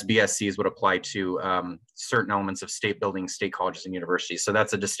 whereas BSCs would apply to certain elements of state buildings, state colleges, and universities. So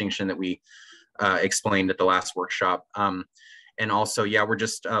that's a distinction that we explained at the last workshop. And also, yeah, we're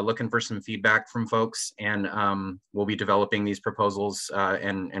just looking for some feedback from folks, and we'll be developing these proposals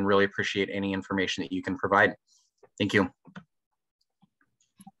and really appreciate any information that you can provide. Thank you.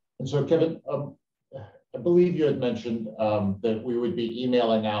 And so, Kevin, I believe you had mentioned that we would be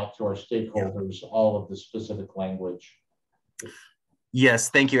emailing out to our stakeholders all of the specific language. Yes,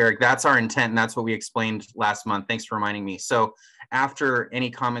 thank you, Eric. That's our intent, and that's what we explained last month. Thanks for reminding me. So after any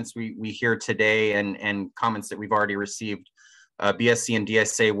comments we hear today and comments that we've already received, BSC and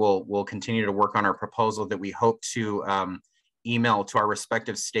DSA will continue to work on our proposal that we hope to email to our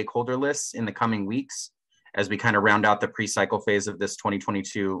respective stakeholder lists in the coming weeks as we kind of round out the pre-cycle phase of this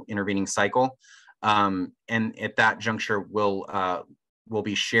 2022 intervening cycle. And at that juncture, we'll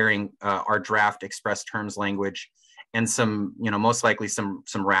be sharing our draft express terms language and some, most likely some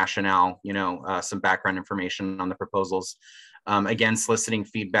rationale, some background information on the proposals. Again, soliciting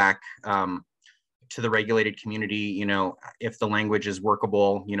feedback to the regulated community, if the language is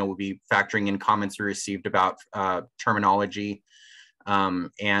workable, we'll be factoring in comments we received about terminology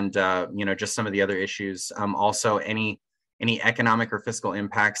and just some of the other issues. Also, any economic or fiscal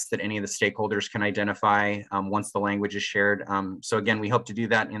impacts that any of the stakeholders can identify once the language is shared. So again, we hope to do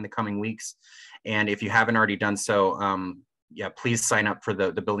that in the coming weeks. And if you haven't already done so, yeah, please sign up for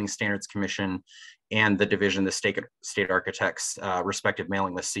the Building Standards Commission and the Division of the State Architects respective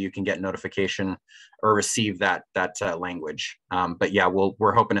mailing list, so you can get notification or receive that language. But yeah,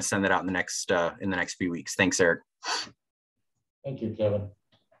 we're hoping to send that out in the next few weeks. Thanks, Eric. Thank you, Kevin.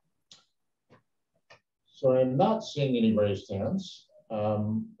 So I'm not seeing any raised hands,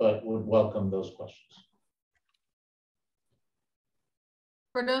 but would welcome those questions.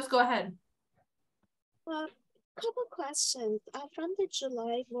 Firdaus, go ahead. Well, a couple questions. From the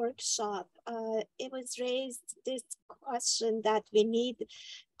July workshop, it was raised this question that we need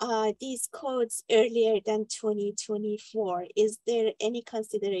these codes earlier than 2024. Is there any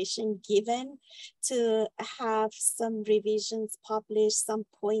consideration given to have some revisions published, some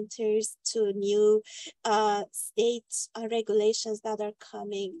pointers to new state regulations that are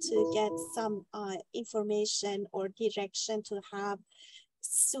coming to get some information or direction to have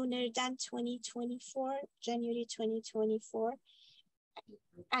sooner than 2024, January 2024?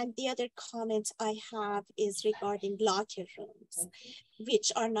 And the other comment I have is regarding locker rooms,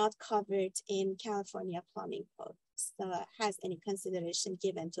 which are not covered in California plumbing code. So has any consideration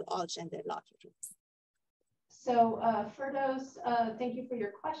given to all gender locker rooms? So Firdaus, thank you for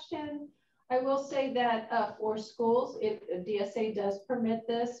your question. I will say that for schools, if DSA does permit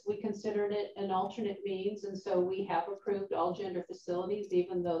this, we considered it an alternate means. And so we have approved all gender facilities,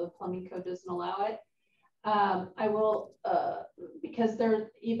 even though the plumbing code doesn't allow it. I will, because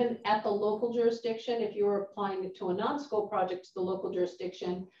they're even at the local jurisdiction, if you were applying it to a non-school project to the local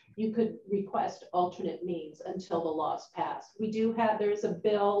jurisdiction, you could request alternate means until the law's passed. We do have, there's a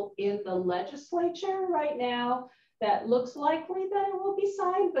bill in the legislature right now that looks likely that it will be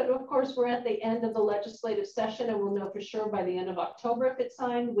signed, but of course we're at the end of the legislative session and we'll know for sure by the end of October if it's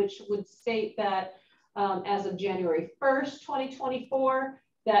signed, which would state that as of January 1st, 2024,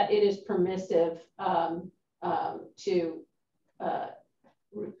 that it is permissive to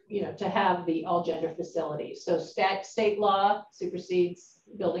have the all gender facilities. So state law supersedes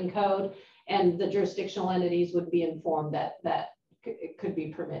building code, and the jurisdictional entities would be informed that it could be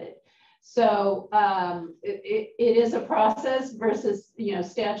permitted. So it is a process versus,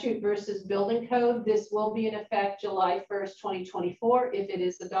 statute versus building code. This will be in effect July 1st, 2024, if it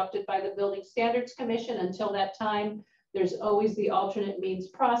is adopted by the Building Standards Commission. Until that time, there's always the alternate means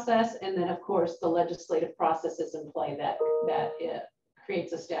process. And then of course, the legislative process is in play that it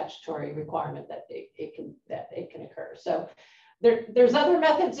creates a statutory requirement that it can occur. So there's other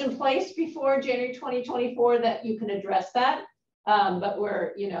methods in place before January 2024 that you can address that. But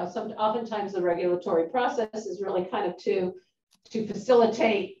we're, oftentimes the regulatory process is really kind of to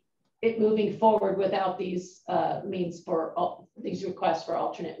facilitate it moving forward without these means for these requests for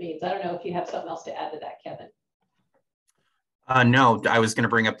alternate means. I don't know if you have something else to add to that, Kevin. No, I was going to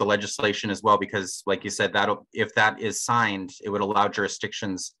bring up the legislation as well, because like you said, if that is signed, it would allow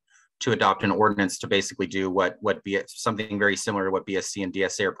jurisdictions to adopt an ordinance to basically do something very similar to what BSC and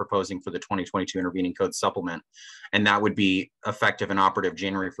DSA are proposing for the 2022 intervening code supplement. And that would be effective and operative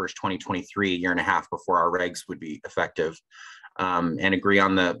January 1st, 2023, a year and a half before our regs would be effective. And agree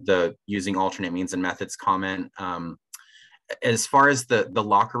on the using alternate means and methods comment. As far as the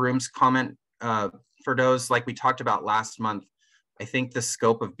locker rooms comment, for those, like we talked about last month, I think the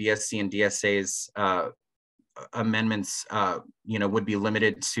scope of BSC and DSA's amendments, would be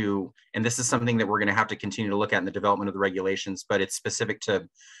limited to, and this is something that we're going to have to continue to look at in the development of the regulations, but it's specific to,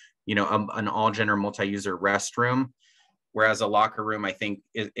 an all gender multi-user restroom. whereas a locker room, I think,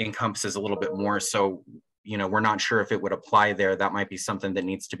 it encompasses a little bit more. So, you know, we're not sure if it would apply there. That might be something that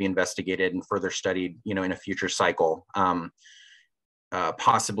needs to be investigated and further studied, you know, in a future cycle.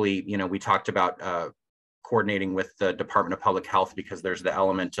 Possibly, you know, we talked about coordinating with the Department of Public Health, because there's the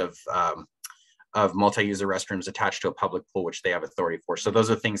element of multi-user restrooms attached to a public pool, which they have authority for. So those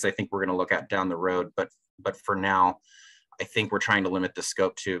are things I think we're going to look at down the road. But for now, I think we're trying to limit the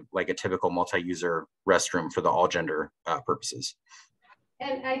scope to like a typical multi-user restroom for the all gender purposes.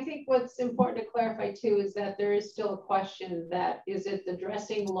 And I think what's important to clarify too is that there is still a question that, is it the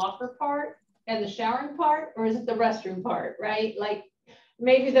dressing locker part and the showering part, or is it the restroom part, right? Like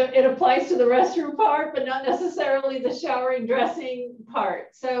maybe it applies to the restroom part, but not necessarily the showering dressing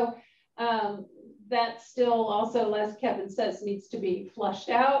part. So that still also, as Kevin says, needs to be flushed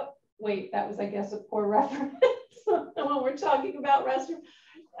out. Wait, that was, I guess, a poor reference when we're talking about restroom.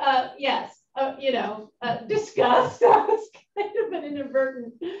 Yes, you know, discussed. That was kind of an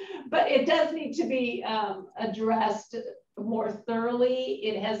inadvertent, but it does need to be addressed more thoroughly.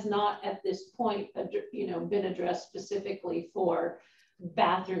 It has not at this point, you know, been addressed specifically for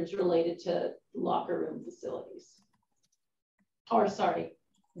bathrooms related to locker room facilities. Or sorry,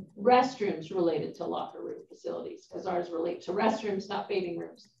 restrooms related to locker room facilities, because ours relate to restrooms, not bathing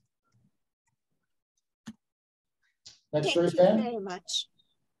rooms. Thank you very much.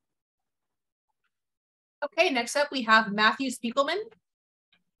 Okay, next up we have Matthew Spiegelman.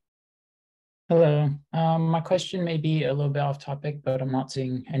 Hello. My question may be a little bit off topic, but I'm not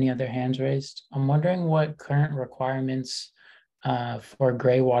seeing any other hands raised. I'm wondering what current requirements for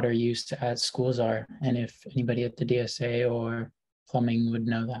gray water use at schools are, and if anybody at the DSA or plumbing would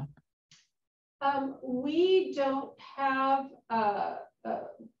know that. We don't have,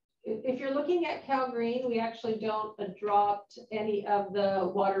 if you're looking at CalGreen, we actually don't adopt any of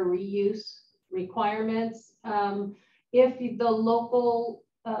the water reuse requirements. If the local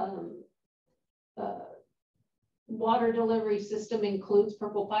water delivery system includes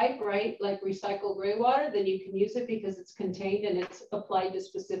purple pipe, right, like recycled gray water, then you can use it because it's contained and it's applied to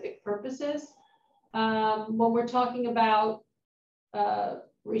specific purposes. When we're talking about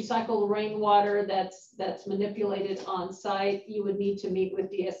recycled rainwater that's manipulated on site, you would need to meet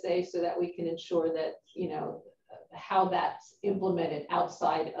with DSA so that we can ensure that, you know, how that's implemented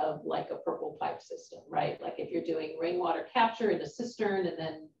outside of like a purple pipe system, right? Like if you're doing rainwater capture in a cistern and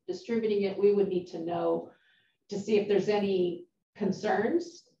then distributing it, we would need to know to see if there's any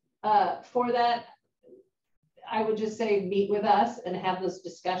concerns for that. I would just say meet with us and have those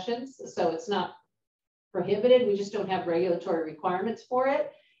discussions. So it's not prohibited. We just don't have regulatory requirements for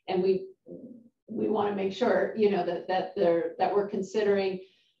it. And we want to make sure, you know, that we're considering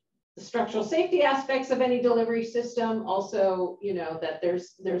the structural safety aspects of any delivery system. Also, you know, that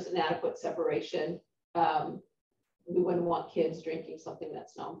there's an adequate separation. We wouldn't want kids drinking something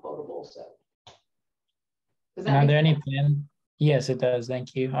that's non-potable. So are there any plans? Yes, it does.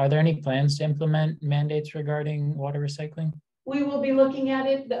 Thank you. Are there any plans to implement mandates regarding water recycling? We will be looking at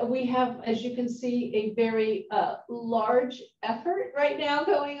it. We have, as you can see, a very large effort right now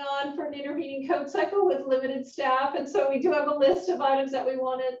going on for an intervening code cycle with limited staff. And so we do have a list of items that we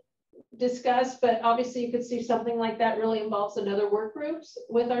want to discuss, but obviously you could see something like that really involves another work groups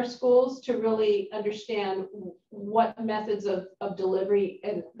with our schools to really understand what methods of delivery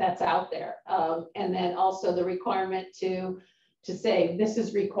and that's out there. And then also the requirement to say this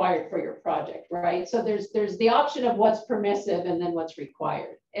is required for your project, right? So there's the option of what's permissive and then what's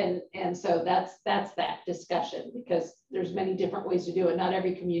required. And so that's that discussion, because there's many different ways to do it. Not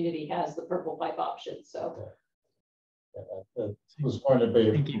every community has the purple pipe option. So that was going to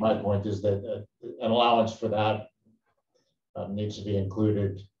be my point, is that an allowance for that needs to be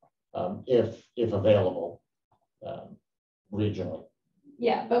included if available regionally.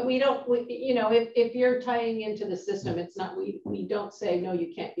 Yeah, but we don't, you know, if you're tying into the system, it's not, we don't say, no,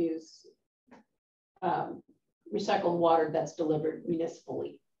 you can't use recycled water that's delivered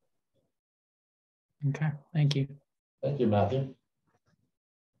municipally. Okay, thank you. Thank you, Matthew.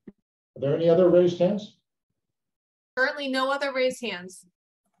 Are there any other raised hands? Currently no other raised hands.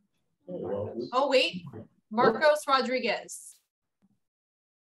 Oh, wait, Marcos Rodriguez.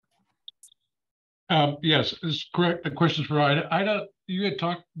 Yes, it's correct. The question's for Ida. Ida, you had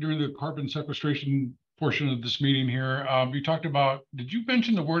talked during the carbon sequestration portion of this meeting here. You talked about, did you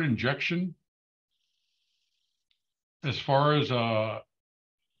mention the word injection as far as a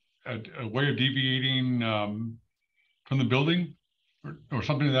way of deviating from the building or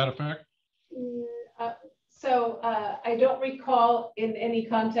something to that effect? So I don't recall in any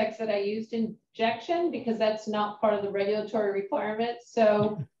context that I used injection, because that's not part of the regulatory requirement.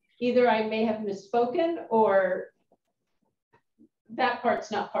 So either I may have misspoken, or that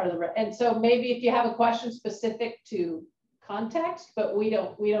part's not part of the, and so maybe if you have a question specific to context, but we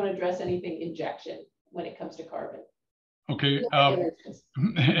don't address anything injection when it comes to carbon. Okay.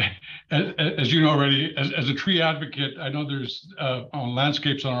 As you know already, as a tree advocate, I know there's on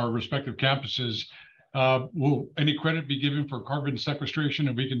landscapes on our respective campuses, will any credit be given for carbon sequestration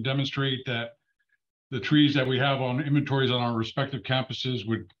if we can demonstrate that the trees that we have on inventories on our respective campuses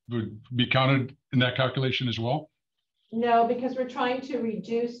would be counted in that calculation as well? No, because we're trying to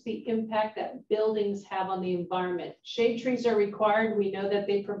reduce the impact that buildings have on the environment. Shade trees are required. We know that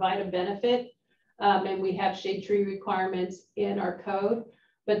they provide a benefit, and we have shade tree requirements in our code,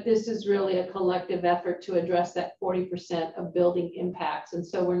 but this is really a collective effort to address that 40% of building impacts. And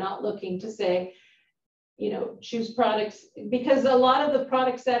so we're not looking to say, you know, choose products, because a lot of the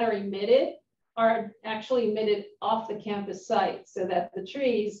products that are emitted are actually emitted off the campus site, so that the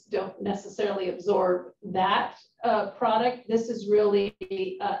trees don't necessarily absorb that product. This is really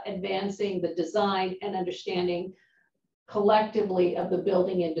advancing the design and understanding collectively of the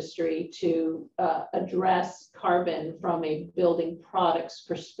building industry to address carbon from a building products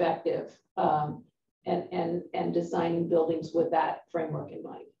perspective, and designing buildings with that framework in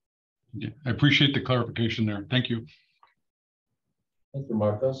mind. Yeah, I appreciate the clarification there. Thank you. Thank you,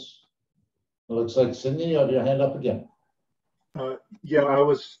 Marcos. It looks like Sydney, you have your hand up again. Yeah, I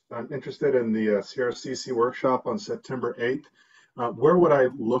was interested in the CRCC workshop on September 8th. Where would I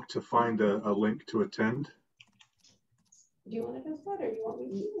look to find a link to attend? Do you want to go start, or do you want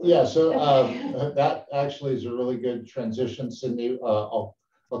me to? Yeah, so that actually is a really good transition, Sydney. I'll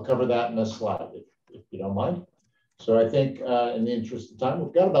cover that in a slide if you don't mind. So I think in the interest of time,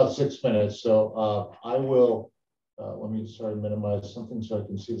 we've got about 6 minutes. So I will, let me minimize something so I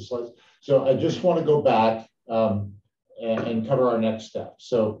can see the slides. So I just want to go back and cover our next step.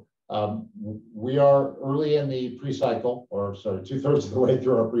 So we are early in the pre-cycle, or sorry, 2/3 of the way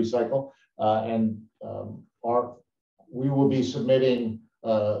through our pre-cycle, and we will be submitting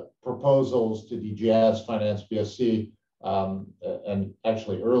proposals to DGS, Finance, BSC, and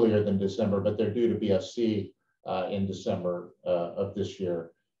actually earlier than December, but they're due to BSC in December of this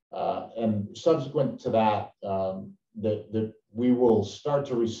year. And subsequent to that, we will start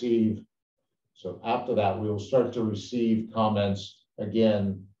to receive, so after that, we will start to receive comments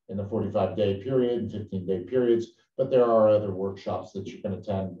again in the 45-day period and 15-day periods, but there are other workshops that you can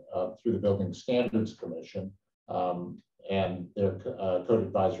attend through the Building Standards Commission and their code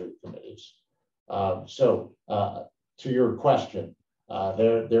advisory committees. So to your question,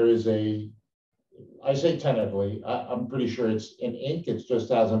 there is I say tentatively, I'm pretty sure it's in ink, it just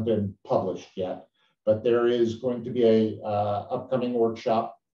hasn't been published yet, but there is going to be a upcoming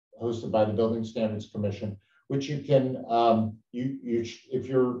workshop hosted by the Building Standards Commission, which you can, if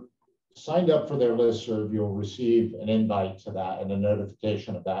you're signed up for their listserv, you'll receive an invite to that and a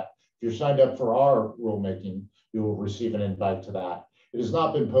notification of that. If you're signed up for our rulemaking, you will receive an invite to that. It has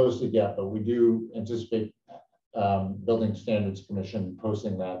not been posted yet, but we do anticipate Building Standards Commission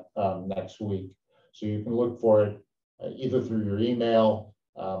posting that next week. So you can look for it either through your email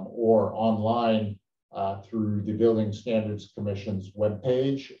or online through the Building Standards Commission's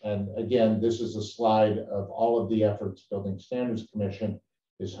webpage. And again, this is a slide of all of the efforts Building Standards Commission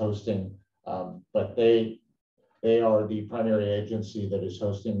is hosting, but they are the primary agency that is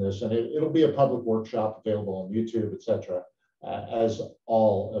hosting this, and it'll be a public workshop available on YouTube, etc., as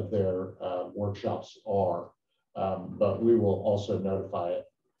all of their workshops are. But we will also notify it.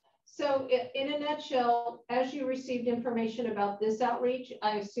 So in a nutshell, as you received information about this outreach,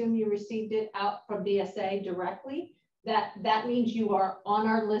 I assume you received it out from BSA directly. That means you are on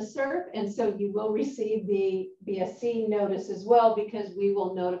our listserv, and so you will receive the BSC notice as well, because we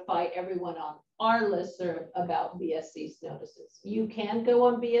will notify everyone on our listserv about BSC's notices. You can go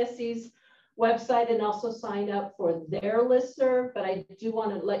on BSC's website and also sign up for their listserv, but I do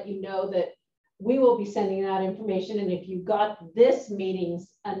want to let you know that we will be sending out information, and if you got this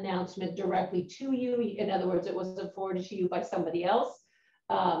meeting's announcement directly to you, in other words, it wasn't forwarded to you by somebody else,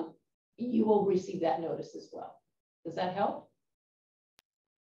 you will receive that notice as well. Does that help?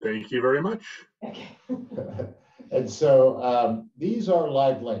 Thank you very much. Okay. And so these are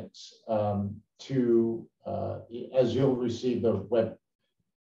live links to, as you'll receive the web.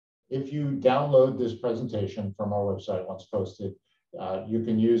 If you download this presentation from our website once posted, you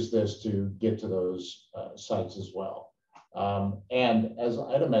can use this to get to those sites as well. And as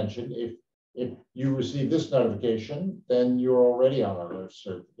Ida mentioned, if you receive this notification, then you're already on our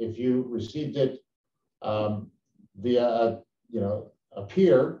listserv. If you received it via a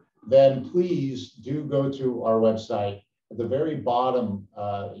peer, then please do go to our website. At the very bottom,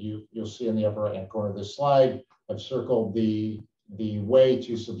 you'll see in the upper right-hand corner of this slide, I've circled the the way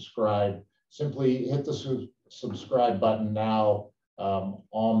to subscribe, simply hit the subscribe button now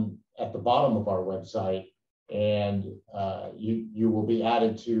at the bottom of our website, and you will be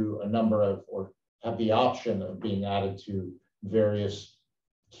added to a number of, or have the option of being added to various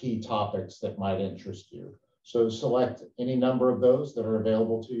key topics that might interest you. So select any number of those that are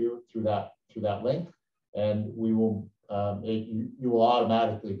available to you through that link, and we will you will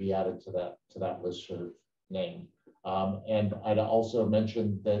automatically be added to that listserv name. And I'd also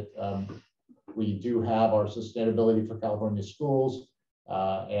mention that we do have our Sustainability for California Schools,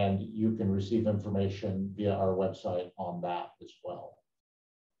 and you can receive information via our website on that as well.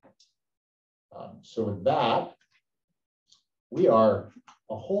 So with that, we are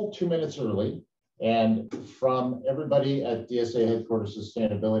a whole 2 minutes early. And from everybody at DSA Headquarters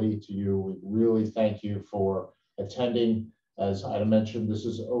Sustainability to you, we really thank you for attending. As I mentioned, this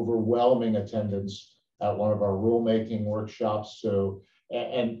is overwhelming attendance at one of our rulemaking workshops. So,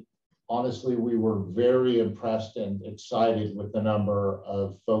 and honestly, we were very impressed and excited with the number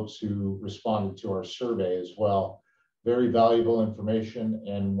of folks who responded to our survey as well. Very valuable information,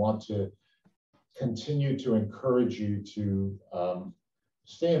 and want to continue to encourage you to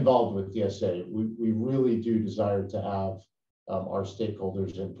stay involved with DSA. We really do desire to have our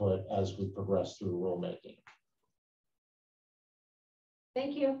stakeholders' input as we progress through rulemaking.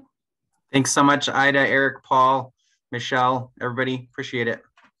 Thank you. Thanks so much, Ida, Eric, Paul, Michelle, everybody. Appreciate it.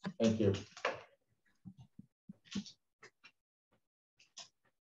 Thank you.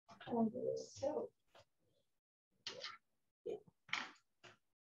 So